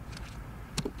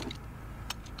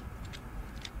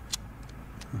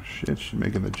 Oh shit, she's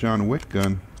making the John Wick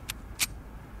gun.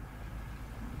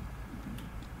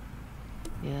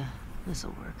 Yeah,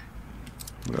 this'll work.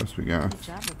 What else we got? Good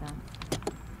job with them.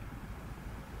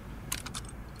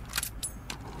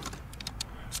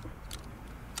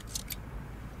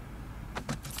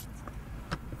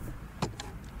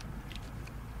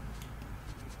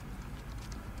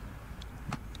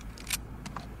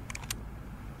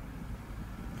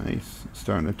 Nice.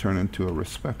 Starting to turn into a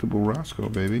respectable Roscoe,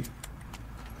 baby.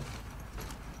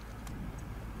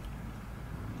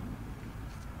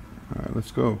 Alright,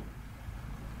 let's go.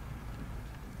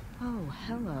 Oh,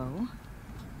 hello.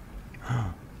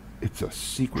 It's a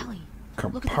secret Ellie,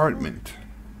 compartment.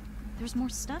 There's more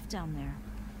stuff down there.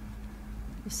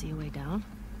 You see a way down?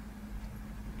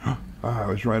 Ah, I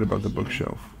was right about the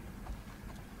bookshelf.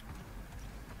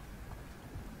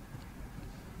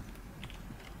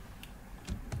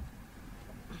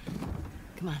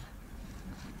 Come on.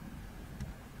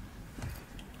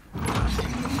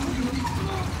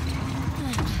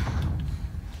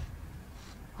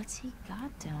 What's he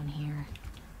got down here?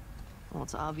 Well,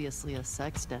 it's obviously a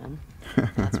sex den.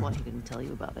 That's why he didn't tell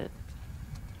you about it.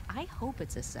 I hope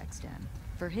it's a sex den.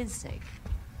 For his sake.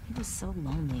 He was so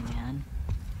lonely, man.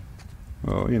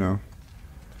 Well, you know,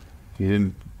 he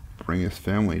didn't bring his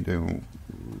family to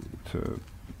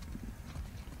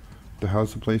the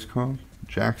how's the place called?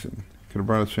 Jackson. Could have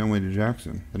brought his family to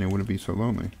Jackson, then he wouldn't be so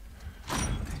lonely.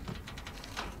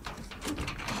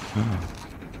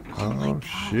 Oh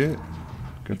shit!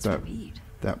 Got It's that weed.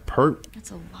 that perp.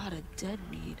 That's a lot of dead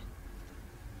weed.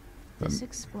 That, This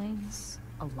explains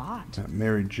a lot. that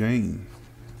Mary Jane.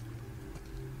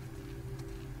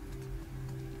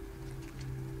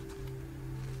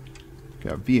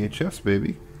 Got VHS,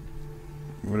 baby.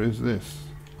 What is this?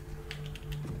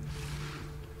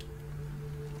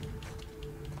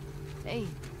 Hey,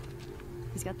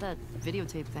 he's got that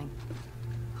videotape thing.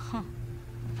 Huh.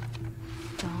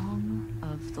 Dong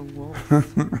of the Wolf.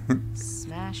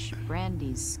 Smash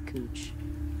Brandy's cooch.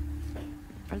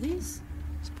 Are these?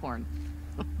 It's porn.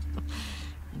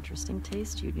 Interesting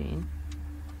taste, Eugene.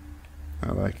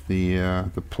 I like the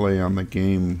play on the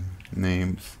game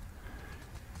names.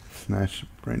 Snatch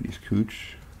Brandy's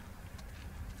cooch.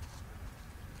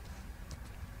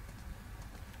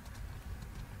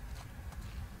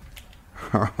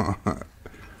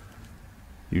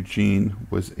 Eugene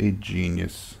was a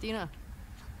genius. Dina,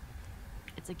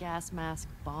 it's a gas mask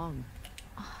bong.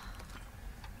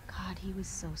 God, he was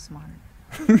so smart.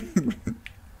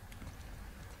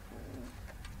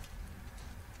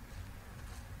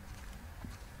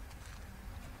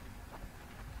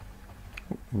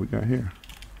 What we got here?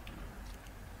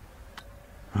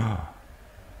 Ah,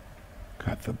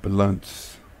 got the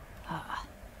blunts.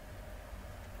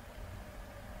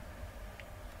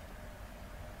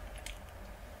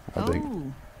 Are they?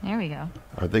 Oh, there we go.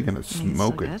 Are they gonna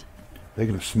smoke it? good? They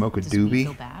gonna smoke a Does weed doobie?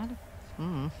 go bad?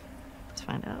 Let's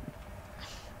find out.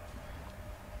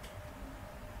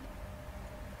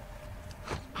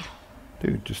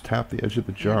 Dude, just tap the edge of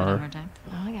the You have it one jar. more time?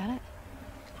 Oh, I got it.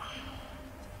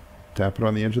 Tap it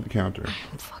on the edge of the counter.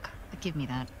 Fuck. Give me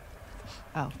that.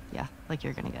 Oh, yeah, like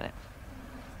you're gonna get it.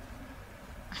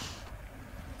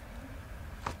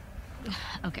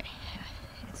 Okay.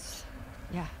 It's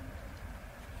Yeah.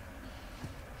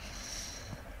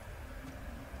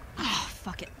 oh,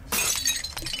 fuck it.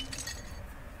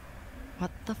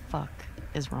 What the fuck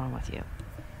is wrong with you?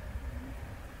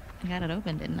 I got it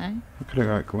open, didn't I? I could have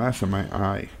got glass in my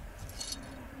eye.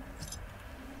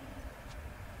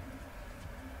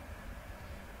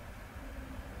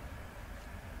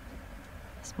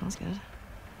 Smells good.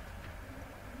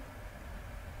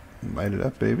 Light it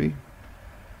up, baby.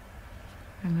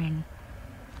 I mean,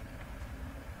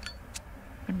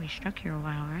 been we stuck here a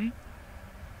while, right?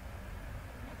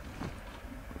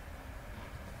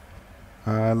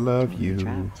 I love You're you,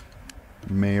 trapped.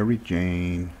 Mary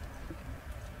Jane.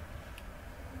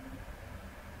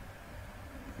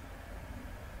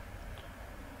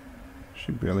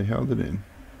 She barely held it in.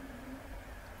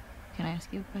 Can I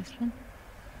ask you a question?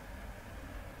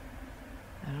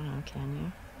 I don't know, can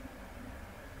you?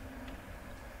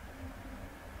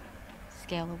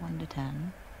 Scale of 1 to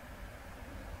 10.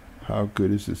 How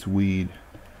good is this weed?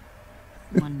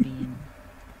 1 being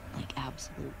like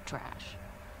absolute trash,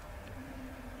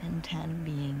 and 10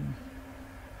 being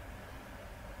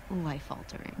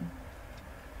life-altering.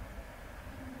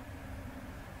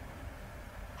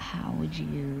 How would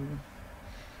you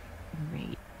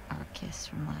rate our kiss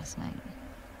from last night?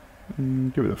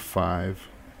 Give it a 5.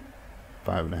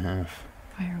 5.5.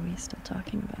 Why are we still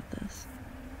talking about this?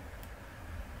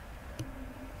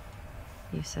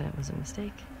 You said it was a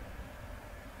mistake.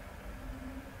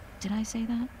 Did I say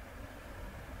that?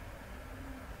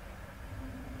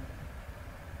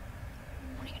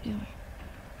 What are you doing?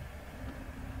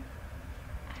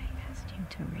 I asked you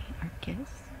to rate our kiss.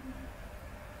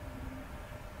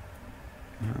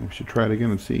 We should try it again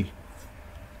and see.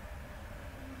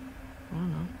 I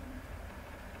don't know.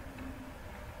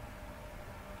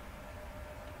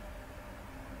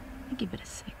 I give it a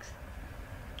 6.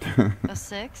 A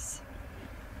 6?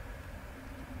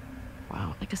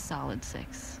 Wow, like a solid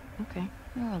 6. Okay.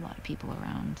 There are a lot of people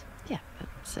around. Yeah, but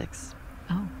 6.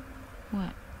 Oh,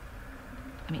 what?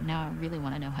 I mean, now I really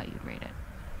want to know how you'd rate it.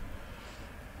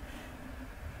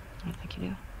 I don't think you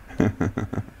do.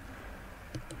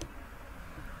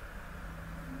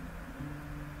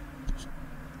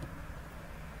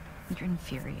 You're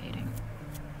infuriating.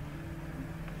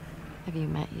 Have you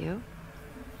met you?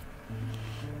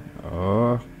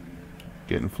 Oh,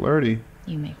 getting flirty.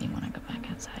 You make me want to go back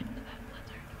outside into that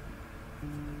blizzard.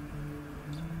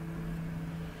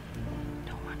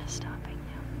 No one is stopping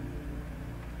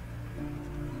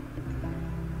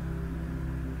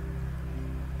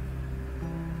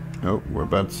you. Oh, we're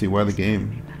about to see why the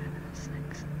game.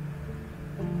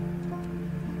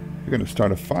 You're gonna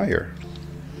start a fire.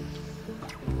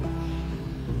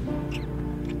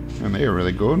 And they are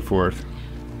really going for it.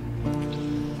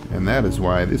 And that is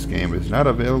why this game is not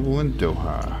available in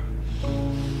Doha.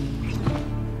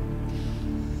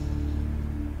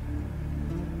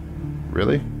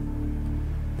 Really?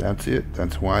 That's it?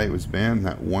 That's why it was banned?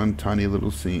 That one tiny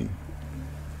little scene?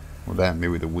 Well, that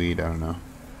maybe the weed, I don't know.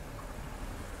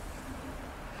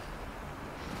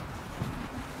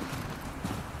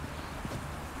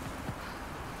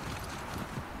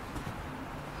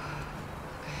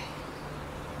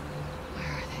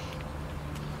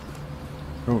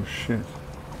 Oh shit.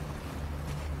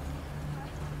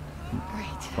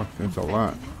 Great. Fuck, that's a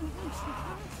lot.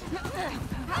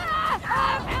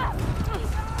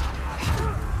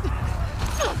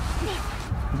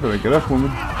 You better get up,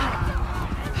 woman.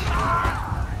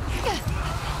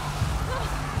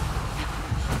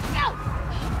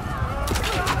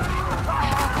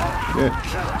 Shit.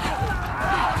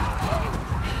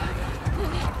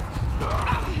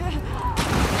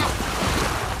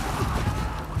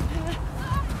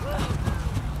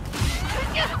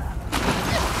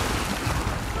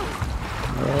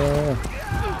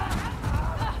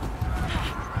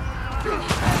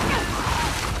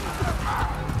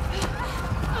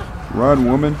 Run,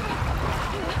 woman.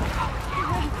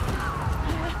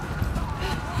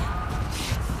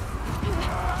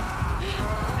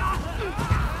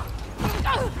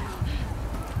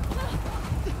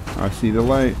 I see the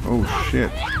light. Oh shit.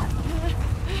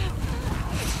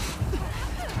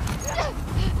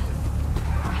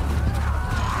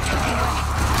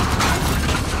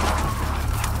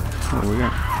 What do we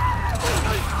got?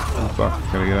 Oh fuck,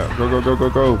 gotta get out. Go, go, go, go,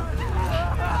 go.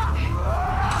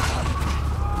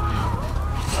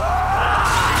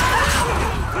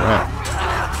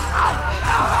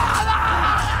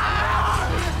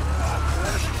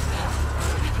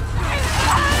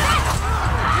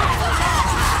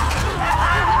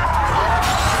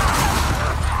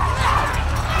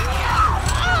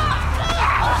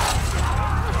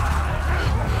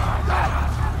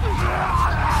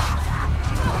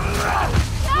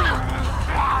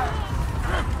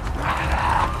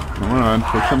 Come on,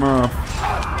 push him off.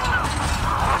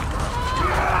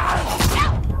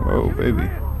 Whoa, baby.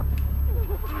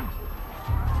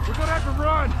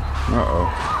 Uh-oh.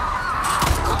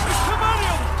 Come on,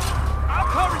 you! I'll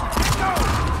cover you! Get going!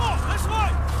 Come on, this way!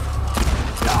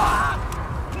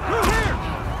 Through here!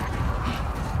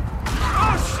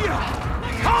 Oh, shit!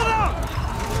 Hold up!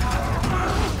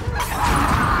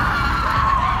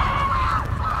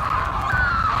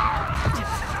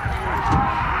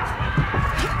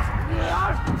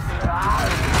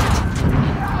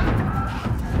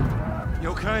 You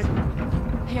okay?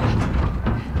 Yeah.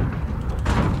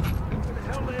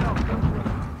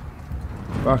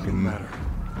 Fucking matter.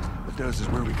 What does is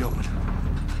where we going?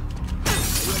 I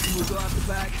reckon we'll go out the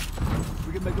back.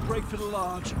 We can make a break for the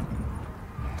lodge.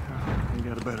 You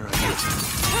got a better idea.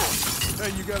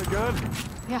 Hey, you got a gun?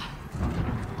 Yeah.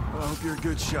 Well, I hope you're a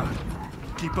good shot.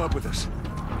 Keep up with us.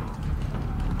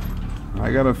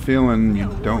 I got a feeling you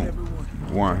don't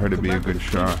want her to be a good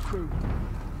shot. We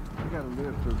gotta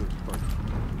live through this first.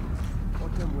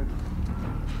 Want them with us?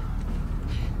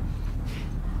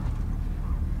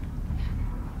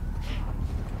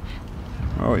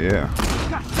 Oh yeah.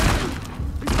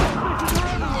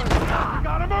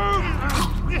 Gotta move!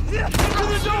 Into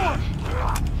the door!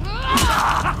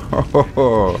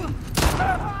 Oh.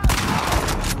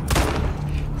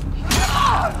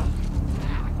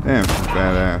 Damn, she's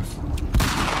badass.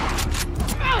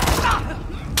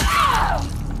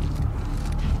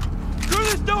 Through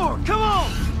this door! Come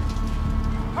on!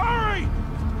 Hurry!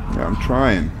 Yeah, I'm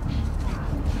trying.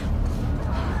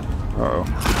 Uh-oh.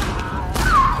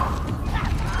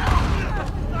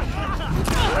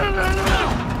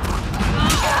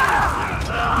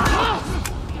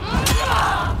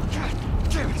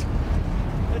 Damn it!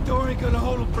 That door ain't gonna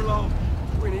hold him for long.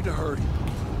 We need to hurry.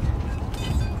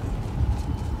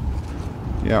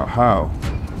 Yeah, how?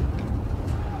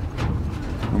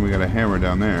 And we got a hammer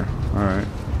down there. Alright.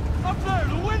 Up there,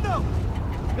 the window!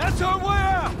 That's our way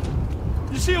out!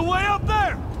 You see a way up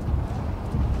there?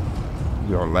 Is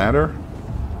there a ladder?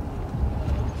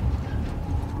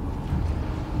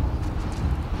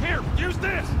 Here, use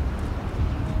this!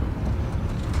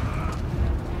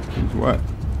 Use what?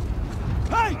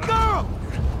 Hey, girl!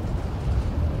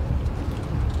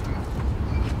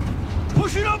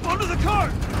 Push it up onto the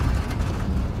cart!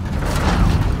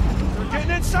 We're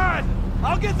getting inside!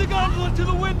 I'll get the gondola to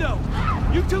the window!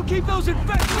 You two keep those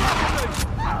infected off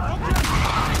of me!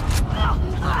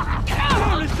 Okay!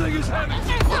 Damn, this thing is heavy!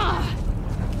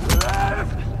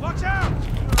 Watch out!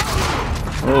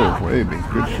 Oh, baby.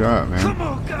 Good shot, man. Come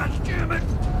on, goddammit!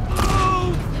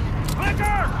 Move!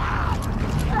 Clicker!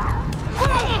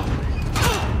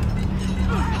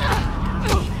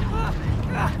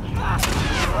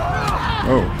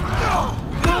 Oh.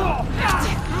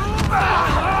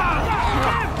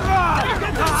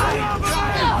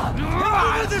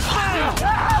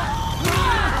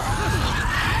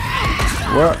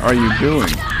 What are you doing?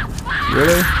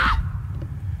 Really?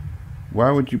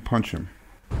 Why would you punch him?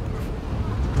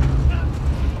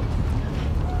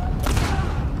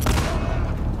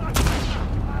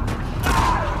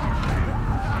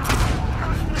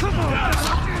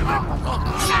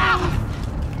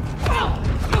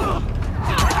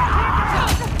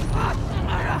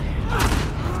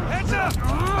 Heads up!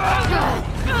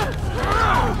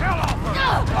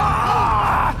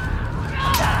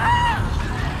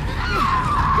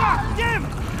 God damn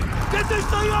it! Get this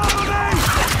thing off of me!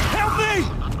 Help me!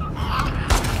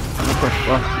 What the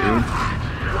fuck, dude?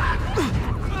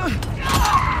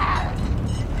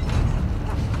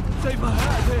 Save my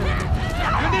hat there.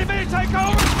 You need me to take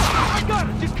over? I got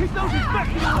it. Just keep those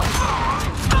infected away.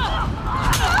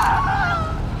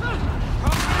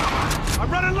 I'm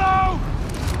running low.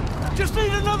 Just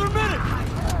need another minute.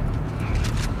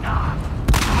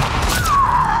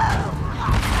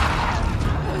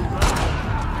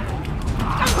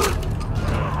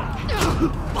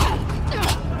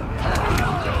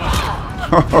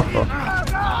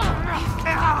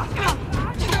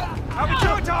 How we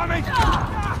doing, Tommy?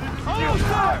 Almost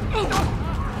there.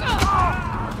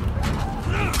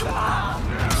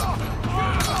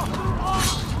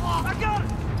 I got it.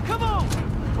 Come on.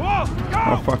 Whoa, go.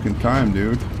 No fucking time,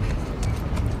 dude.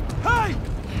 Hey,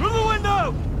 through the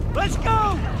window. Let's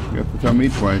go. You have to tell me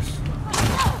twice.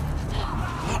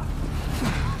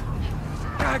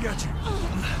 I got you.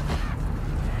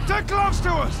 They're close to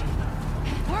us.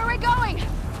 Where are we going?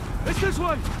 It's this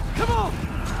way. Come on.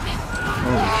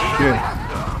 Oh, shit.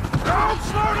 Don't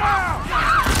slow down.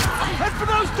 Head for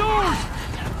those doors.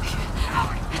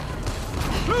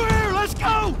 Through here. Let's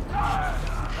go.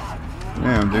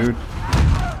 Damn, dude.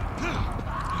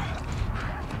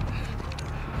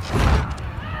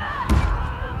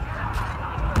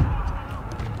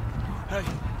 Hey,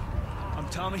 I'm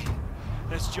Tommy.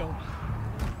 That's Joe.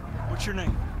 What's your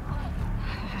name?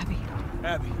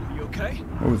 Abby, are you okay?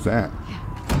 What was that?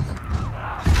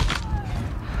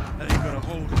 That ain't gonna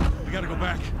hold. We gotta go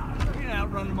back. We can't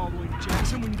outrun them all the way to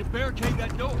Jackson. We need to barricade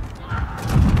that door.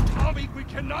 Tommy, we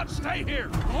cannot stay here.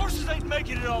 The horses ain't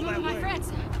making it all that way.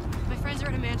 My friends are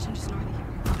at a mansion just north of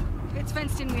here. It's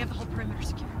fenced in. We have the whole perimeter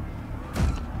secure.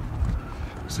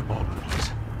 It's a Baldwin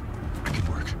place. I could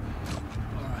work.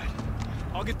 All right.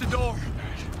 I'll get the door. All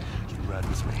right. You ride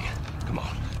with me. Come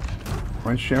on.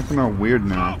 Why is Champagne all weird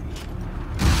now?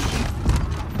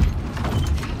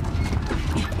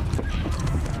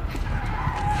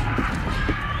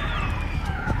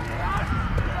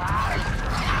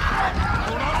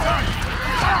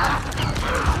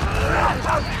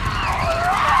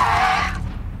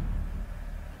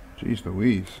 Jeez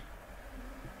Louise.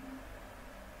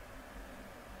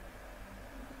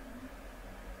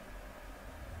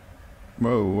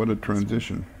 Whoa, what a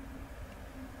transition.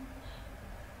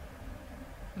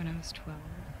 When I was 12,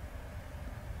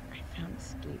 I found a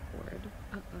skateboard.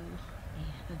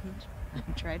 And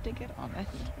I tried to get on it.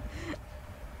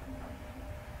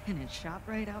 And it shot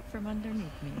right out from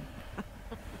underneath me.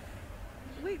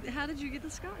 Wait, how did you get the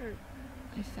scar?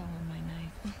 I fell on my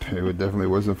knife. It definitely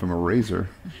wasn't from a razor.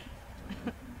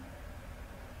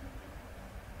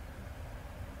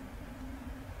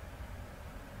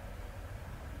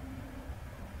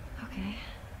 Okay.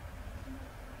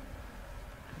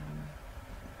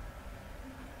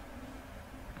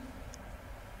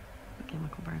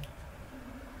 Chemical burn.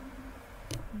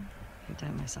 I did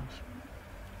it myself.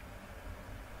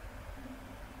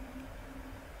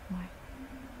 Why?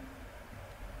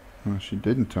 Well, she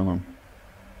didn't tell him.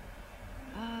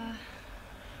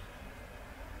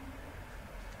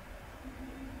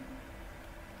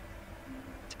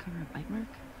 To cover a bite mark.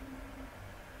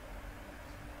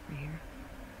 Right here.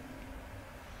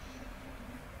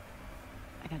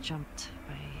 I got jumped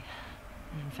by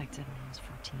an infected when I was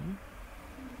 14.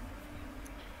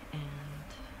 And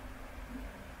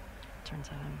turns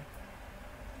out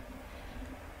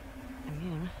I'm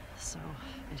immune, so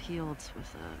it healed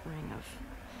with a ring of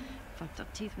fucked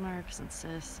up teeth marks and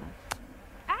cysts.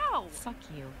 Ow! Fuck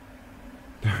you.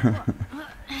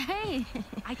 Hey!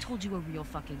 I told you a real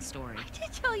fucking story. I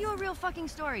did tell you a real fucking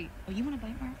story. Oh, you want a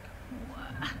bite mark?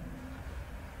 What?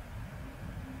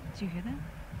 Did you hear that?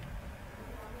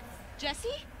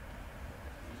 Jesse?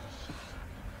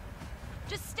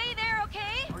 Just stay there,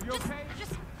 okay? Are you okay?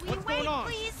 Just will What's you wait, going on?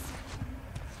 please?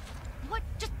 What?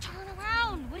 Just turn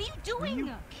around. What are you doing? Are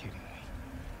you kidding me?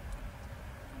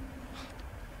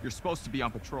 You're supposed to be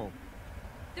on patrol.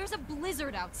 There's a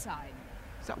blizzard outside.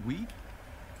 Is that weed?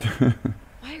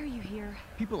 Why are you here?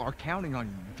 People are counting on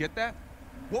you. You get that?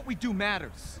 What we do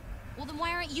matters. Well, then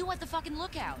why aren't you at the fucking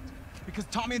lookout? Because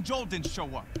Tommy and Joel didn't show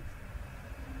up.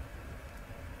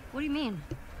 What do you mean?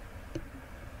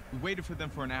 We waited for them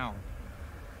for an hour.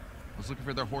 I was looking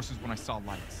for their horses when I saw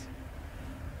lights.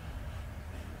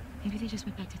 Maybe they just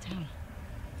went back to town.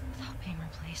 Without being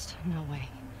replaced? No way.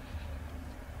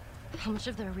 How much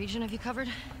of their region have you covered?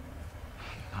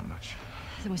 Not much.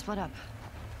 Then we split up.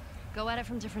 Go at it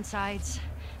from different sides,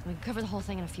 and we can cover the whole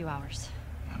thing in a few hours.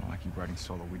 I don't like you riding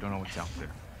solo. We don't know what's out there.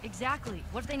 Exactly.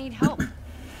 What if they need help?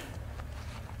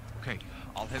 Okay,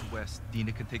 I'll head west.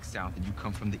 Dina can take south, and you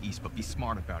come from the east, but be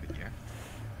smart about it, yeah?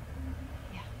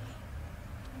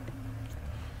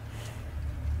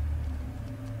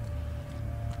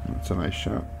 That's a nice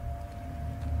shot.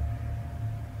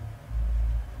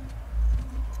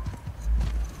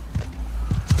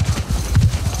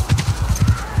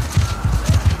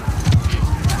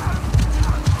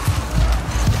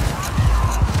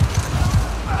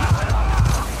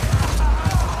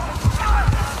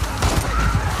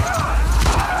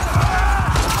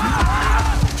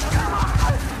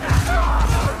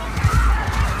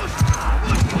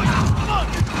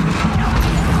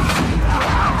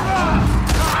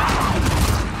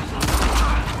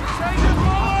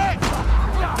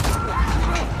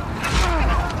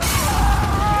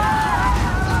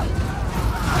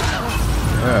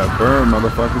 Yeah, burn,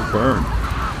 motherfuckers, burn.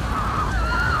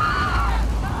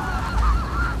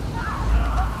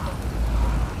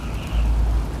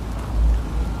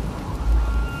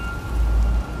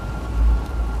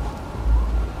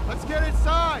 Let's get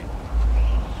inside!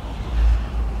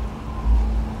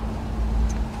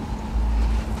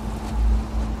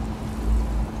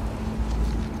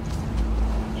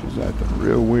 She's acting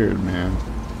real weird, man.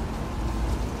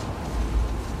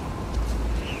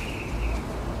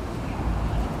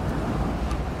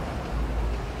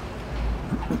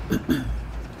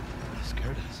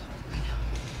 Scared us.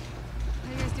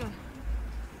 How you guys doing?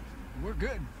 We're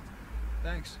good.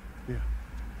 Thanks. Yeah.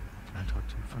 Can I talk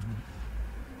to you for a minute?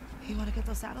 You want to get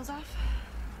those saddles off?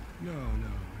 No,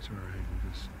 it's all right.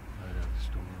 We'll just ride out the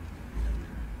storm.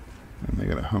 And they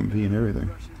got a Humvee and everything.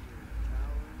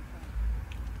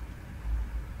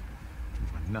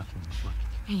 Nothing.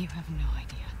 You have no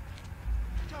idea.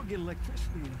 Don't get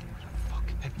electricity in here. Where the fuck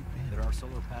have you been? There are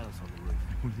solar panels on the roof.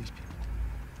 Who are these people?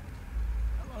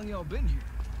 How long y'all been here?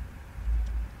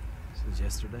 Since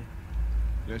yesterday.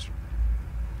 Yesterday?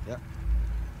 Yep.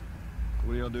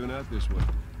 What are y'all doing out this way?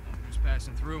 Just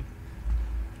passing through.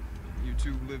 You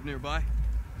two live nearby?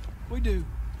 We do.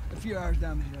 A few hours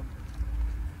down the hill.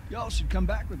 Y'all should come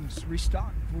back with us,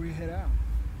 restock before you head out.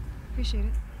 Appreciate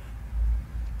it.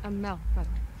 I'm Mel, by the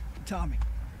way. Tommy.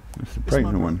 That's the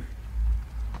pregnant one.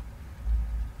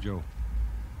 Joe.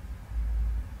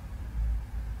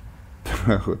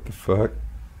 What the fuck?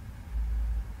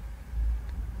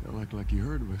 Y'all act like you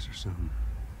heard of us or something.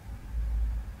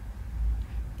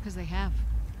 Because they have.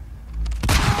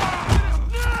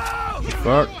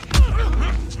 Fuck.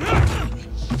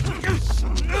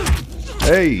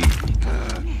 Hey.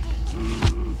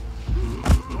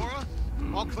 Laura,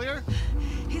 all clear?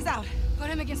 He's out. Put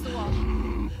him against the wall.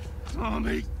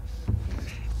 Tommy!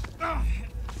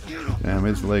 Damn,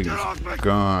 his leg is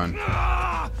gone.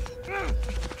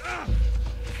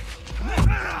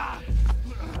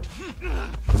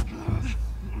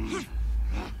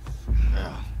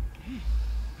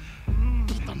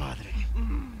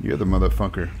 You're the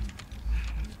motherfucker.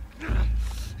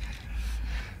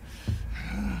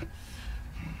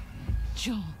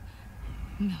 Joel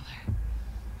Miller.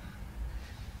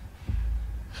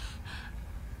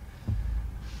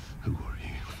 Who are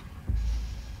you?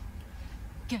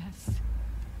 Guess.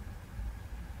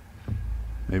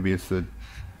 Maybe it's the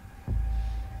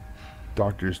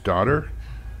doctor's daughter?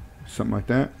 Something like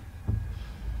that?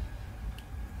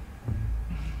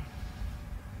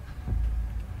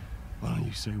 Why don't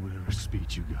you say whatever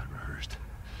speech you got rehearsed?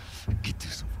 Get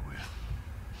this over with.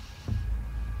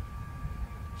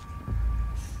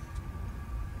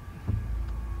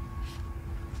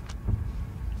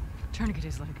 Tourniquet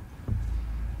his leg.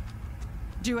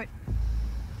 Do it.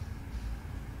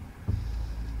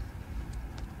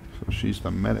 So she's the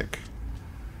medic.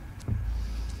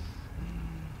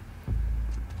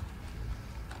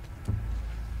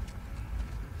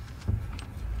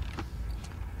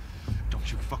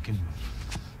 Don't you fucking move.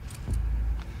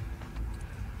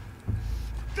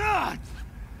 God!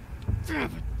 Damn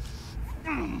it!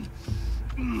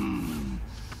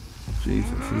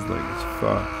 Jesus, his leg is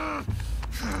fucked.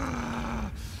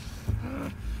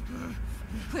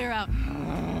 Clear out.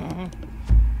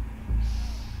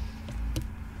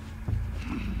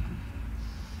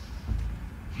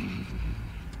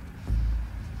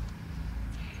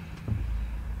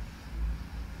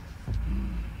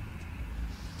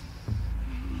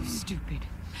 Stupid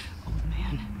old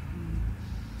man.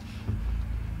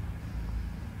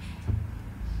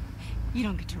 You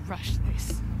don't get to rush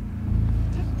this.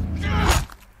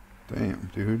 Damn,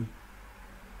 dude.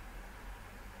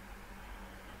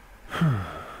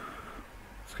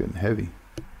 It's getting heavy.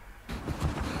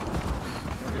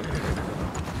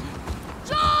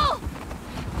 Joel!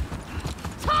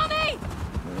 Tommy!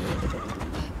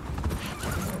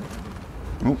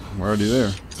 Oh, we're already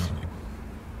there.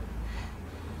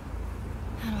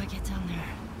 How do I get down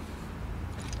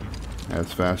there?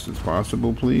 As fast as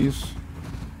possible, please.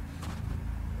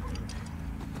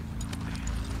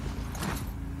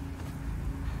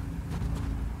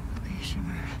 Okay,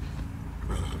 Shimmer.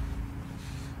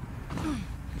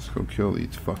 Let's go kill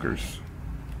these fuckers.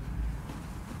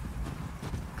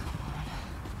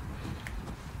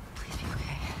 Please be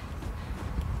okay.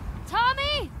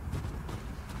 Tommy!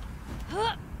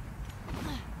 Huh.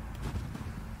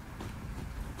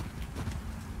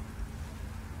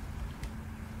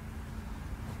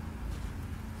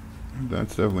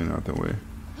 That's definitely not the way.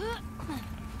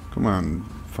 Come on,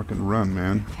 fucking run,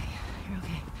 man. You're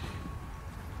okay.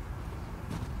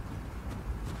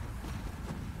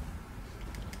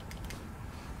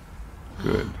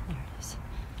 Good. There it is.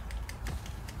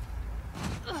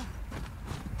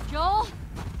 Joel?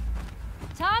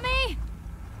 Tommy?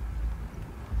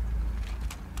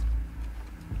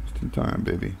 Just in time,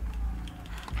 baby.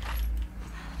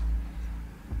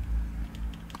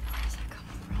 Where's that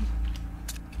coming from?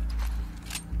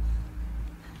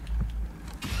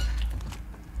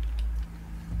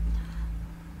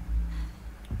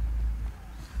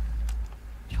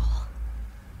 Joel.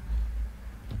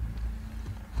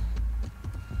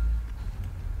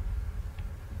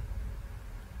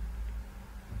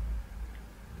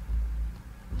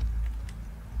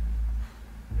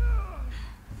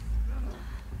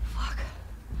 Fuck.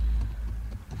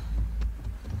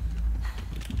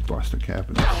 bust a cap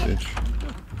in this bitch.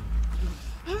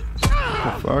 What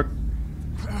the fuck?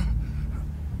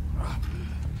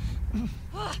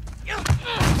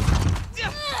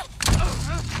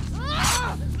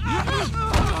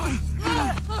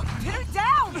 Pin her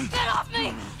down! Get off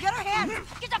me! Get her hands!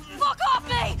 Get the fuck off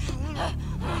me!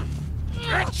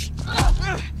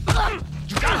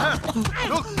 You got her!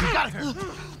 Look, you got her!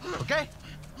 Okay?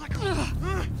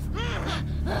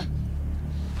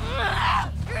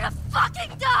 You're gonna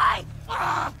fucking die!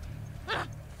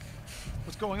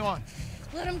 What's going on?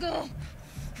 Let him go!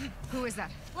 Who is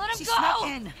that? Let him She go! snuck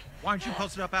in. Why aren't you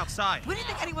posted up outside? We didn't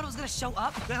think anyone was gonna show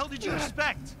up. What the hell did you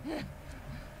expect?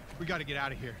 We gotta get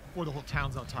out of here before the whole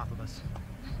town's on top of us.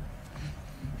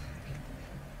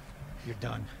 You're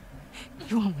done.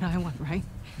 You want what I want, right?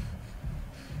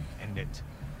 End it.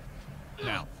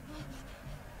 Now.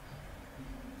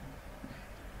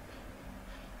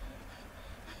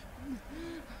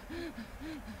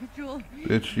 Joel.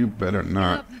 Bitch, you better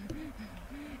not.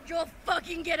 Joel,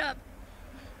 fucking get up!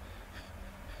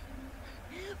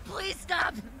 Please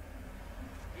stop!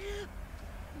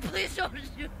 Please don't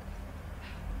shoot!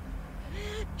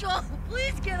 Joel,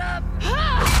 please get up!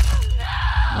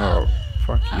 Oh,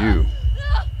 fuck you.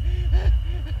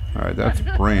 Alright, that's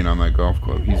brain on that golf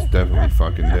club. He's definitely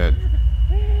fucking dead.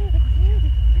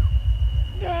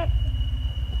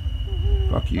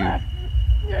 Fuck you.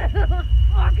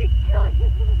 Fucking kill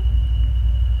you!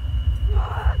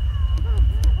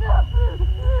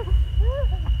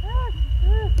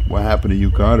 What happened to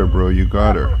you got her, bro? You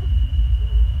got her.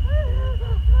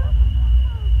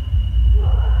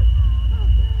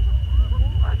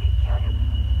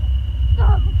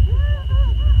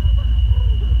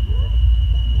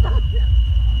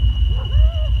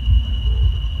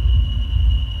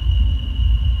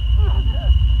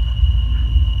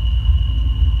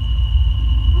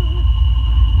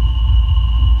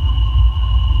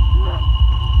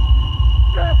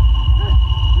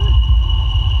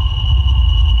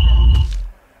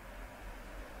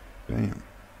 Damn.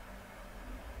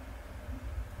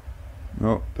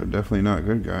 Well, they're definitely not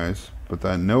good guys, but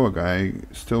that Noah guy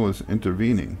still is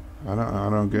intervening. I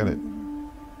don't get it.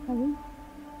 Ellie?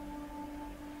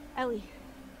 Ellie.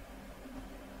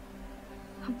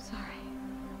 I'm sorry.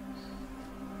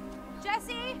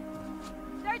 Jesse!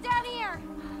 They're down here!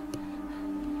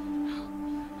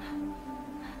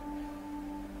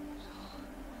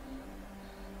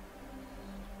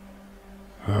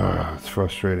 It's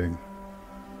frustrating.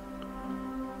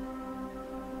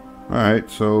 Alright,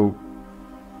 so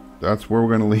that's where we're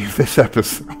going to leave this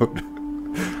episode.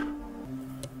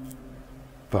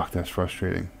 Fuck, that's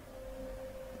frustrating.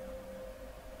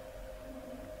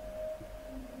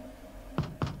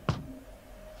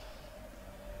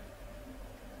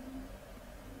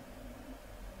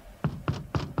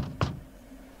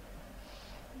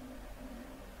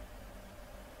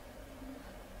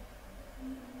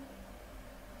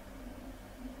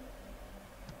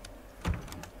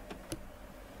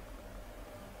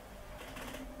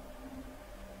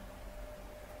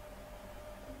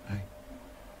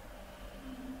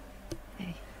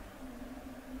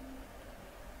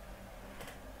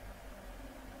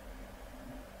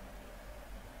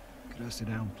 Could I sit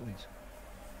down, please?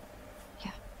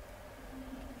 Yeah.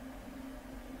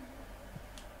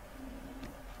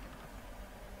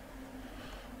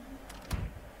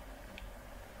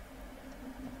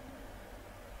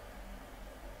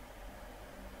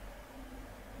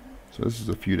 So this is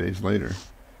a few days later,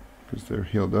 because they're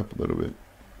healed up a little bit.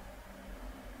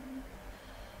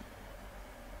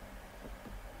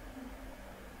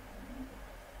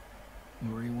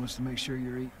 Lori wants to make sure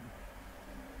you're eating.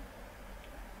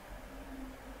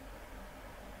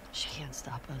 She can't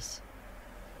stop us.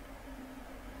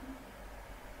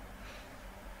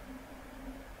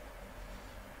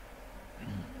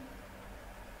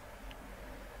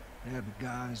 They have the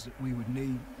guys that we would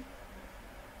need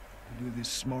to do this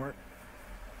smart.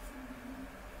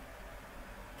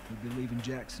 We'd be leaving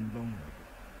Jackson vulnerable.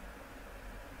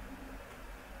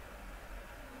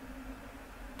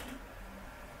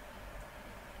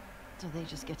 So they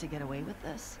just get to get away with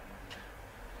this?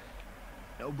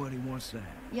 Nobody wants that.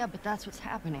 Yeah, but that's what's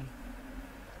happening.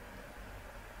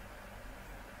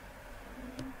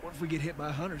 What if we get hit by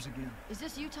hunters again? Is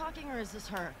this you talking or is this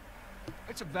her?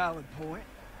 It's a valid point.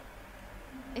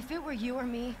 If it were you or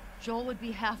me, Joel would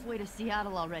be halfway to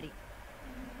Seattle already.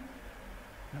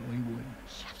 No, he wouldn't.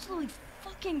 He absolutely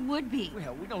fucking would be.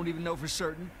 Well, we don't even know for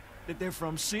certain that they're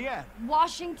from Seattle.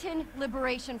 Washington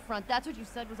Liberation Front. That's what you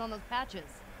said was on those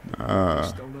patches. They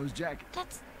stole those jackets.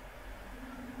 That's...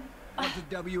 What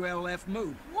the WLF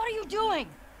move? What are you doing?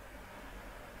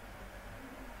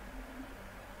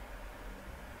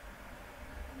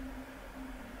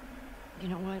 You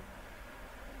know what?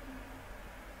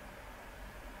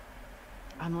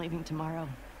 I'm leaving tomorrow.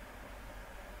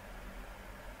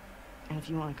 And if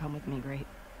you want to come with me, great.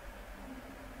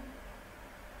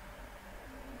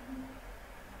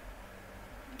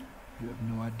 You have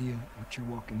no idea what you're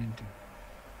walking into.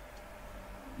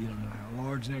 You don't know how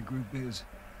large that group is,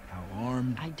 how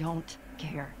armed. I don't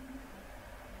care.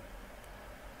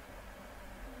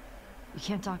 You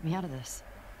can't talk me out of this.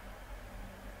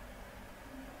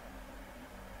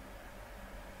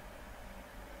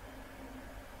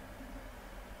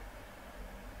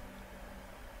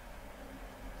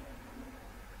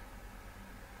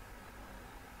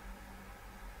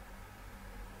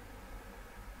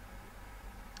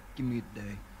 Give me a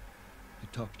day to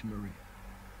talk to Maria.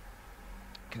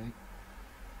 Okay?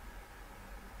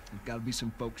 There's gotta be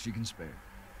some folks you can spare.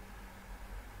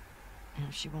 And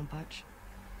if she won't budge?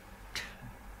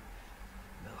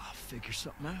 Well, I'll figure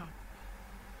something out.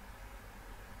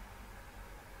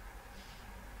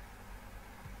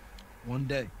 One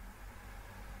day.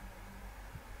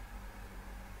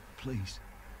 Please.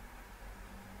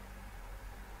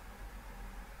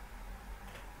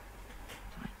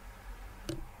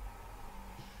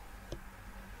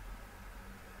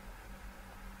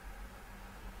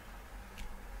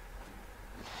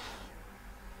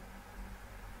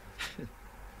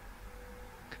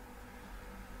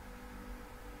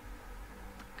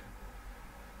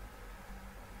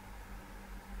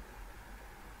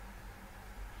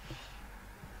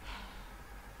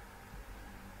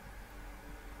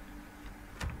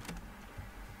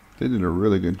 They did a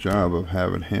really good job of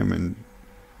having him and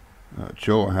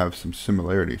Joel have some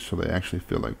similarities, so they actually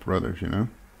feel like brothers, you know?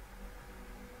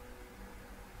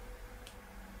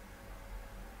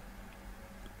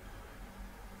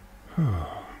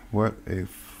 What a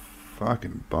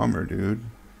fucking bummer, dude.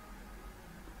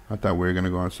 I thought we were going to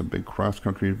go on some big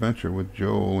cross-country adventure with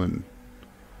Joel and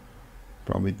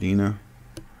probably Dina.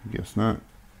 I guess not.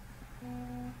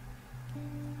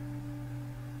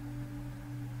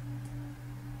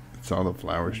 It's all the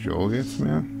flowers Joel gets,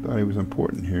 man. Thought he was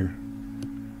important here.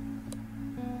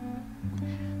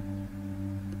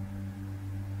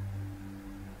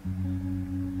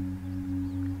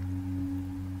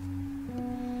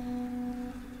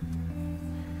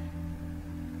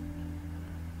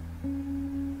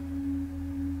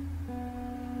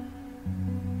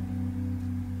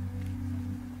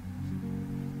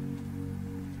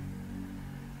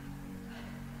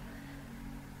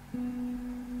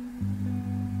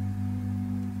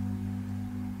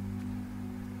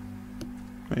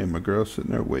 Hey, my girl's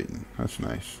sitting there waiting. That's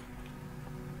nice.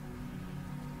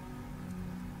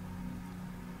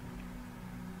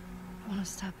 I want to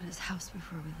stop at his house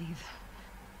before we leave.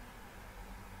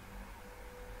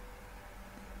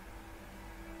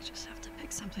 I just have to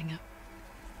pick something up.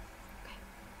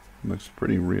 Looks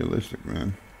pretty realistic,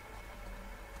 man.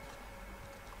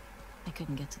 I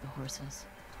couldn't get to the horses.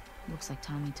 Looks like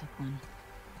Tommy took one.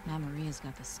 Now Maria's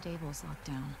got the stables locked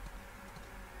down.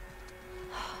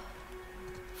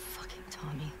 Fucking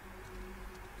Tommy.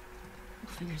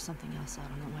 We'll figure something else out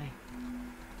on the way.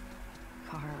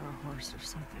 Car or a horse or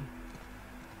something.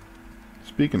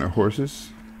 Speaking of horses.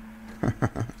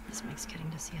 This makes getting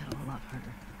to Seattle a lot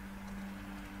harder.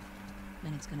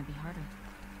 Then it's gonna be harder.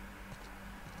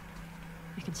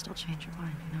 You can still change your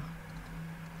mind, you know?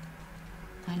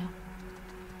 I know.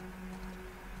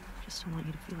 I just don't want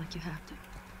you to feel like you have to.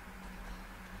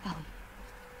 Ellie.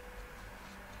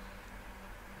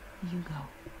 You go.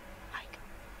 I go.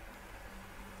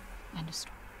 End of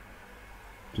story.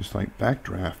 Just like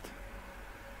Backdraft.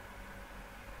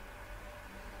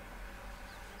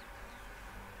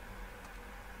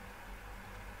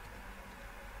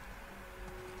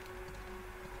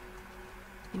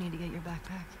 You need to get your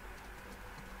backpack.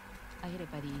 I hid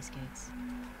it by the east gates.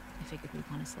 I figured we'd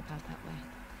want to slip out that way.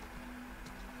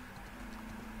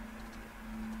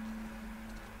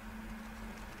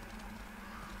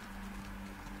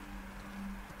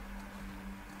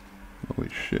 Holy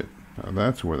shit. Now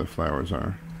that's where the flowers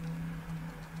are.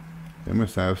 They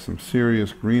must have some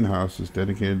serious greenhouses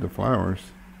dedicated to flowers.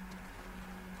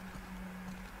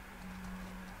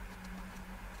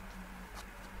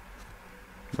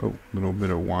 Oh, a little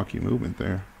bit of wonky movement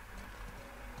there.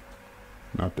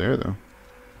 Not there, though.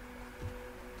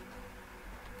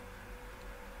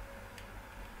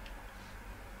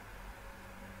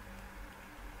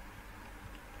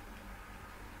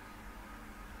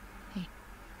 Hey.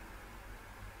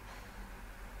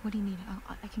 What do you need?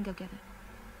 I can go get it.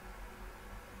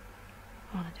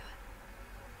 I want to do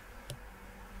it.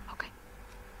 Okay.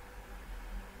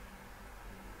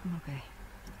 I'm okay.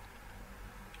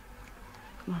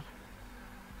 Come on.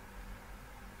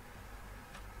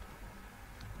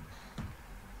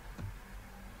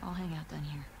 done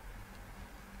here.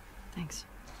 Thanks.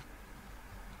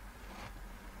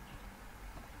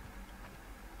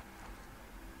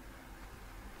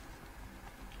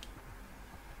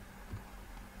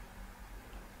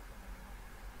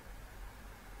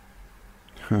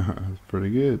 That's pretty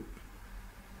good.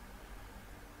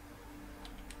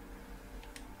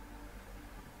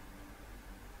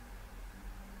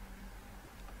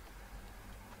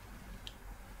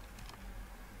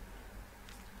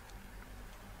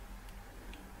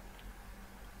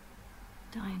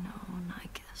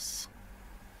 Dino-Nicus.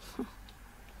 That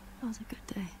was a good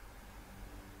day.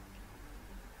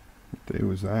 What day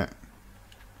was that?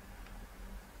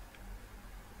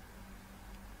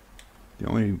 The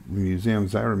only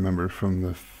museums I remember from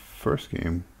the first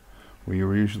game where you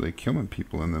were usually killing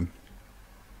people in them.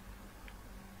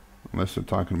 Unless they're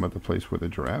talking about the place where the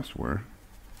giraffes were.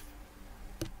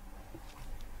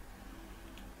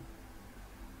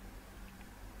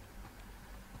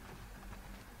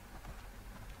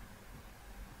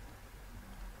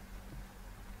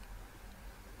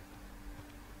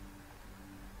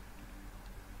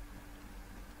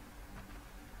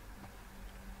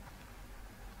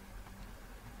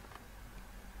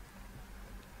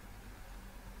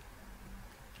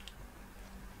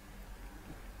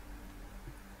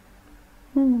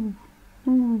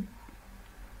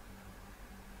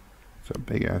 It's a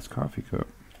big ass coffee cup.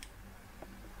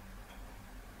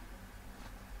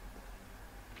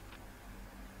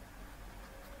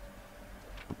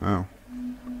 Wow.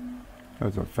 That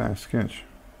was a fast sketch.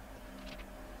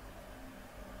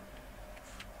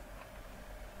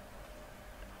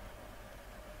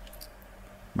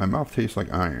 My mouth tastes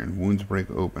like iron. Wounds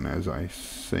break open as I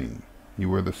sing.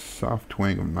 You wear the soft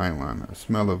twang of nylon, a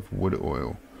smell of wood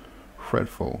oil.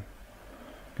 Fretful.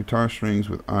 Guitar strings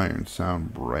with iron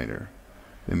sound brighter.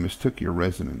 They mistook your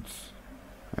resonance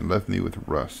and left me with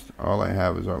rust. All I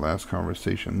have is our last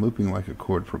conversation, looping like a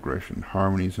chord progression,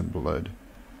 harmonies and blood.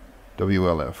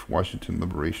 WLF, Washington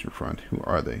Liberation Front. Who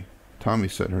are they? Tommy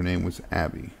said her name was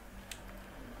Abby.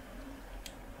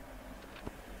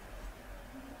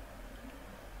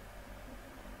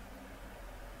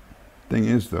 Thing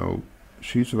is, though,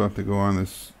 she's about to go on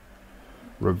this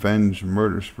revenge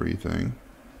murder spree thing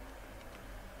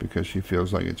because she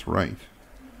feels like it's right.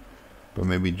 But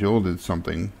maybe Joel did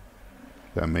something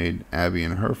that made Abby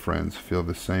and her friends feel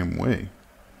the same way.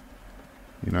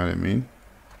 You know what I mean?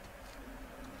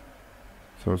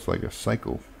 So it's like a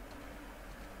cycle.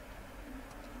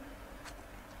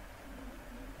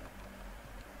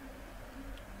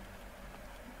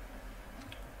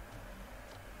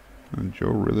 And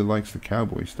Joe really likes the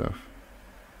cowboy stuff.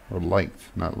 Or liked,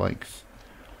 not likes.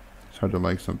 It's hard to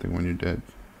like something when you're dead.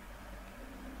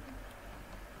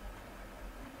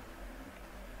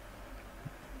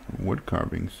 Wood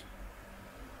carvings.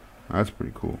 That's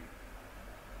pretty cool.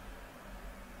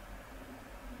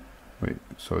 Wait,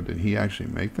 so did he actually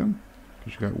make them?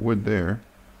 Because you got wood there.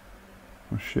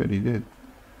 Oh shit, he did.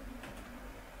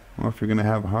 Well, if you're going to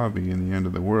have a hobby in the end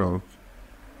of the world,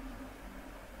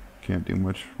 can't do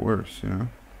much worse, you know?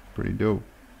 Pretty dope.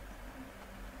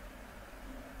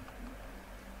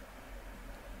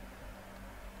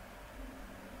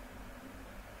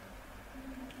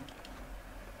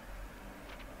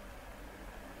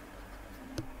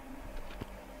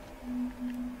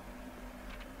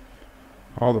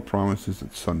 All the promises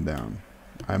at sundown.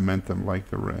 I meant them like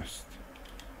the rest.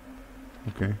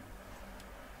 Okay.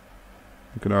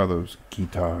 Look at all those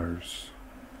guitars.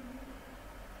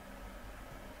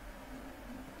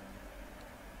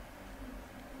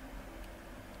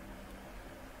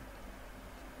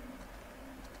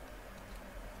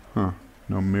 Huh.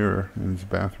 No mirror in his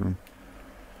bathroom.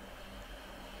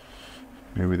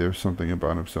 Maybe there's something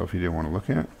about himself he didn't want to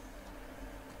look at.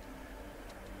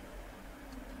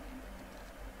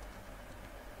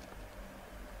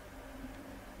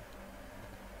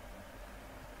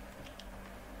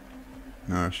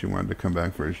 No, she wanted to come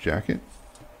back for his jacket.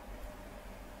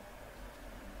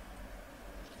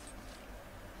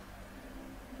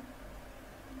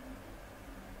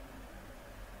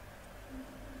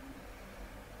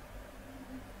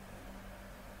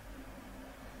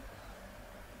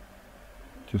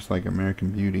 Just like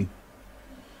American Beauty.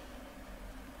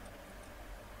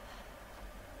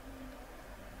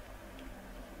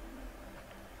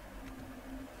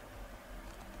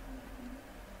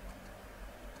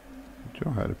 Joe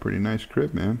had a pretty nice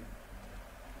crib, man.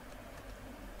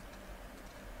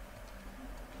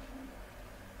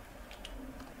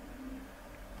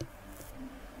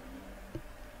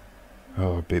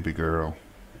 Oh, baby girl.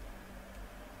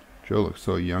 Joe looks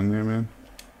so young there, man.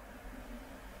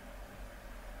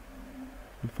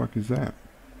 What the fuck is that?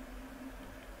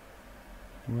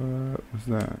 What was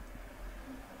that?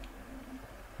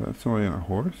 That's somebody on a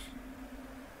horse?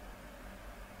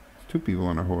 There's two people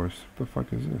on a horse. What the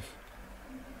fuck is this?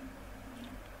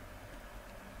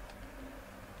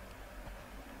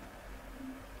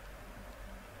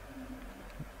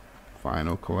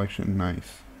 Final collection,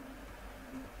 nice.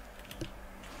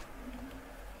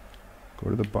 Go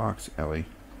to the box, Ellie.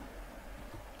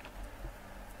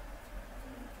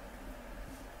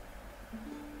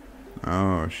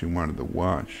 Oh, she wanted the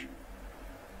watch.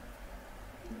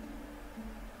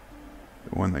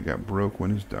 The one that got broke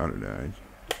when his daughter died.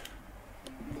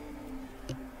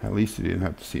 At least he didn't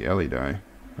have to see Ellie die.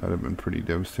 That would have been pretty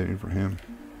devastating for him.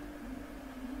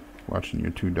 Watching your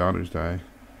two daughters die.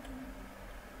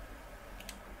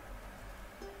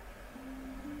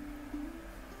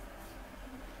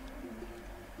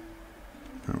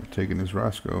 Oh, taking his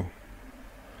Roscoe.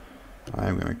 I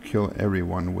am going to kill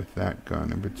everyone with that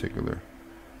gun in particular.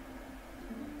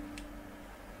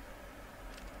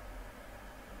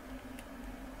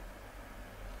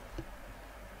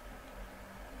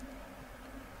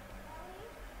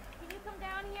 Can you come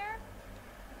down here?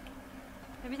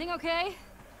 Everything okay?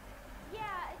 Yeah,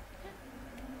 it's just...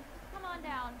 Come on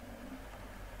down.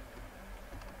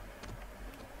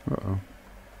 Uh-oh.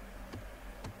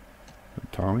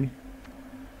 Tommy?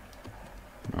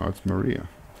 No, it's Maria.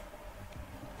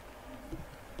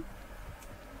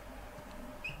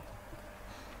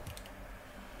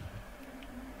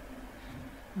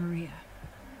 Maria,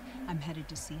 I'm headed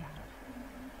to Seattle.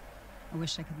 I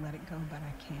wish I could let it go, but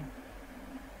I can't.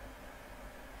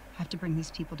 I have to bring these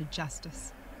people to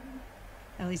justice.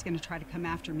 Ellie's gonna try to come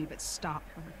after me, but stop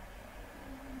her.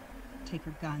 Take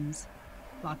her guns,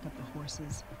 lock up the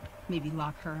horses, maybe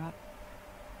lock her up.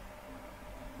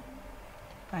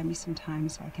 Buy me some time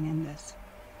so I can end this.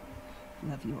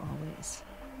 Love you always,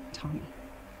 Tommy.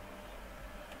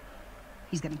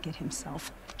 He's gonna get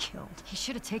himself killed. He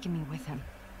should have taken me with him.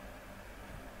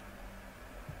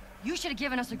 You should have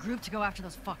given us a group to go after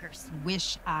those fuckers.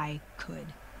 Wish I could.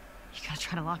 You gonna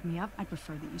try to lock me up? I'd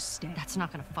prefer that you stay. That's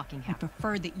not gonna fucking I happen.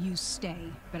 prefer that you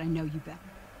stay, but I know you better.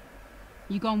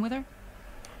 You going with her?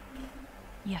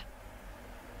 Yeah.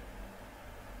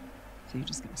 So you're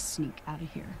just gonna sneak out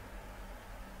of here?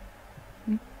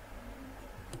 Hmm?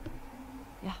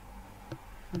 Yeah.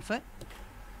 On foot?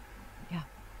 Yeah.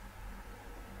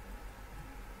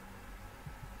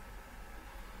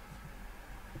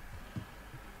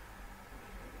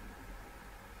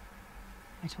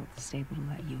 I told the stable to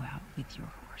let you out with your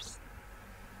horse.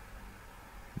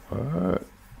 What?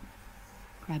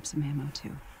 Grab some ammo,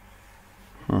 too.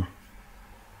 Huh.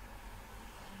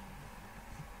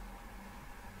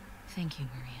 Thank you,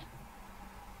 Maria.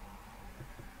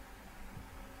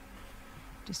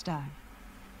 Just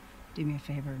do me a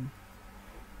favor and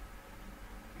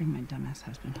bring my dumbass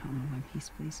husband home in one piece,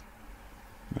 please.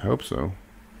 I hope so.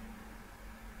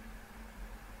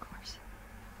 Of course.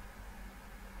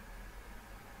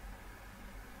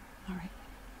 All right.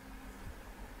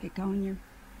 Get going.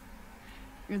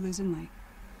 You're losing light.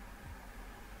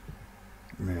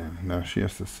 Man, now she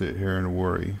has to sit here and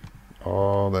worry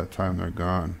all that time they're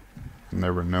gone,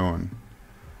 never knowing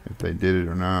if they did it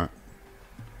or not.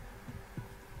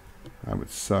 That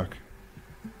would suck.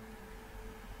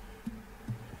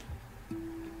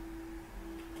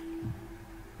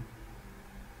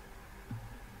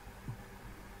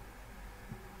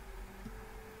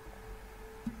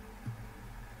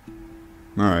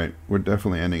 Alright, we're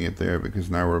definitely ending it there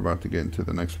because now we're about to get into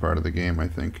the next part of the game, I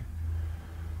think.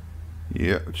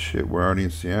 Yeah, shit, we're already in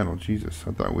Seattle. Jesus,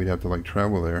 I thought we'd have to like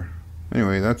travel there.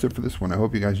 Anyway, that's it for this one. I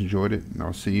hope you guys enjoyed it, and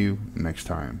I'll see you next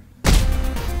time.